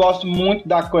não. Eu gosto muito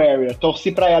da Aquaria,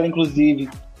 torci pra ela, inclusive.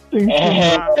 Eu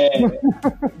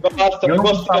não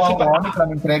vou falar o nome pra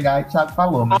me entregar e o Thiago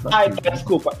falou. Mas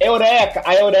desculpa. A Eureka,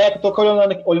 tô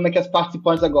olhando aqui as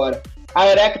participantes agora. A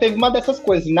Eureka teve uma dessas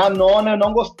coisas. Na 9ª eu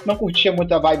não curtia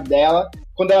muito a vibe dela.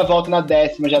 Quando ela volta na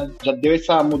 10ª já deu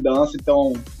essa mudança.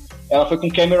 Então ela foi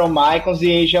com Cameron Michaels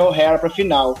e Asia O'Hara pra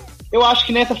final. Eu acho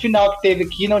que nessa final que teve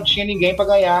aqui não tinha ninguém pra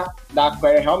ganhar da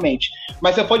Aquaria realmente.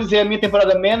 Mas se eu for dizer a minha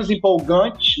temporada menos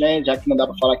empolgante, né, já que não dá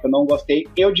pra falar que eu não gostei,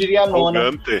 eu diria a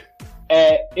 9ª.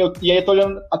 E aí eu tô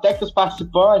olhando até que os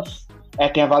participantes...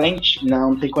 tem a Valente?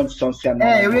 Não tem condição de ser a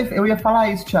 9ª. Eu ia falar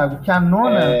isso, Thiago, que a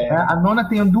 9ª, a 9ª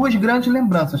tem duas grandes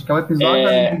lembranças, que é o episódio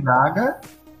da Lady Gaga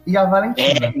e a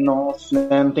Valentina. Nossa,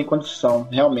 não tem condição,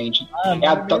 realmente.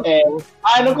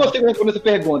 Não consigo responder essa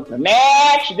pergunta.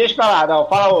 Next, deixa pra lá, não,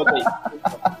 fala outra aí.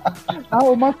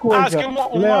 Uma coisa. Acho que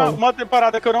uma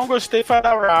temporada que eu não gostei foi a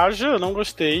da Raja, eu não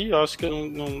gostei, eu acho que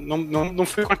eu não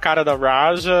fui com a cara da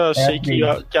Raja, achei que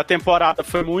a temporada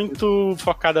foi muito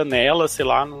focada nela, sei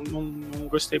lá, não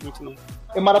gostei muito não.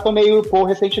 Eu maratonei o RuPaul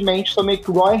recentemente, sou meio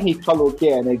que igual o Henrique falou que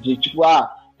é, né, de tipo,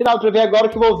 final pra ver agora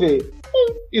que eu vou ver.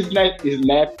 Snap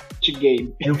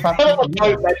Game. Eu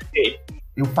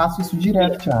faço isso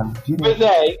direto, Thiago. Pois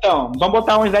então, vamos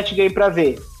botar um Snap Game pra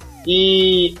ver.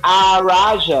 E a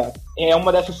Raja é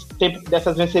uma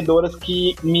dessas vencedoras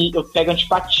que eu pego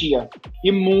antipatia.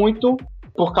 E muito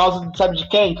por causa, sabe de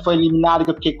quem? Que foi eliminado,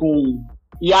 que eu fiquei com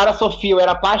Yara Sofia. Eu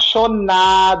era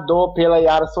apaixonado pela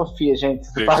Yara Sofia, gente.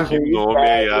 Que nome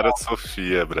é Yara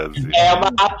Sofia, Brasil? É uma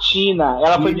latina.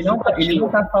 Ela foi ele não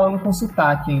tá falando com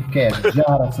sotaque, hein, Kevin?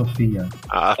 Yara Sofia.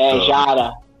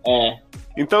 Jara.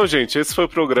 Então, gente, esse foi o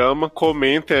programa.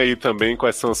 Comentem aí também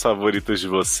quais são as favoritas de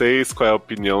vocês, qual é a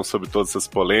opinião sobre todas essas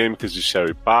polêmicas de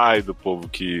Sherry Pie, do povo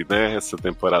que, né, essa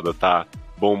temporada tá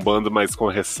bombando, mas com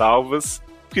ressalvas.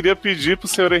 Queria pedir pro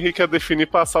senhor Henrique a definir,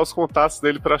 passar os contatos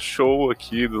dele para show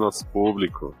aqui do nosso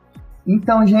público.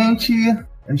 Então, gente,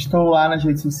 eu estou lá nas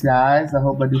redes sociais,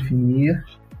 @definir.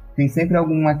 Tem sempre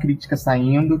alguma crítica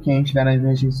saindo. Quem estiver nas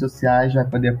minhas redes sociais vai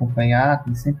poder acompanhar.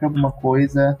 Tem sempre alguma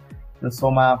coisa. Eu sou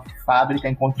uma fábrica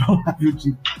incontrolável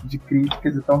de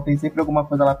críticas, então tem sempre alguma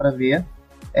coisa lá para ver.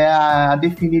 É a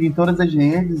definir em todas as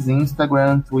redes,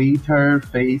 Instagram, Twitter,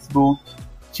 Facebook,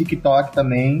 TikTok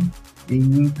também. E,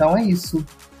 então é isso.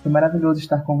 Foi maravilhoso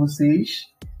estar com vocês.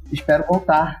 Espero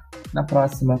voltar na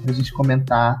próxima pra gente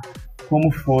comentar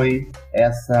como foi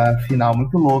essa final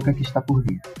muito louca que está por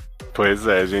vir. Pois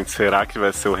é, gente. Será que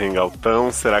vai ser o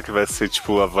Hangoutão? Será que vai ser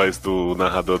tipo a voz do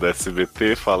narrador da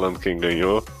SBT falando quem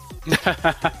ganhou?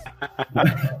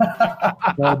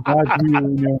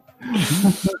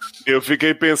 Eu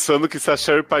fiquei pensando que se a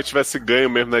Sherry Pie tivesse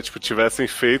ganho mesmo, né? Tipo, tivessem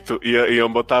feito,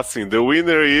 iam botar assim: The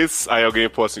winner is. Aí alguém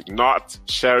pôr assim: Not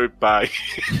Sherry Pie.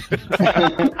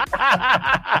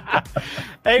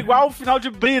 É igual o final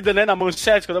de Brida, né? Na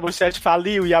Manchete, quando a Manchete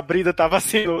faliu e a Brida tava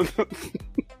assim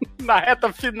na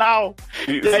reta final.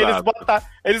 Exato. E aí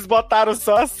eles botaram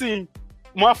só assim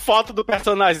uma foto do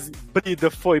personagem.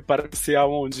 Brida foi para não sei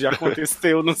aonde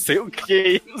aconteceu, não sei o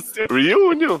que, não sei o que.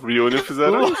 Reunion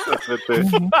fizeram isso. O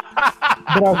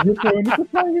Brasil foi o único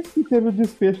país que teve o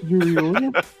desfecho de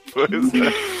Reunion. Pois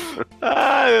é.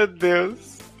 Ai, meu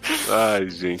Deus. Ai,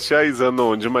 gente. E aí,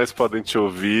 Zanon, onde mais podem te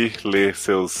ouvir, ler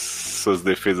suas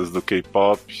defesas do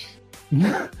K-pop?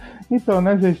 Então,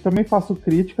 né, gente, também faço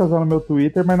críticas lá no meu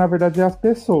Twitter, mas na verdade é as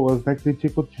pessoas, né?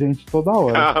 Critico gente toda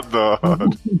hora. Adoro.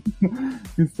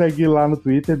 Me segue lá no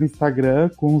Twitter, no Instagram,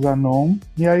 com o Zanon.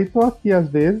 E aí tô aqui às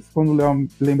vezes, quando o Léo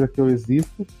lembra que eu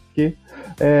existo, porque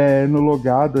no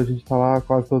Logado a gente tá lá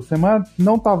quase toda semana.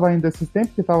 Não tava ainda esses tempos,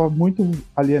 porque tava muito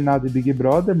alienado em Big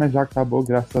Brother, mas já acabou,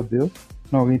 graças a Deus.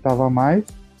 Não aguentava mais.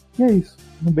 E é isso.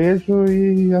 Um beijo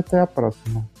e até a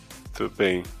próxima. Tudo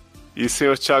bem. E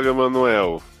senhor Thiago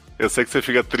Emanuel? Eu sei que você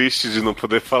fica triste de não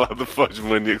poder falar do Pod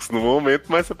Maníacos no momento,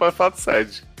 mas você pode falar do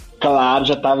SED. Claro,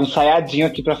 já tava ensaiadinho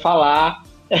aqui pra falar.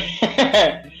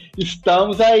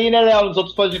 Estamos aí, né, Léo, nos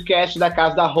outros podcasts da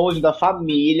Casa da Rose, da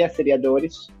família,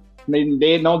 seriadores.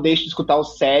 Não deixe de escutar o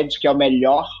SED, que é o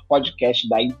melhor podcast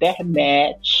da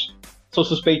internet. Sou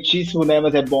suspeitíssimo, né,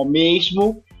 mas é bom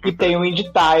mesmo. E tem o Indie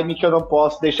Time, que eu não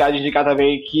posso deixar de indicar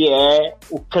também, que é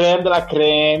o creme de la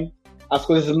creme. As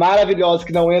coisas maravilhosas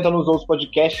que não entram nos outros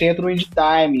podcasts entram no Indie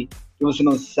Time. Que você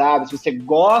não sabe. Se você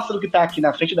gosta do que tá aqui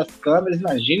na frente das câmeras,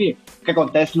 imagine o que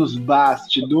acontece nos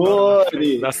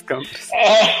bastidores. Das câmeras.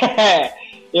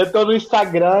 Eu tô no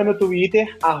Instagram e no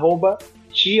Twitter,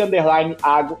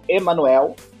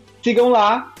 @ti_agoemanuel. Sigam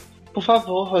lá, por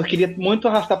favor. Eu queria muito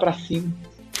arrastar pra cima.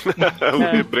 O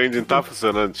rebranding tá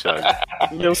funcionando, Thiago?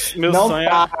 Meu não sonho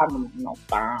tá, não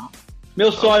tá.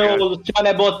 Meu sonho, Luciano,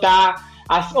 é botar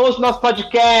os nossos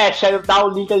podcasts, aí dar o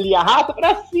link ali, arrasta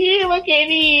pra cima,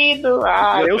 querido.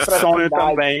 Meu sonho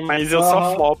também, mas eu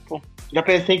só flopo. Já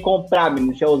pensei em comprar,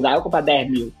 menino. Se eu usar, eu vou comprar 10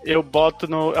 mil. Eu boto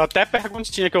no... Até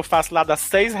perguntinha que eu faço lá das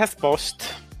 6 respostas.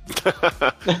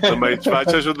 Mas a gente vai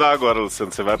te ajudar agora,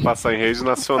 Luciano. Você vai passar em rede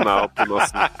nacional pro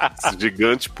nosso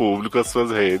gigante público, as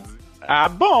suas redes. Ah,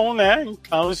 bom, né?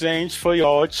 Então, gente, foi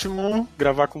ótimo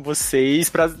gravar com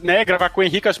vocês. Gravar com o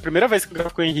Henrique, acho que a primeira vez que eu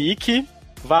gravo com o Henrique.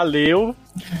 Valeu.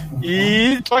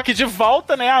 E tô aqui de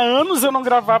volta, né? Há anos eu não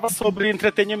gravava sobre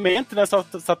entretenimento, né? Só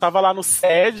tava lá no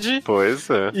SED. Pois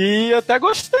é. E até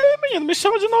gostei, menino. Me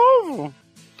chama de novo.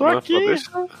 Tô aqui.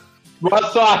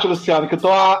 Boa sorte, Luciano, que eu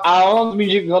tô há anos me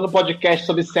indicando podcast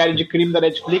sobre série de crime da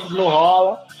Netflix, não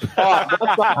rola. Ó,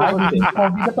 boa sorte pra você. Me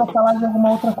convida pra falar de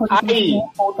alguma outra coisa que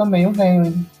eu também, eu venho,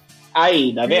 hein?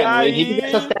 Aí, tá vendo? Aí... O Henrique tem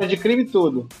essa série de crime e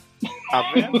tudo.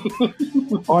 Tá vendo?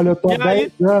 Olha, eu tô há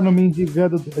 10 anos me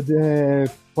indicando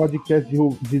podcast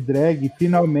de drag.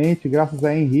 Finalmente, graças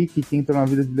a Henrique, que entrou na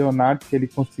vida de Leonardo, que ele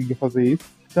conseguiu fazer isso.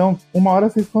 Então, uma hora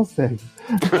vocês conseguem.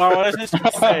 Uma hora a gente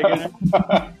consegue, né?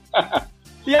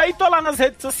 E aí, tô lá nas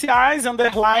redes sociais,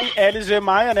 _LG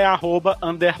Maia, né?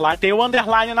 @_. Tem o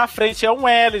underline na frente, é um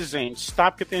L, gente, tá?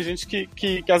 Porque tem gente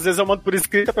que às vezes eu mando por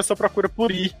escrito, a pessoa procura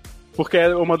por I. Porque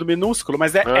eu mando minúsculo,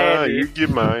 mas é L. Ig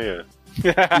Maia.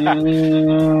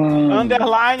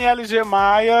 Underline LG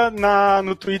Maia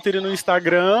no Twitter e no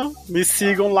Instagram. Me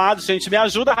sigam lá, gente. Me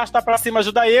ajuda a arrastar pra cima.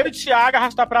 Ajuda eu e o Thiago a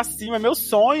arrastar pra cima. É meu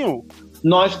sonho.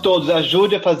 Nós todos,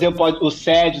 ajude a fazer o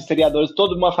SED, os seriadores,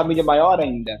 toda uma família maior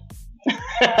ainda.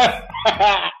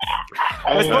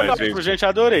 Mas gente,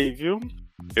 adorei, viu?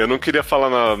 Eu não queria falar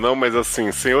nada não, mas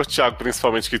assim, senhor Thiago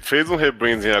principalmente, que fez um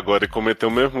rebranding agora e cometeu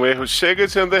o mesmo erro, chega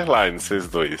de underline, vocês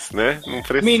dois, né? Não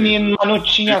precisa. Menino, mas não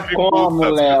tinha como,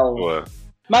 Léo.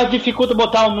 Mas dificulta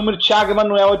botar o número Thiago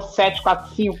Emanuel de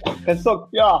 745. Pensou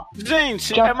que pior?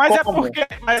 Gente, mas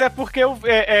é porque eu,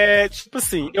 tipo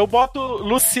assim, eu boto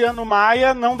Luciano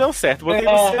Maia, não deu certo. Botei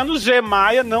Luciano G.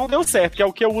 Maia, não deu certo, que é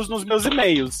o que eu uso nos meus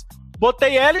e-mails.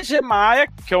 Botei LG Maia,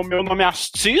 que é o meu nome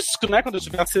artístico, né? Quando eu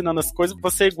estiver assinando as coisas,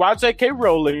 você é igual a J.K.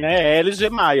 Rowling, né? LG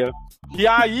Maia. E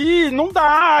aí, não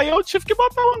dá. Aí eu tive que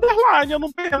botar o underline. Eu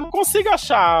não consigo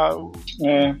achar.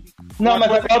 Não,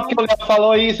 mas agora que o Léo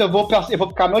falou isso, eu vou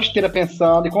ficar a noite inteira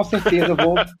pensando e com certeza eu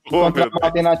vou encontrar uma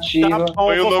alternativa. Tá,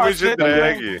 foi o nome de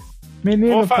drag.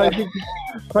 Menino, faz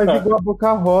igual a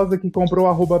Boca Rosa que comprou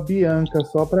o @Bianca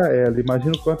só pra ela.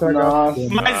 Imagina o quanto ela gastou.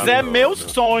 Mas meu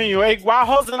sonho. É igual a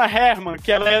Rosana Herman,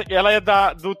 que ela é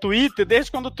do Twitter, desde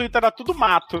quando o Twitter era tudo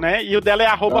mato, né? E o dela é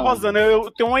 @Rosana.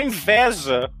 Eu tenho uma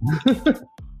inveja.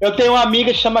 Eu tenho uma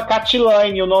amiga que chama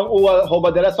Catilane, o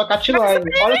arroba dela é só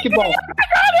Catilane. Olha que bom.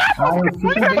 Eu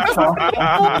super bem só.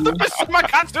 Chama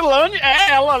Catilane, é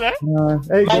ela, né?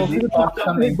 É igual o filho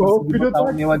da...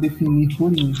 o meu a definir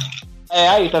por isso.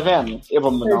 Aí, tá vendo? Eu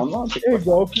vou mudar o nome. É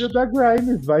igual o filho da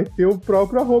Grimes, vai ter o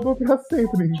próprio arroba pra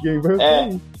sempre, ninguém vai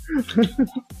ver isso.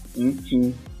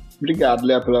 Enfim. Obrigado,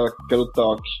 Léo, pelo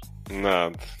toque.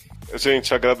 Nada.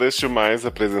 Gente, agradeço demais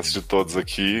a presença de todos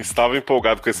aqui. Estava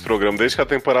empolgado com esse programa desde que a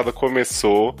temporada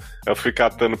começou. Eu fui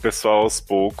catando o pessoal aos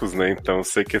poucos, né? Então eu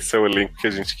sei que esse é o elenco que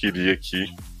a gente queria aqui.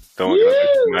 Então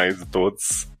agradeço demais a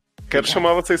todos. Quero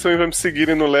chamar vocês também para me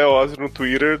seguirem no Leózio no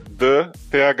Twitter,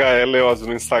 THL Leózio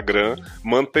no Instagram.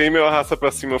 Mantém meu Arrasta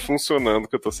Pra Cima funcionando,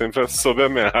 que eu tô sempre sob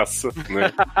ameaça,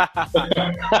 né?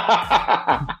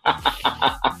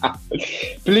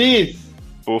 Please!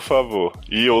 Por favor.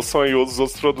 E ouçam aí os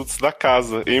outros produtos da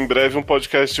casa. Em breve um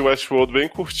podcast de Westworld bem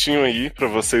curtinho aí, pra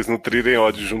vocês nutrirem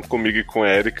ódio junto comigo e com a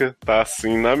Erika. Tá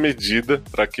assim, na medida,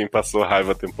 pra quem passou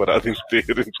raiva a temporada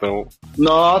inteira, então...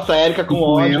 Nossa, a Erika com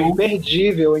ódio,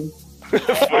 imperdível, hein? Pois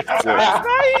é.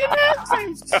 Aí, né,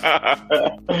 gente?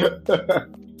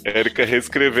 Erika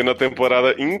reescrevendo a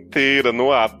temporada inteira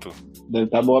no ato.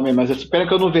 Tá bom, mas eu espero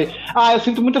que eu não veja. Eu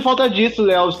sinto muita falta disso,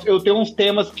 Léo. Eu tenho uns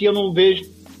temas que eu não vejo,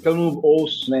 que eu não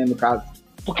ouço, né, no caso.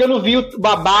 Porque eu não vi o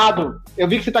babado. Eu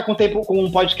vi que você tá com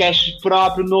um podcast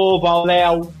próprio, novo, ao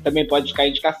Léo. Também pode ficar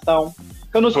indicação.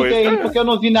 Eu não escutei porque eu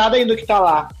não vi nada ainda que tá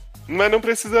lá. Mas não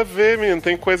precisa ver, menino.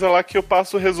 Tem coisa lá que eu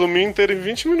passo o resuminho inteiro em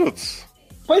 20 minutos.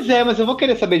 Pois é, mas eu vou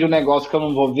querer saber de um negócio que eu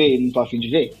não vou ver e não tô a fim de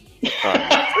ver.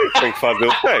 Tem que fazer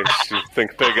o teste. Tem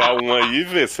que pegar um aí e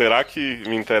ver. Será que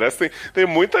me interessa? Tem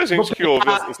muita gente que ouve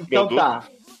os produtos. Tá.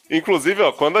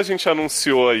 Inclusive, quando a gente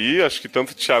anunciou aí, acho que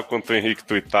tanto o Thiago quanto o Henrique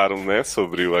tweetaram, né,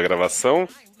 sobre a gravação,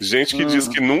 gente que diz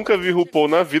que nunca vi RuPaul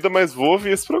na vida, mas vou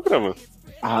ouvir esse programa.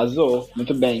 Arrasou,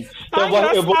 muito bem. Então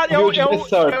eu vou ouvir o The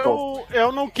Circle.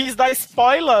 Eu não quis dar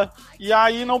spoiler, e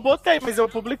aí não botei, mas eu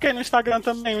publiquei no Instagram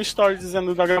também um story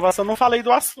dizendo da gravação, não falei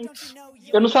do assunto.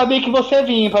 Eu não sabia que você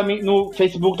vinha, pra mim, no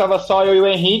Facebook tava só eu e o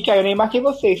Henrique, aí eu nem marquei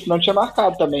vocês, senão tinha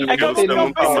marcado também. É que eu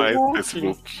não tá mais no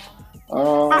Facebook.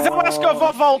 Mas eu acho que eu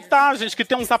vou voltar, gente, que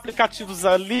tem uns aplicativos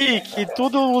ali que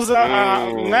tudo usa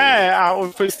o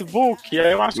Facebook,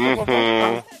 aí eu acho que eu vou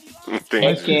voltar.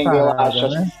 É Kendall, eu acho,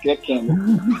 né? Que é Kendall.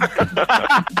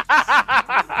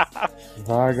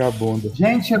 Vagabunda.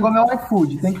 Gente, chegou meu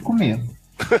iFood, tem que comer.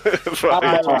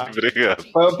 Obrigado.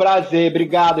 Foi um prazer,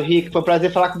 obrigado, Rick. Foi um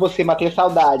prazer falar com você, matei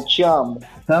saudade, te amo.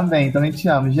 Também te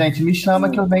amo. Gente, me chama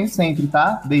que eu venho sempre,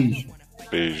 tá? Beijo.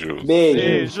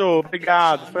 Beijo,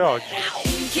 obrigado, foi ótimo.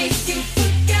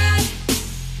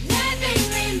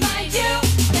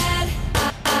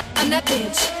 I'm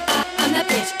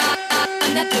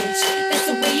that bitch. That's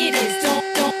the way it is.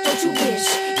 Don't you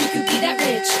wish you could be that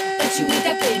rich, but you ain't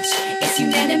that bitch. It's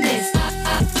unanimous.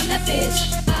 I'm that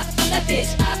bitch.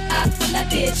 I'm that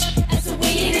bitch. That's the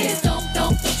way it is. Don't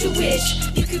you wish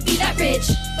you could be that rich,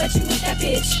 but you ain't that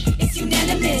bitch. It's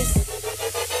unanimous.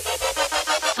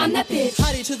 I'm that bitch.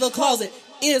 Hottie to the closet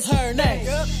is her name.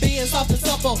 Being soft and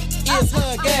supple is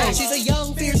her game. She's a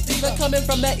young, fierce diva coming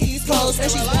from the East Coast,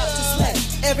 and she's about to slay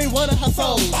every one of her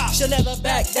foes. She'll never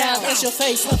back down, and she'll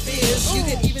face her fears. You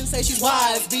can even say she's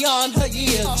wise beyond her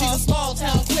years. She's a small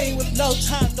town queen with no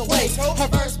time to waste. Her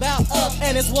verse bout up,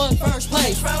 and it's won first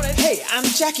place. Hey, I'm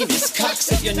Jackie, Miss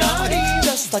Cox, if you're naughty.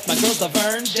 Just like my girls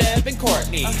Laverne, Deb, and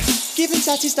Courtney. Giving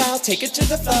Sachi style, take it to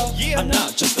the flow. I'm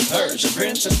not just the Persian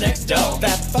princess next door.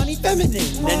 That funny,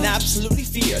 feminine, and absolutely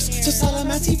fierce. So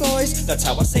Salamati boys, that's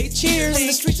how I say cheers. From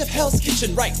the streets of Hell's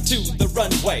Kitchen right to the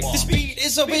runway. This beat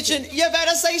is a bitchin', you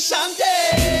better say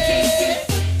Shantae.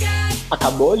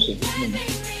 Acabou, gente? Não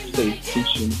sei,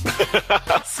 sentindo.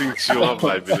 Sentiu a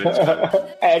vibe, né?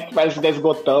 Que parece que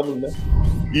esgotamos, né?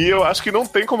 E eu acho que não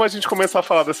tem como a gente começar a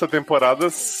falar dessa temporada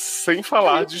sem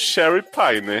falar de Sherry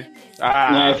Pie, né?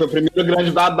 Foi o primeiro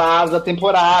grande babado da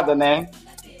temporada, né?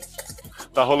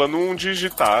 Tá rolando um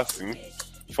digitar, assim,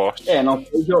 forte. Não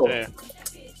sei, Joe.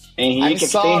 Henrique,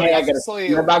 aqui tem regra.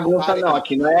 Não é bagunça, não.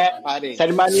 Aqui não é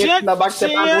série mania que não é bagunça,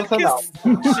 não.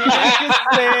 Tinha que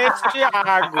ser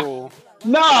Thiago.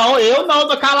 Não, eu não,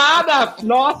 tô calada.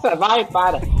 Nossa, vai,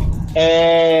 para.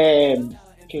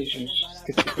 Que gente,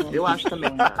 esqueci. Eu acho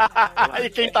também. E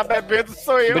quem tá bebendo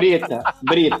sou eu. Brita.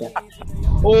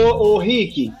 Ô,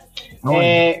 Rick.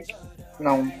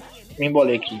 Não, me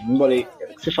embolei aqui.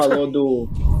 Você falou do...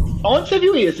 Onde você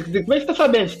viu isso? Como é que você tá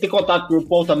sabendo? Você tem contato com o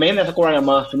RuPaul também, nessa com o Ryan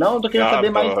Murphy? Não, eu tô querendo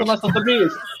saber mais informação sobre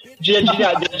isso. Dia.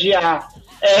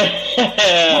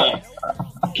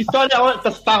 Que história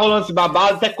tá rolando esse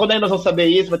babado? Até quando aí nós vamos saber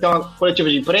isso? Vai ter uma coletiva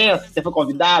de imprensa? Você foi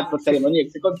convidado pra cerimônia?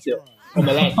 O que aconteceu?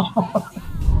 Omelete?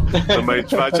 Mas a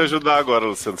gente vai te ajudar agora,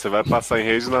 Luciano. Você vai passar em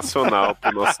rede nacional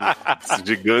pro nosso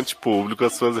gigante público,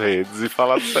 as suas redes, e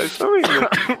falar do site também, né?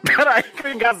 Peraí que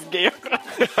eu engasguei.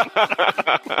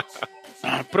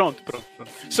 Pronto.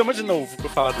 Chama de novo pra eu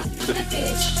falar do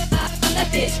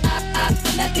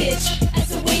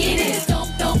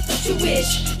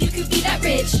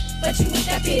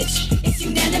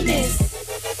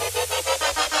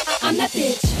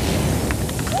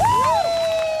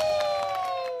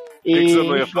O que você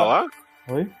não ia falar?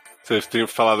 Oi? Você tem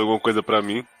falado alguma coisa pra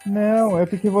mim? Não, é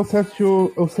porque você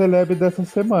assistiu o Celeb dessa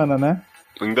semana, né?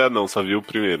 Ainda não, só vi o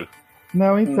primeiro.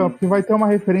 Não, então, porque vai ter uma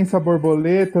referência a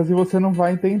borboletas e você não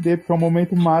vai entender, porque é um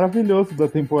momento maravilhoso da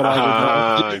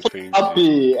temporada. Né?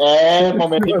 Entendi.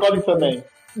 Momento icônico também.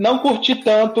 Não curti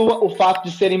tanto o fato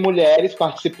de serem mulheres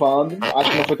participando.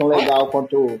 Acho que não foi tão legal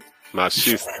quanto...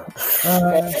 Machista.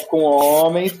 Com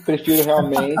homens, prefiro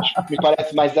realmente. Me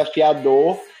parece mais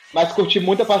desafiador. Mas curti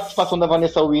muito a participação da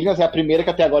Vanessa Williams, é a primeira que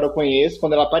até agora eu conheço.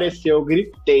 Quando ela apareceu, eu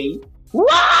gritei.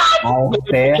 A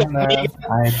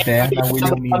eterna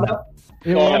Williamina.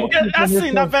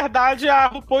 Assim, na verdade, a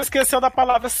RuPaul esqueceu da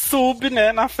palavra sub,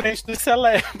 né, na frente dos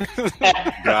celebres.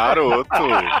 Garoto,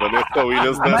 Vanessa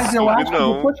Williams não é Mas eu sub, acho que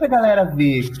não. depois que a galera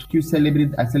vê que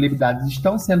as celebridades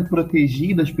estão sendo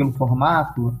protegidas pelo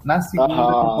formato, na segunda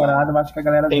temporada eu acho que a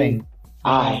galera vem.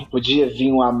 Ai, podia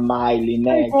vir uma Miley,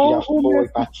 né, que já foi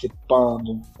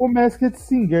participando. O Masked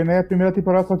Singer, né? A primeira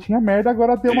temporada só tinha merda,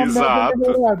 agora tem uma merda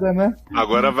melhorada, né?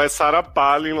 Agora vai Sarah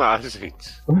Palin lá,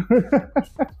 gente.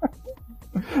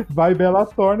 Vai Bella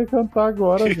Thorne cantar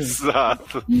agora, gente.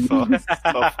 Exato.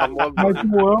 Só famosa.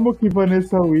 Mas eu amo que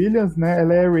Vanessa Williams, né?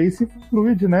 Ela é race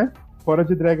fluid, né? Fora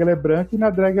de drag ela é branca e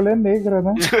na drag ela é negra,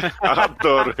 né?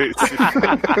 Adoro esse.